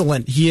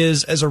excellent he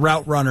is as a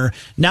route runner.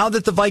 Now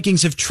that the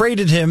Vikings have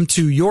traded him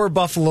to your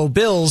Buffalo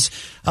Bills,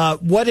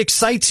 what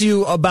excites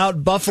you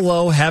about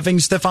Buffalo having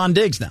Stefon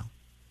Diggs now?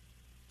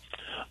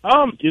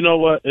 You know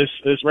what?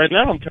 It's right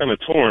now I'm kind of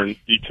torn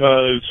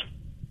because,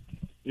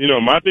 you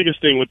know, my biggest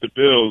thing with the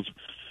Bills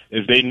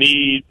is they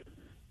need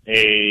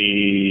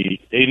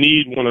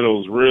one of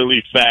those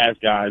really fast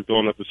guys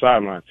going up the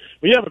sideline.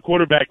 When you have a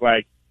quarterback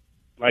like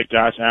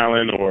Josh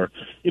Allen or,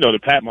 you know, the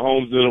Pat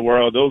Mahomes of the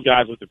world, those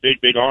guys with the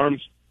big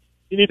arms,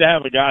 you need to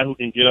have a guy who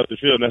can get up the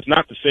field. And that's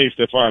not to say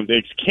Stefon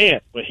Diggs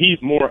can't, but he's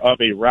more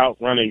of a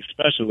route-running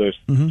specialist.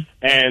 Mm-hmm.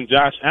 And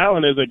Josh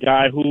Allen is a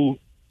guy who,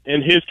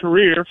 in his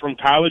career, from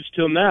college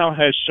till now,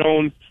 has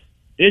shown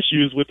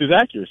issues with his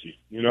accuracy.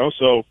 You know,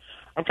 so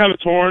I'm kind of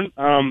torn.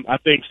 I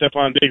think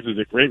Stefon Diggs is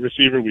a great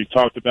receiver. We've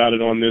talked about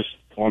it on this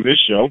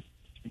show.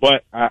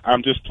 But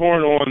I'm just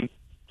torn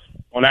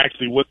on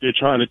actually what they're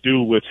trying to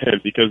do with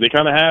him because they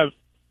kind of have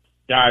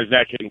guys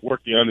that can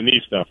work the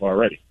underneath stuff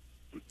already.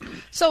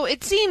 So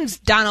it seems,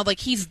 Donald,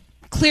 like he's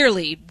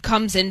clearly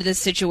comes into this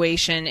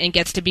situation and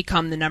gets to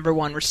become the number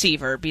one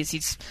receiver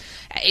because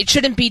it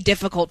shouldn't be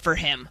difficult for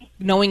him,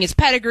 knowing his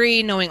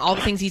pedigree, knowing all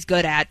the things he's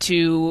good at,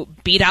 to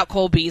beat out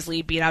Cole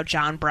Beasley, beat out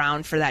John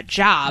Brown for that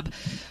job.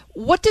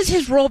 What does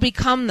his role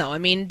become, though? I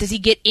mean, does he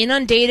get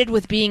inundated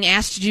with being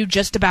asked to do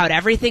just about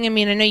everything? I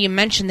mean, I know you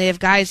mentioned they have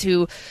guys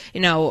who, you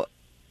know,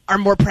 are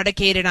more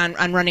predicated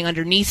on running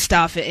underneath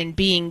stuff and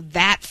being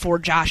that for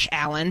Josh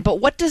Allen. But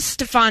what does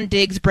Stefon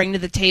Diggs bring to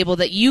the table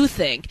that you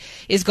think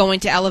is going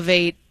to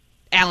elevate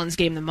Allen's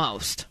game the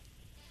most?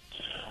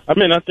 I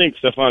mean, I think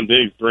Stefon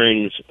Diggs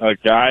brings a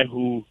guy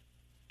who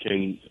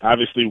can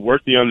obviously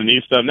work the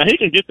underneath stuff. Now, he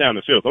can get down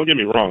the field. Don't get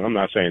me wrong. I'm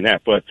not saying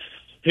that. But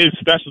his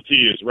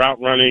specialty is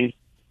route running.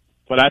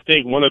 But I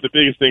think one of the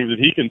biggest things that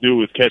he can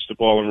do is catch the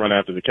ball and run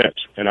after the catch.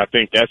 And I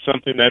think that's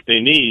something that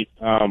they need.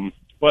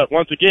 But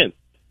once again,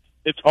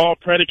 it's all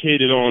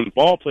predicated on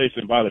ball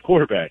placement by the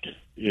quarterback,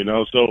 you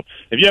know. So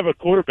if you have a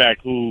quarterback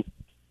who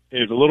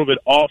is a little bit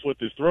off with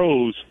his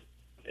throws,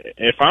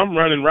 if I'm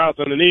running routes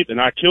underneath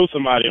and I kill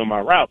somebody on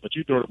my route, but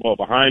you throw the ball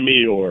behind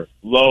me or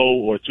low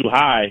or too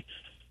high,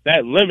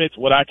 that limits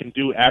what I can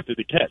do after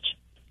the catch.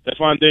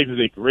 Stefon Diggs is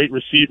a great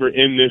receiver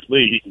in this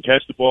league. He can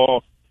catch the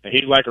ball, and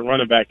he's like a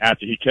running back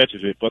after he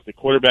catches it, but the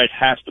quarterback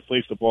has to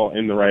place the ball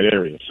in the right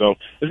area. So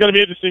it's going to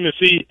be interesting to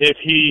see if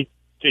he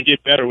can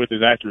get better with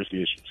his accuracy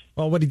issues.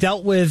 Well, what he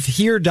dealt with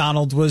here,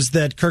 Donald, was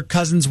that Kirk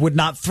Cousins would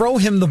not throw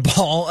him the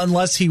ball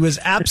unless he was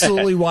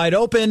absolutely wide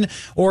open,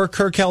 or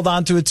Kirk held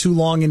onto it too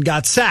long and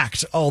got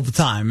sacked all the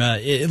time,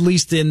 at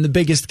least in the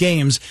biggest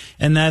games.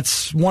 And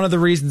that's one of the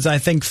reasons, I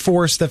think,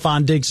 for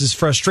Stefon Diggs'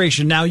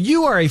 frustration. Now,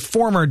 you are a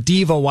former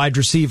diva wide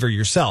receiver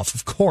yourself,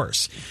 of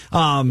course.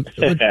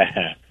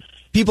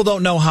 People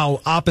don't know how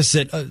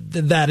opposite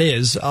that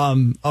is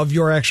of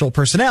your actual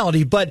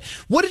personality. But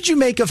what did you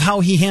make of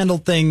how he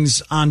handled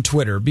things on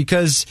Twitter?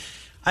 Because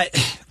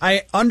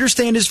I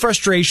understand his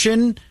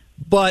frustration,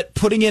 but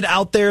putting it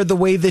out there the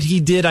way that he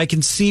did, I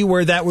can see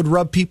where that would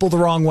rub people the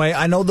wrong way.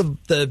 I know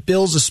the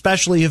Bills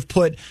especially have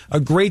put a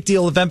great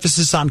deal of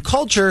emphasis on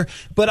culture,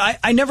 but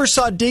I never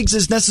saw Diggs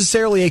as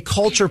necessarily a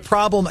culture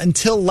problem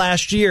until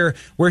last year,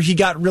 where he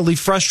got really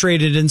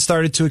frustrated and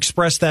started to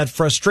express that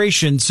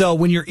frustration. So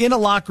when you're in a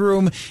locker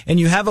room and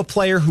you have a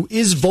player who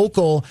is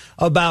vocal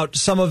about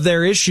some of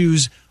their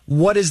issues,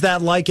 what is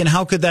that like, and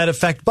how could that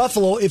affect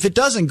Buffalo if it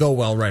doesn't go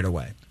well right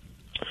away?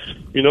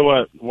 You know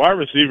what? Wide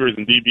receivers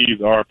and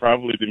DBs are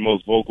probably the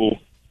most vocal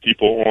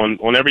people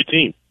on every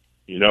team.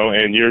 You know,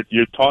 and you're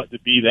taught to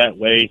be that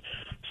way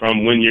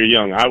from when you're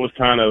young. I was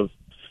kind of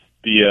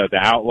the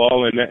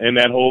outlaw in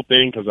that whole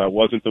thing because I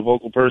wasn't the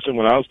vocal person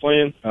when I was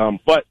playing.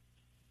 But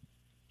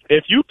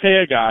if you pay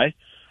a guy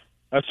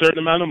a certain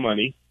amount of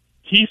money,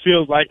 he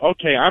feels like,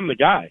 okay, I'm the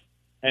guy,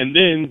 and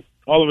then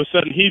all of a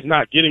sudden he's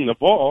not getting the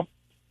ball.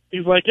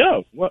 He's like,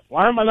 yo,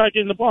 why am I not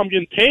getting the ball? I'm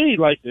getting paid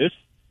like this,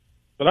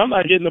 but I'm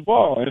not getting the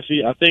ball. And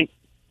see, I think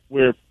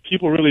where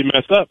people really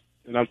mess up,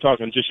 and I'm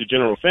talking just a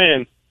general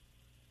fan,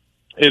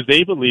 is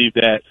they believe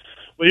that,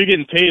 well, you're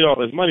getting paid all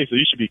this money, so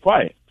you should be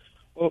quiet.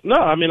 Well, no,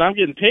 I mean, I'm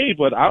getting paid,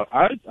 but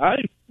I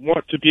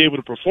want to be able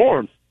to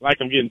perform like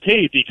I'm getting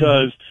paid,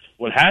 because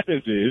what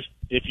happens is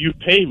if you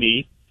pay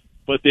me,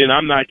 but then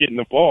I'm not getting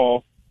the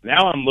ball,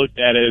 now I'm looked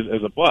at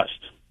as a bust,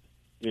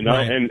 you know,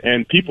 right.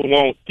 and people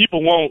won't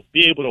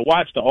be able to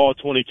watch the all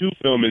 22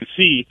 film and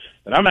see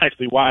that I'm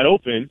actually wide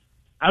open.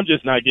 I'm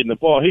just not getting the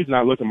ball. He's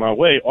not looking my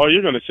way. All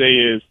you're going to say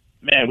is,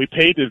 man, we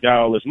paid this guy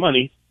all this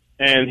money,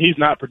 and he's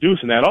not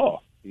producing at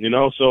all, you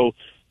know. So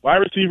wide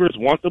receivers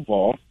want the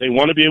ball. They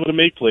want to be able to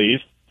make plays,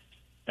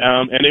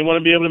 and they want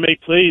to be able to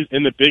make plays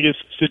in the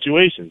biggest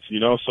situations, you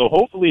know. So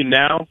hopefully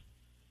now,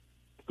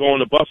 going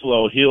to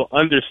Buffalo, he'll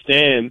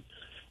understand.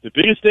 The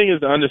biggest thing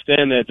is to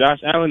understand that Josh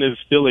Allen is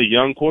still a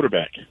young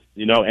quarterback,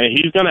 you know, and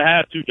he's going to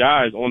have two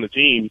guys on the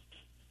team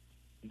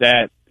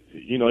that,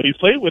 you know, he's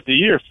played with a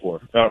year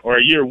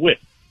with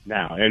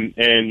now. And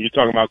you're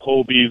talking about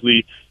Cole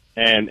Beasley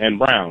and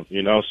Brown,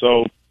 you know.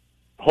 So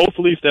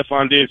hopefully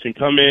Stephon Diggs can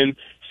come in,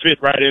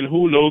 fit right in.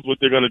 Who knows what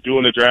they're going to do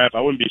in the draft?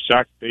 I wouldn't be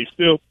shocked if they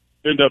still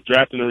end up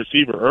drafting a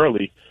receiver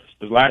early,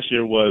 because last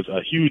year was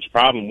a huge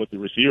problem with the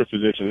receiver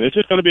position. It's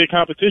just going to be a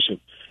competition,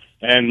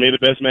 and may the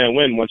best man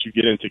win once you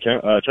get into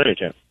training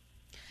camp.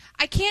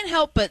 I can't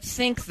help but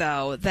think,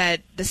 though,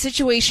 that the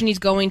situation he's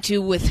going to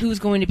with who's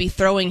going to be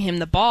throwing him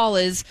the ball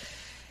is,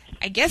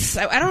 I guess,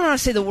 I don't want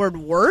to say the word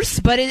worse,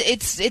 but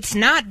it's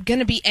not going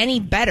to be any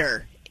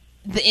better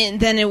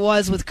than it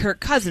was with Kirk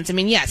Cousins. I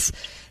mean, yes,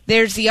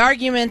 there's the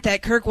argument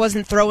that Kirk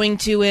wasn't throwing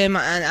to him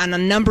on a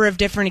number of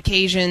different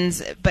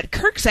occasions, but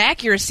Kirk's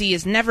accuracy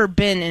has never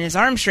been, and his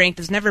arm strength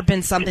has never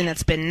been something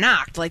that's been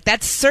knocked. Like,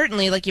 that's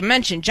certainly, like you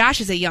mentioned,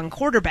 Josh is a young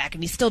quarterback,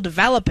 and he's still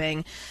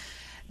developing.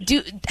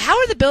 How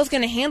are the Bills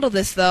going to handle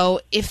this,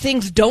 though, if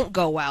things don't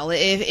go well?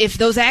 If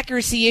those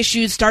accuracy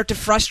issues start to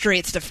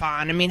frustrate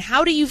Stephon? I mean,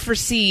 how do you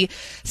foresee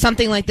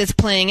something like this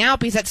playing out?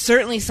 Because that's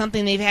certainly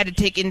something they've had to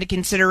take into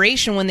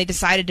consideration when they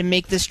decided to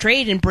make this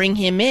trade and bring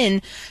him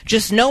in,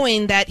 just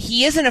knowing that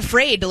he isn't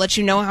afraid to let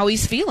you know how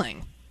he's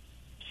feeling.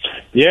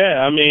 Yeah,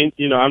 I mean,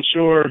 you know, I'm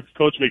sure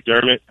Coach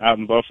McDermott out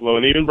in Buffalo,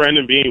 and even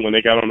Brandon Beane, when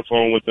they got on the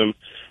phone with him,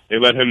 they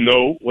let him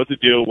know what the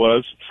deal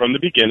was from the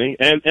beginning.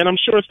 And I'm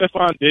sure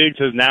Stephon Diggs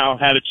has now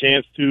had a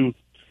chance to,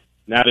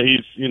 now that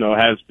he's, you know,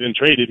 has been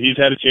traded, he's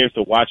had a chance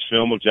to watch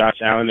film of Josh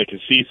Allen and can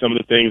see some of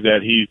the things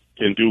that he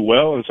can do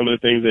well and some of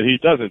the things that he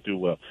doesn't do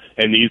well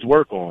and needs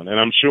work on. And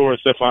I'm sure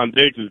Stephon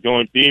Diggs is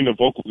being the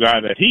vocal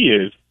guy that he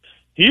is,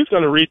 he's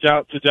going to reach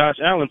out to Josh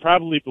Allen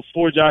probably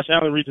before Josh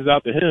Allen reaches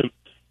out to him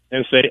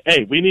and say,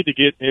 hey, we need to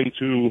get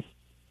into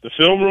the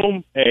film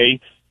room, A.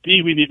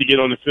 B, we need to get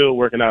on the field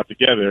working out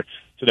together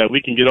so that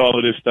we can get all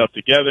of this stuff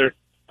together.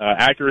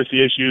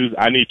 Accuracy issues,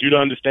 I need you to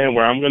understand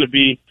where I'm going to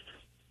be,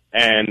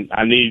 and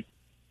I need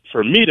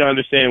for me to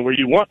understand where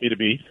you want me to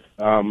be,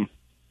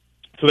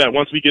 so that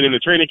once we get into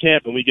training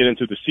camp and we get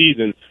into the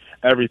season,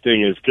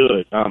 everything is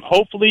good.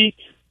 Hopefully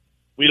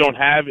we don't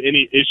have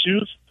any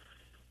issues,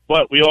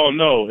 but we all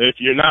know if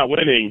you're not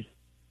winning,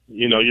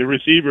 you know, your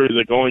receivers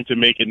are going to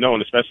make it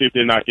known, especially if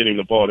they're not getting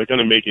the ball. They're going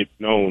to make it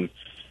known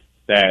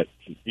that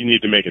you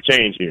need to make a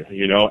change here,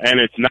 you know. And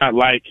it's not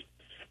like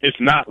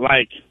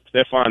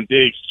Stephon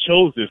Diggs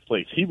chose this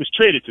place. He was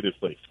traded to this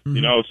place,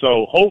 you know.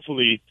 So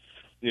hopefully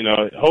we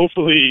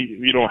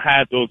don't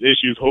have those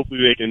issues.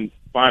 Hopefully they can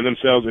find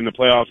themselves in the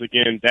playoffs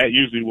again. That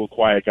usually will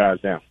quiet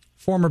guys down.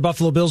 Former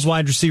Buffalo Bills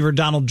wide receiver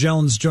Donald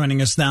Jones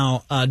joining us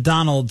now.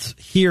 Donald,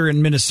 here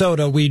in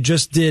Minnesota, we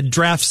just did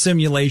draft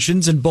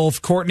simulations, and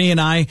both Courtney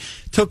and I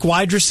took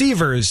wide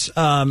receivers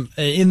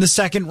in the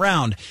second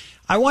round.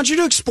 I want you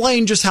to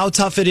explain just how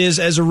tough it is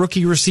as a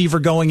rookie receiver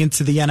going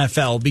into the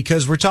NFL,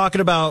 because we're talking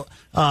about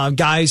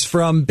guys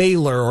from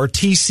Baylor or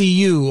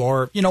TCU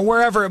or, you know,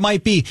 wherever it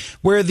might be,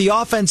 where the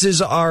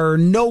offenses are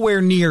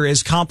nowhere near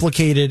as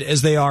complicated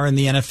as they are in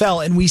the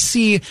NFL. And we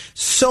see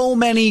so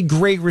many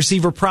great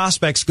receiver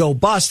prospects go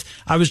bust.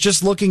 I was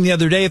just looking the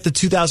other day at the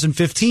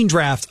 2015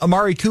 draft.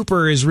 Amari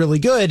Cooper is really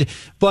good,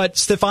 but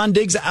Stephon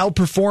Diggs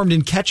outperformed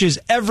in catches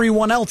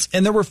everyone else.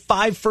 And there were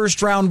 5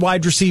 first-round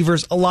wide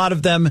receivers, a lot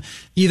of them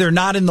either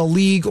not in the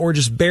league or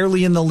just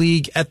barely in the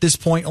league at this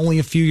point, only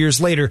a few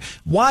years later.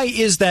 Why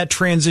is that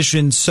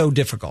transition so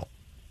difficult?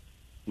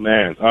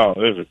 Man,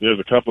 there's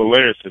a couple of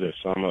layers to this.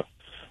 So I'm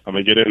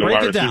gonna get into the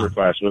wide receiver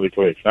class really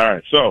quick. All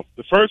right, so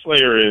the first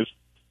layer is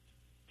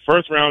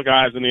first round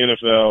guys in the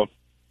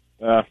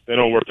NFL. They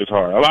don't work as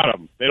hard. A lot of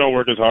them, they don't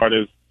work as hard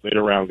as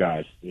later round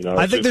guys. You know,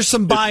 I think there's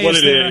some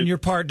bias there on your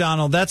part,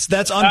 Donald. That's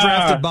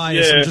undrafted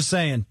bias. Yeah. I'm just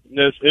saying.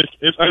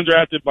 It's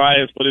undrafted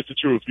bias, but it's the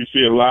truth. You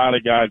see a lot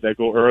of guys that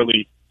go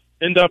early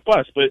end up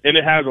bust, and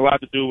it has a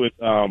lot to do with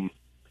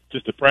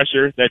just the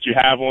pressure that you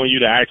have on you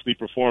to actually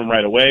perform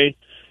right away.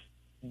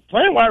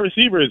 Playing wide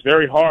receiver is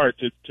very hard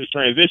to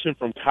transition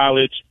from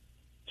college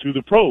to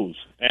the pros,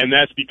 and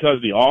that's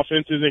because the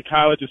offenses in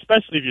college,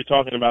 especially if you're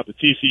talking about the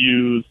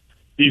TCUs,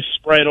 these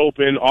spread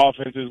open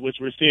offenses, which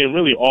we're seeing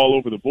really all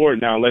over the board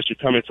now, unless you're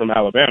coming from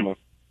Alabama.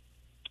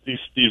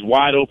 These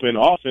wide open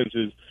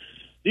offenses,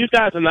 these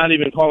guys are not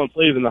even calling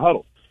plays in the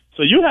huddle.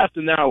 So you have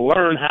to now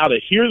learn how to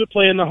hear the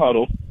play in the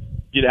huddle,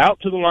 get out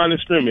to the line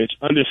of scrimmage,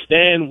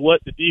 understand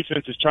what the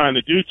defense is trying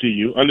to do to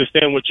you,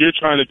 understand what you're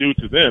trying to do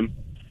to them,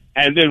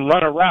 and then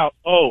run a route.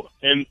 Oh,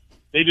 and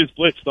they just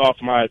blitzed off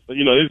they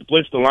just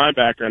blitzed the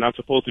linebacker, and I'm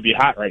supposed to be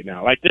hot right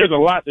now. Like, there's a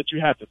lot that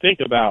you have to think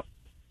about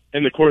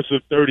in the course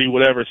of 30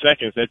 whatever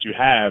seconds that you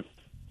have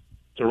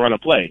to run a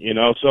play,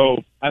 So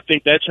I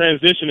think that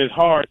transition is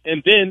hard.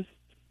 And then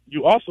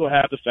you also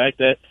have the fact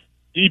that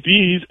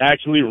DBs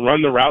actually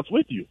run the routes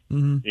with you.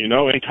 Mm-hmm.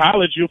 In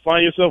college, you'll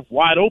find yourself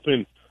wide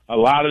open a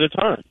lot of the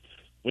time.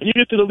 When you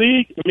get to the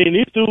league,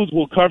 these dudes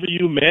will cover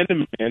you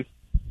man-to-man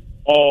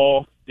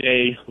all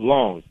day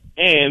long.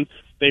 And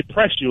they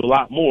press you a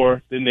lot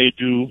more than they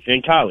do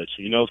in college,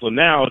 So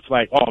now it's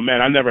like, oh, man,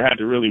 I never had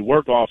to really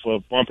work off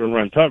of bump and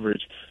run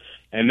coverage,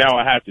 and now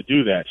I have to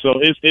do that.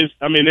 So there's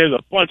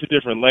a bunch of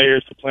different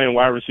layers to playing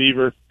wide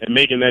receiver and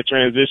making that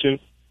transition.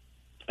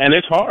 And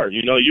it's hard.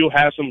 You'll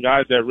have some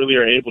guys that really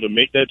are able to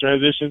make that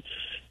transition,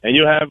 and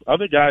you'll have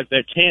other guys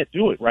that can't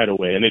do it right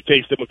away, and it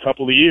takes them a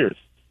couple of years.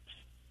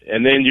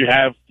 And then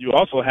you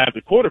also have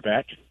the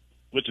quarterback,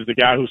 which is the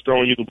guy who's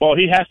throwing you the ball.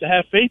 He has to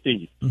have faith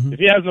in you. Mm-hmm. If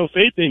he has no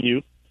faith in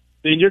you,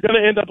 then you're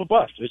going to end up a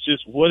bust. It's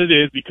just what it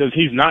is, because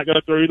he's not going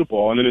to throw you the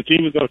ball, and then the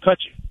team is going to cut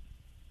you.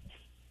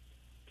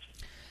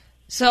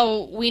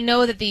 So we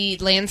know that the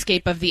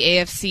landscape of the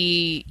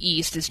AFC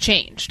East has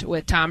changed,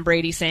 with Tom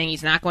Brady saying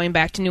he's not going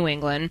back to New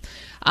England.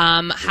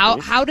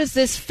 How does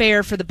this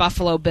fare for the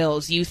Buffalo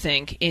Bills, you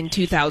think, in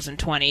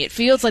 2020? It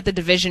feels like the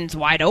division's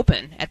wide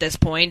open at this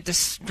point,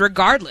 just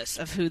regardless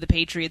of who the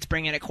Patriots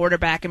bring in at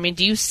quarterback.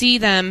 Do you see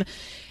them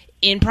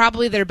in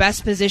probably their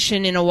best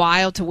position in a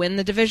while to win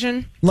the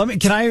division?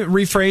 Can I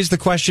rephrase the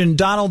question?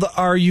 Donald,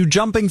 are you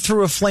jumping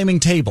through a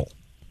flaming table?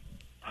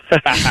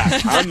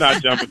 I'm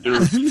not jumping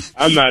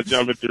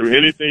through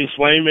anything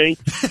flaming,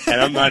 and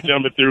I'm not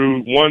jumping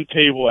through one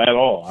table at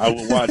all. I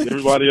will watch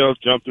everybody else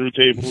jump through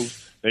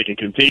tables. They can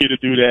continue to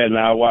do that, and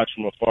I'll watch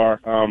from afar.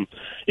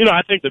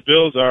 I think the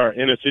Bills are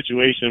in a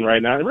situation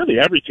right now, and really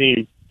every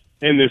team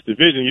in this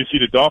division. You see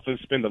the Dolphins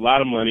spend a lot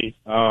of money,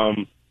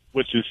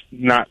 which is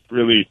not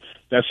really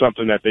 – that's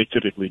something that they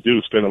typically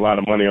do, spend a lot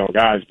of money on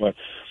guys. But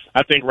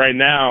I think right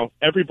now,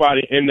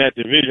 everybody in that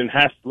division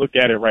has to look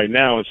at it right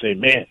now and say,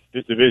 man,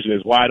 this division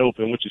is wide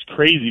open, which is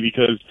crazy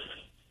because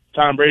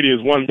Tom Brady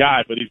is one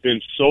guy, but he's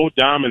been so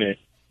dominant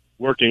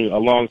working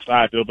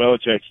alongside Bill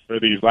Belichick for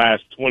these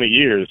last 20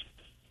 years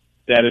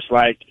that it's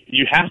like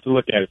you have to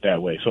look at it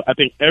that way. So I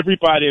think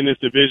everybody in this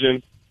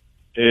division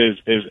is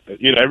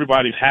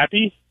everybody's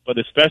happy, but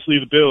especially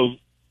the Bills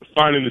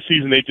finding the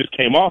season they just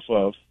came off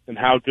of and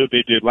how good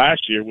they did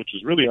last year, which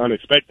was really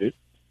unexpected.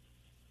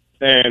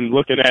 And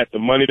looking at the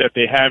money that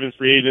they have in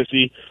free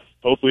agency,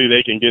 hopefully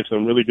they can get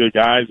some really good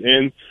guys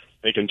in.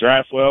 They can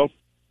draft well,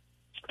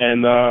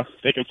 and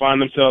they can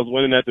find themselves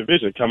winning that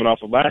division coming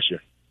off of last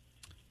year.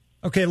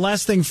 Okay,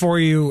 last thing for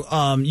you.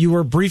 You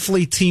were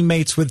briefly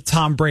teammates with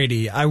Tom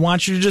Brady. I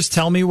want you to just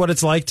tell me what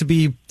it's like to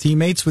be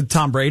teammates with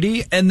Tom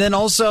Brady. And then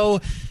also,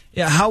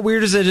 how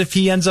weird is it if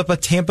he ends up a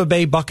Tampa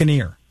Bay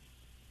Buccaneer?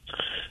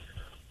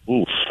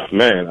 Oof,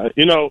 man.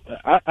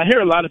 I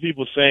hear a lot of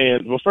people saying,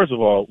 well, first of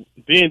all,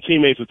 being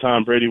teammates with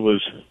Tom Brady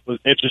was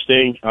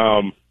interesting.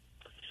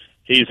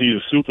 He's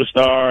a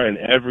superstar in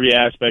every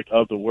aspect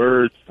of the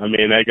word.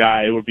 That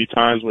guy, it would be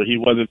times where he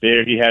wasn't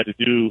there. He had to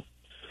do,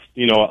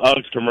 an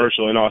Uggs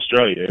commercial in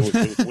Australia. It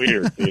was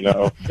weird,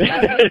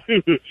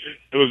 It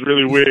was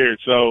really weird.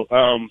 So,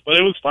 but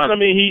it was fun.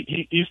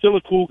 He's still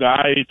a cool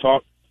guy.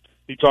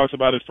 He talks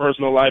about his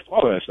personal life,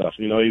 all that stuff.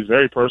 He's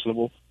very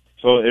personable.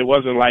 So it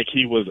wasn't like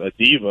he was a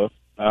diva.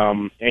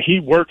 And he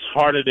works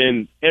harder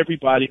than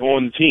everybody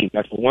on the team.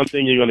 That's the one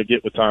thing you're going to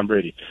get with Tom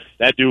Brady.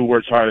 That dude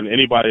works harder than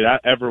anybody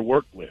that I ever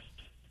worked with.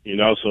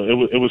 So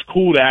it was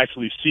cool to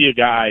actually see a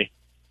guy,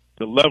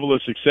 the level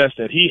of success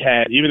that he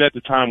had, even at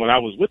the time when I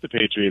was with the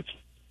Patriots,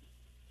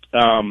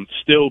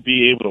 still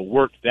be able to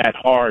work that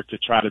hard to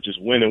try to just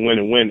win and win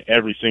and win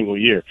every single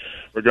year,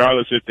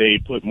 regardless if they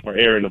put more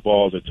air in the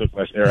balls or took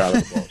less air out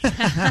of the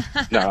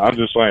balls. No, I'm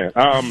just playing.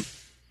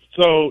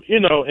 So,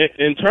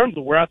 in terms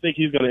of where I think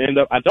he's going to end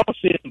up, I don't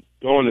see him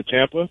going to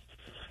Tampa.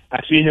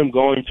 I see him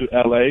going to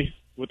L.A.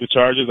 with the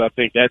Chargers. I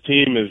think that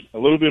team is a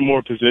little bit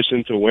more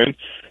positioned to win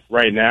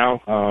right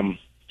now.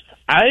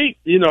 I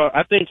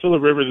think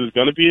Phillip Rivers is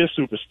going to be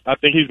I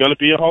think he's going to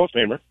be a Hall of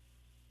Famer.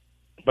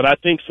 But I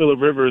think Phillip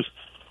Rivers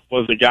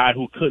was the guy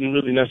who couldn't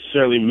really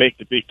necessarily make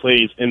the big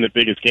plays in the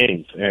biggest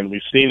games. And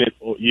we've seen it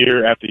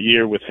year after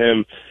year with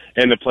him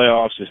in the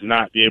playoffs, just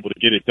not be able to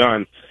get it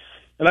done.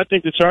 And I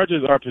think the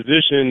Chargers are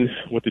positioned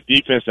with the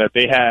defense that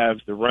they have,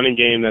 the running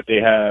game that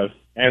they have,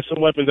 and some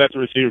weapons at the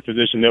receiver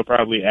position. They'll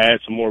probably add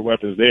some more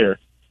weapons there,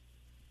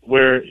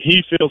 where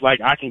he feels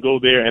like I can go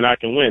there and I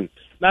can win.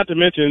 Not to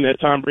mention that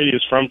Tom Brady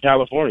is from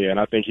California, and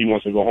I think he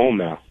wants to go home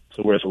now.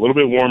 So where it's a little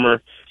bit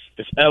warmer,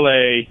 it's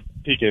L.A.,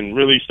 he can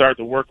really start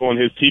to work on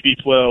his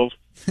TB12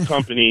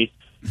 company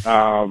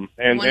And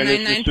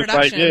it's just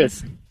like,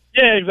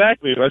 yeah,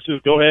 exactly. Let's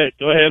just go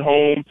ahead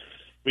home.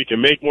 We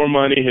can make more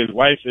money. His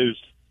wife is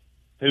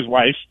his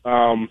wife,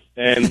 and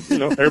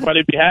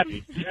everybody be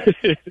happy.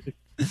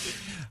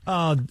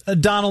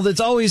 Donald, it's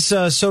always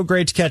so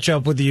great to catch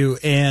up with you,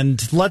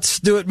 and let's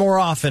do it more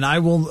often. I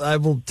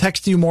will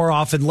text you more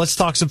often. Let's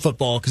talk some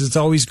football, because it's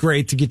always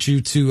great to get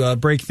you to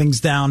break things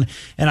down.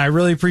 And I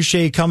really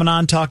appreciate you coming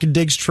on, talking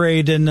Diggs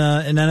trade and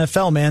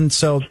NFL, man.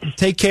 So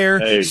take care.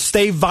 Hey.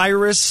 Stay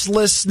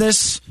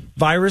virusless,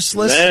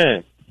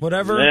 man.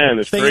 Whatever. Man,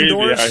 it's Stay crazy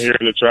indoors. out here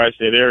in the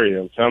tri-state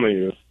area. I'm telling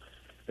you.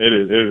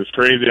 It is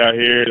crazy out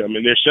here. I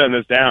mean, they're shutting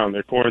us down.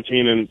 They're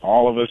quarantining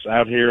all of us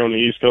out here on the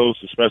East Coast,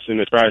 especially in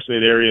the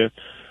tri-state area.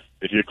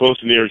 If you're close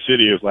to New York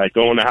City, it's like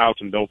go in the house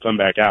and don't come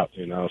back out,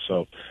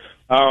 So,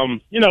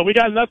 we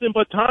got nothing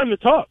but time to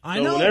talk. I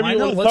know.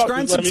 Let's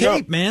grind some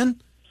tape,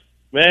 man.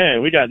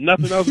 Man, we got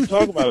nothing else to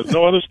talk about. There's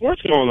no other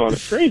sports going on.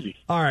 It's crazy.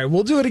 All right,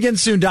 we'll do it again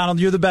soon, Donald.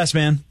 You're the best,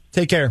 man.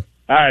 Take care.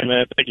 All right,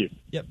 man. Thank you.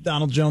 Yep,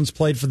 Donald Jones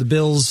played for the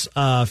Bills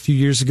a few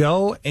years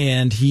ago,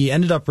 and he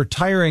ended up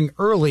retiring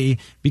early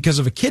because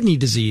of a kidney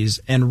disease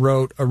and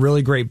wrote a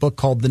really great book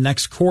called The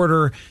Next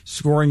Quarter,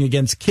 Scoring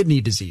Against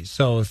Kidney Disease.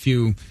 So if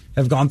you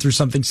have gone through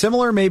something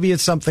similar, maybe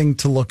it's something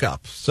to look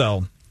up.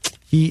 So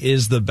he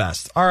is the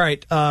best. All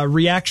right,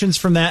 reactions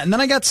from that. And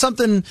then I got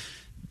something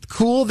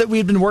cool that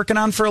we've been working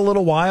on for a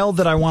little while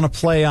that I want to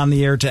play on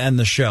the air to end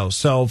the show.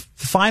 So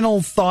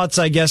final thoughts,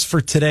 I guess, for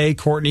today,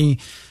 Courtney,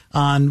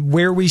 on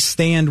where we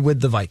stand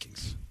with the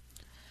Vikings.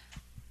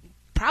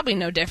 Probably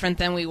no different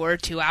than we were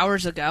 2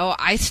 hours ago.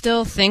 I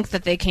still think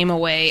that they came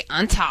away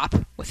on top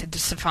with the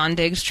Stefon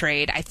Diggs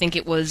trade. I think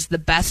it was the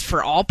best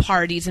for all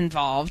parties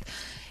involved.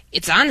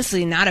 It's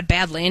honestly not a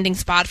bad landing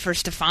spot for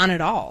Stefon at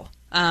all.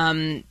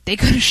 They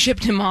could have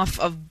shipped him off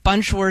a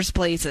bunch worse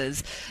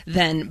places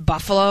than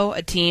Buffalo,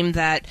 a team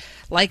that,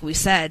 like we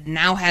said,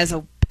 now has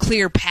a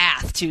clear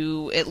path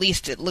to, at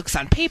least it looks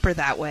on paper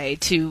that way,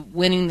 to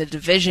winning the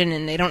division,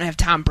 and they don't have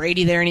Tom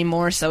Brady there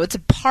anymore, so it's a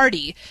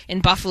party in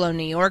Buffalo,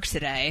 New York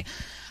today.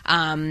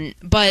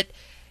 But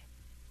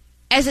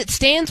as it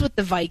stands with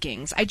the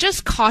Vikings, I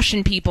just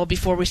caution people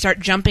before we start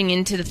jumping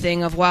into the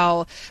thing of,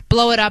 well,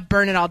 blow it up,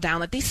 burn it all down.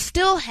 Like, they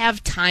still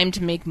have time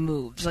to make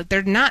moves. Like,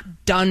 they're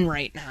not done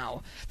right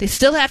now. They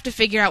still have to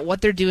figure out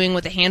what they're doing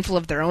with a handful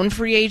of their own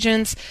free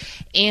agents,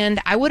 and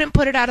I wouldn't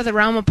put it out of the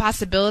realm of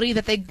possibility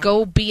that they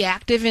go be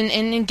active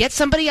and get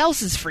somebody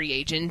else's free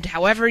agent,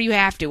 however you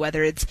have to,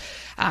 whether it's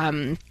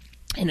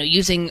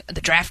using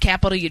the draft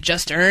capital you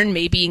just earned,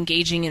 maybe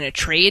engaging in a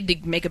trade to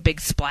make a big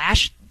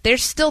splash.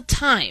 There's still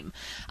time.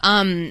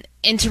 And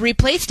to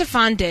replace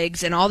Stefon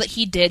Diggs and all that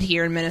he did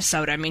here in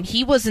Minnesota, I mean,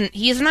 he is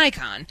an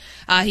icon.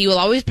 He will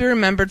always be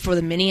remembered for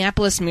the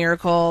Minneapolis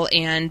Miracle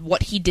and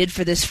what he did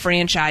for this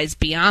franchise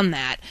beyond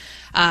that.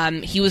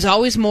 He was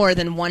always more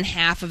than one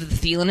half of the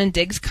Thielen and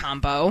Diggs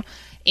combo,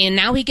 and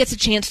now he gets a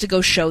chance to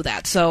go show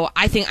that. So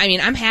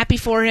I'm happy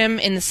for him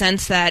in the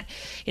sense that,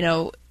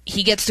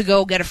 he gets to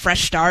go get a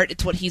fresh start.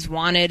 It's what he's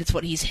wanted. It's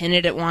what he's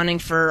hinted at wanting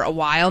for a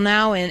while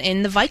now.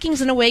 And the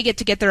Vikings, in a way, get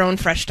to get their own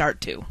fresh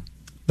start, too.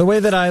 The way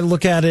that I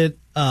look at it,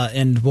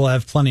 and we'll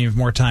have plenty of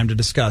more time to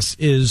discuss,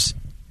 is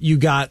you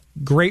got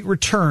great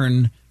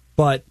return,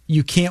 but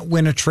you can't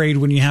win a trade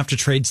when you have to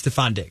trade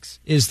Stefon Diggs,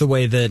 is the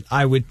way that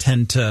I would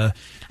tend to.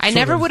 I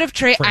never would have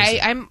traded.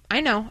 I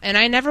know, and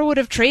I never would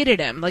have traded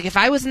him. Like, if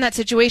I was in that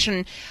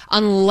situation,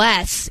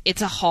 unless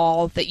it's a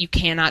haul that you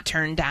cannot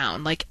turn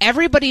down. Like,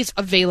 everybody's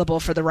available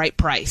for the right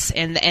price,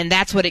 and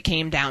that's what it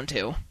came down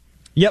to.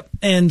 Yep,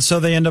 and so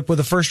they end up with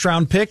a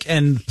first-round pick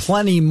and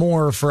plenty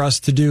more for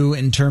us to do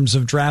in terms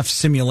of draft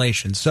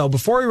simulation. So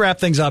before we wrap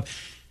things up,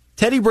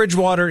 Teddy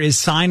Bridgewater is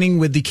signing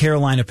with the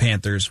Carolina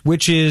Panthers,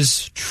 which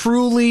is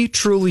truly,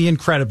 truly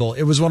incredible.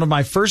 It was one of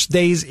my first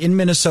days in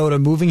Minnesota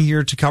moving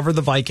here to cover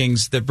the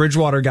Vikings that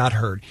Bridgewater got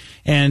hurt.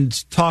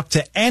 And talk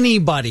to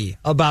anybody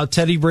about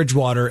Teddy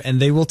Bridgewater,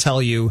 and they will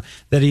tell you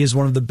that he is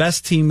one of the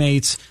best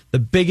teammates, the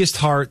biggest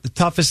heart, the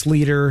toughest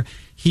leader.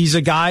 He's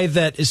a guy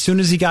that as soon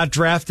as he got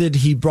drafted,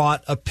 he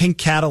brought a pink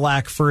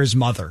Cadillac for his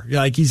mother.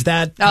 Like, he's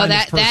that kind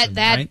of person,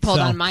 that right? pulled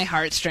on my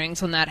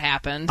heartstrings when that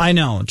happened. I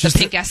know. Just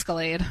the pink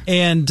Escalade.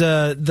 And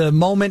the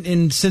moment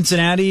in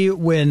Cincinnati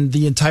when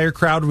the entire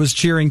crowd was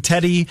cheering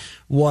Teddy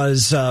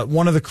was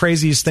one of the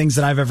craziest things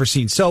that I've ever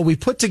seen. So we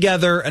put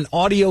together an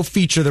audio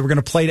feature that we're going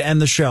to play to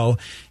end the show.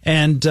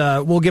 And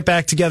we'll get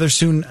back together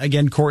soon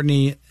again,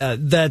 Courtney,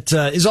 that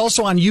is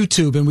also on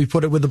YouTube. And we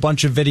put it with a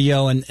bunch of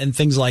video and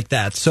things like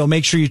that. So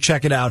make sure you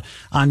check it out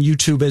on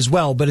YouTube as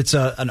well. But it's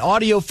an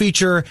audio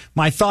feature.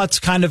 My thoughts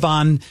kind of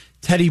on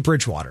Teddy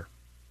Bridgewater.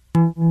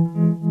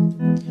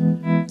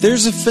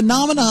 There's a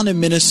phenomenon in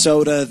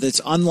Minnesota that's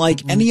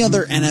unlike any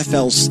other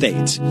NFL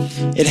state.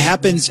 It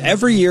happens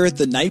every year at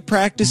the night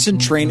practice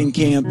and training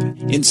camp,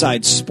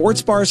 inside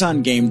sports bars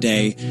on game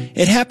day.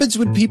 It happens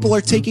when people are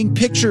taking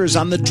pictures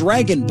on the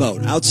Dragon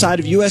Boat outside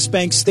of US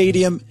Bank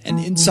Stadium and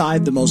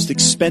inside the most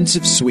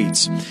expensive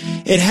suites.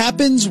 It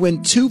happens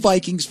when two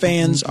Vikings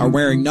fans are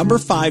wearing number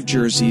 5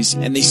 jerseys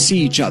and they see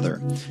each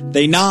other.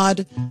 They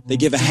nod, they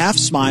give a half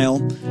smile,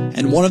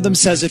 and one of them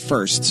says it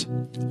first.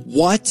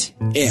 What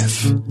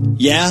if?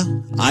 Yeah,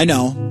 I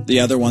know,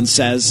 the other one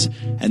says,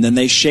 and then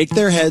they shake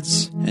their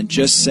heads and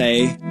just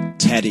say,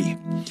 Teddy.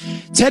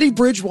 Teddy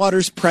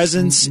Bridgewater's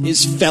presence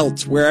is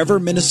felt wherever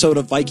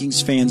Minnesota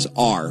Vikings fans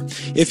are.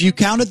 If you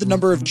counted the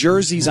number of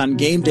jerseys on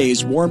game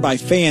days worn by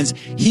fans,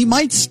 he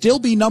might still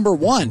be number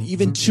 1,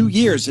 even 2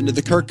 years into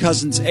the Kirk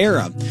Cousins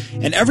era.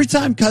 And every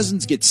time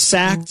Cousins gets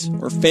sacked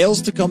or fails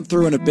to come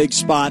through in a big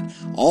spot,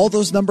 all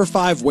those number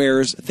 5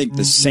 wearers think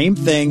the same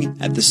thing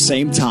at the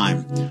same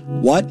time.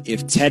 What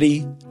if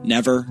Teddy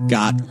never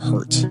got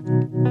hurt?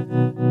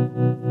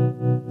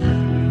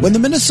 When the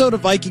Minnesota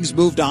Vikings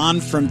moved on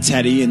from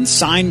Teddy and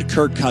signed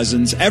Kirk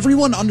Cousins,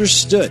 everyone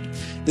understood.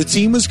 The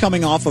team was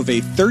coming off of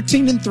a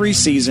 13-3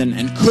 season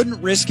and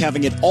couldn't risk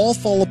having it all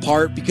fall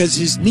apart because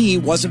his knee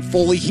wasn't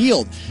fully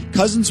healed.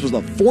 Cousins was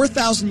a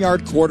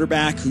 4,000-yard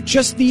quarterback who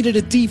just needed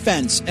a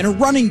defense and a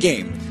running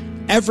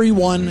game.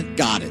 Everyone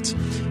got it.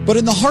 But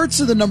in the hearts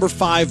of the number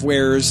 5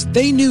 wearers,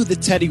 they knew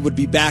that Teddy would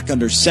be back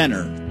under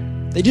center.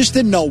 They just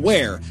didn't know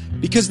where,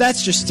 because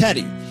that's just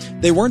Teddy.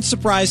 They weren't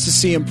surprised to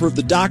see him prove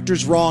the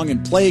doctors wrong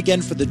and play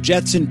again for the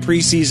Jets in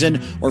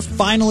preseason, or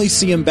finally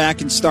see him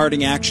back in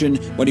starting action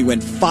when he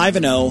went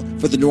 5-0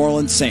 for the New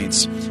Orleans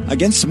Saints.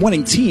 Against some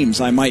winning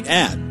teams, I might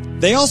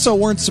add. They also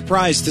weren't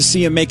surprised to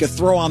see him make a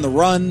throw on the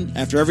run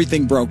after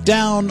everything broke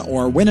down,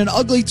 or win an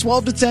ugly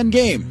 12-10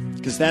 game,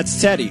 because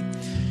that's Teddy.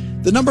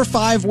 The number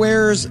 5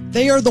 wearers,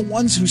 they are the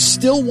ones who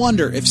still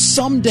wonder if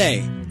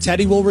someday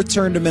Teddy will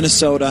return to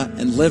Minnesota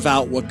and live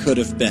out what could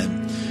have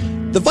been.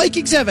 The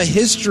Vikings have a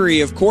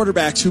history of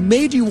quarterbacks who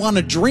made you want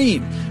to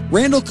dream.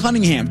 Randall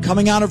Cunningham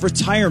coming out of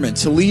retirement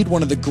to lead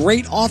one of the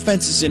great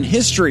offenses in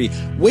history.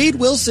 Wade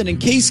Wilson and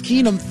Case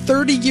Keenum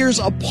 30 years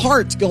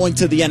apart going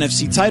to the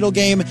NFC title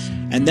game.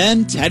 And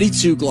then Teddy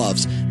Two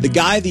Gloves, the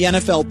guy the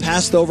NFL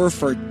passed over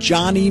for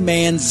Johnny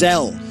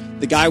Manziel,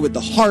 the guy with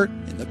the heart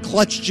and the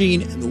clutch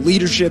gene and the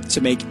leadership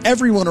to make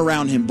everyone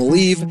around him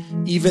believe,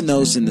 even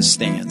those in the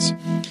stands.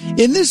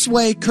 In this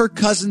way, Kirk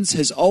Cousins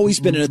has always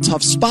been in a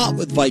tough spot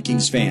with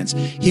Vikings fans.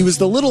 He was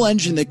the little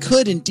engine that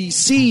could in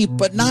D.C.,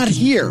 but not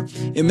here.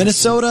 In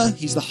Minnesota,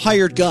 he's the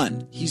hired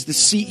gun. He's the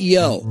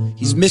CEO.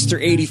 He's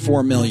Mr.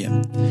 $84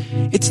 million.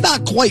 It's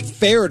not quite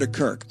fair to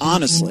Kirk,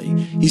 honestly.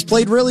 He's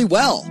played really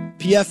well.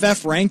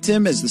 PFF ranked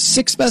him as the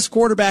 6th best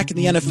quarterback in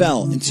the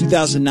NFL in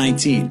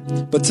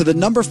 2019. But to the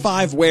number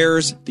 5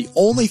 wearers, the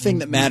only thing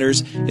that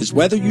matters is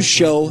whether you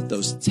show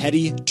those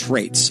Teddy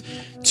traits.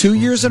 2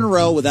 years in a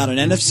row without an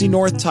NFC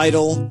North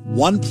title,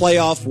 1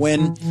 playoff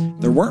win.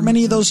 There weren't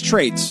many of those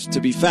traits to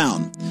be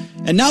found.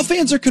 And now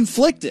fans are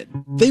conflicted.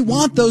 They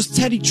want those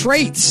Teddy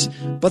traits,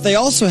 but they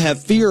also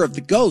have fear of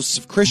the ghosts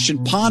of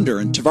Christian Ponder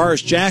and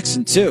Tavares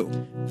Jackson too.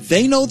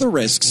 They know the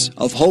risks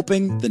of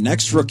hoping the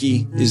next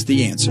rookie is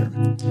the answer.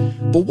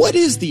 But what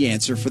is the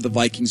answer for the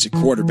Vikings at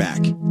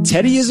quarterback?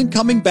 Teddy isn't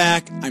coming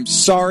back. I'm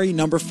sorry,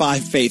 number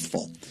 5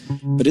 faithful.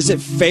 But is it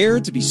fair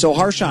to be so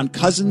harsh on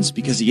Cousins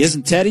because he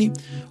isn't Teddy?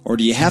 Or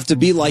do you have to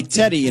be like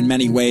Teddy in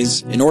many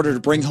ways in order to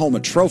bring home a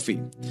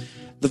trophy?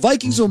 The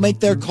Vikings will make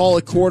their call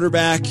at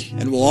quarterback,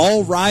 and we'll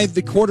all ride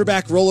the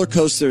quarterback roller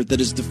coaster that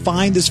has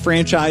defined this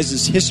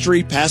franchise's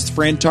history past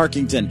Fran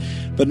Tarkington.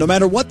 But no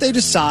matter what they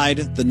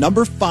decide, the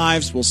number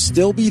 5s will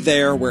still be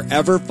there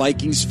wherever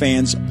Vikings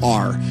fans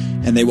are,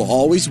 and they will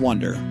always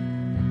wonder,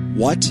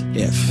 what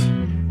if?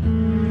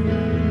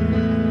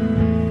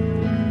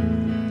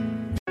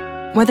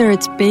 Whether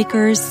it's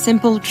Baker's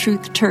Simple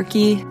Truth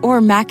Turkey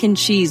or mac and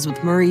cheese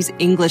with Murray's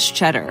English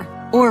Cheddar,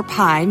 or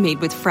pie made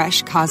with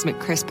fresh Cosmic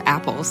Crisp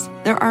apples,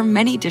 there are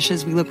many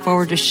dishes we look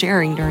forward to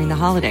sharing during the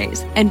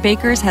holidays. And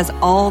Baker's has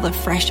all the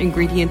fresh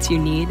ingredients you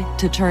need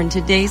to turn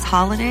today's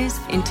holidays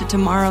into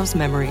tomorrow's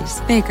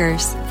memories.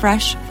 Baker's,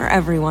 fresh for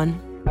everyone.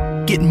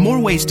 Get more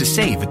ways to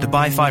save at the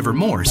Buy 5 or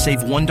More Save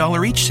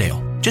 $1 each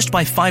sale. Just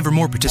buy 5 or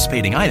more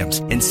participating items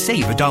and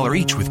save $1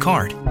 each with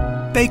card.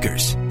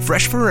 Baker's,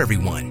 fresh for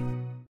everyone.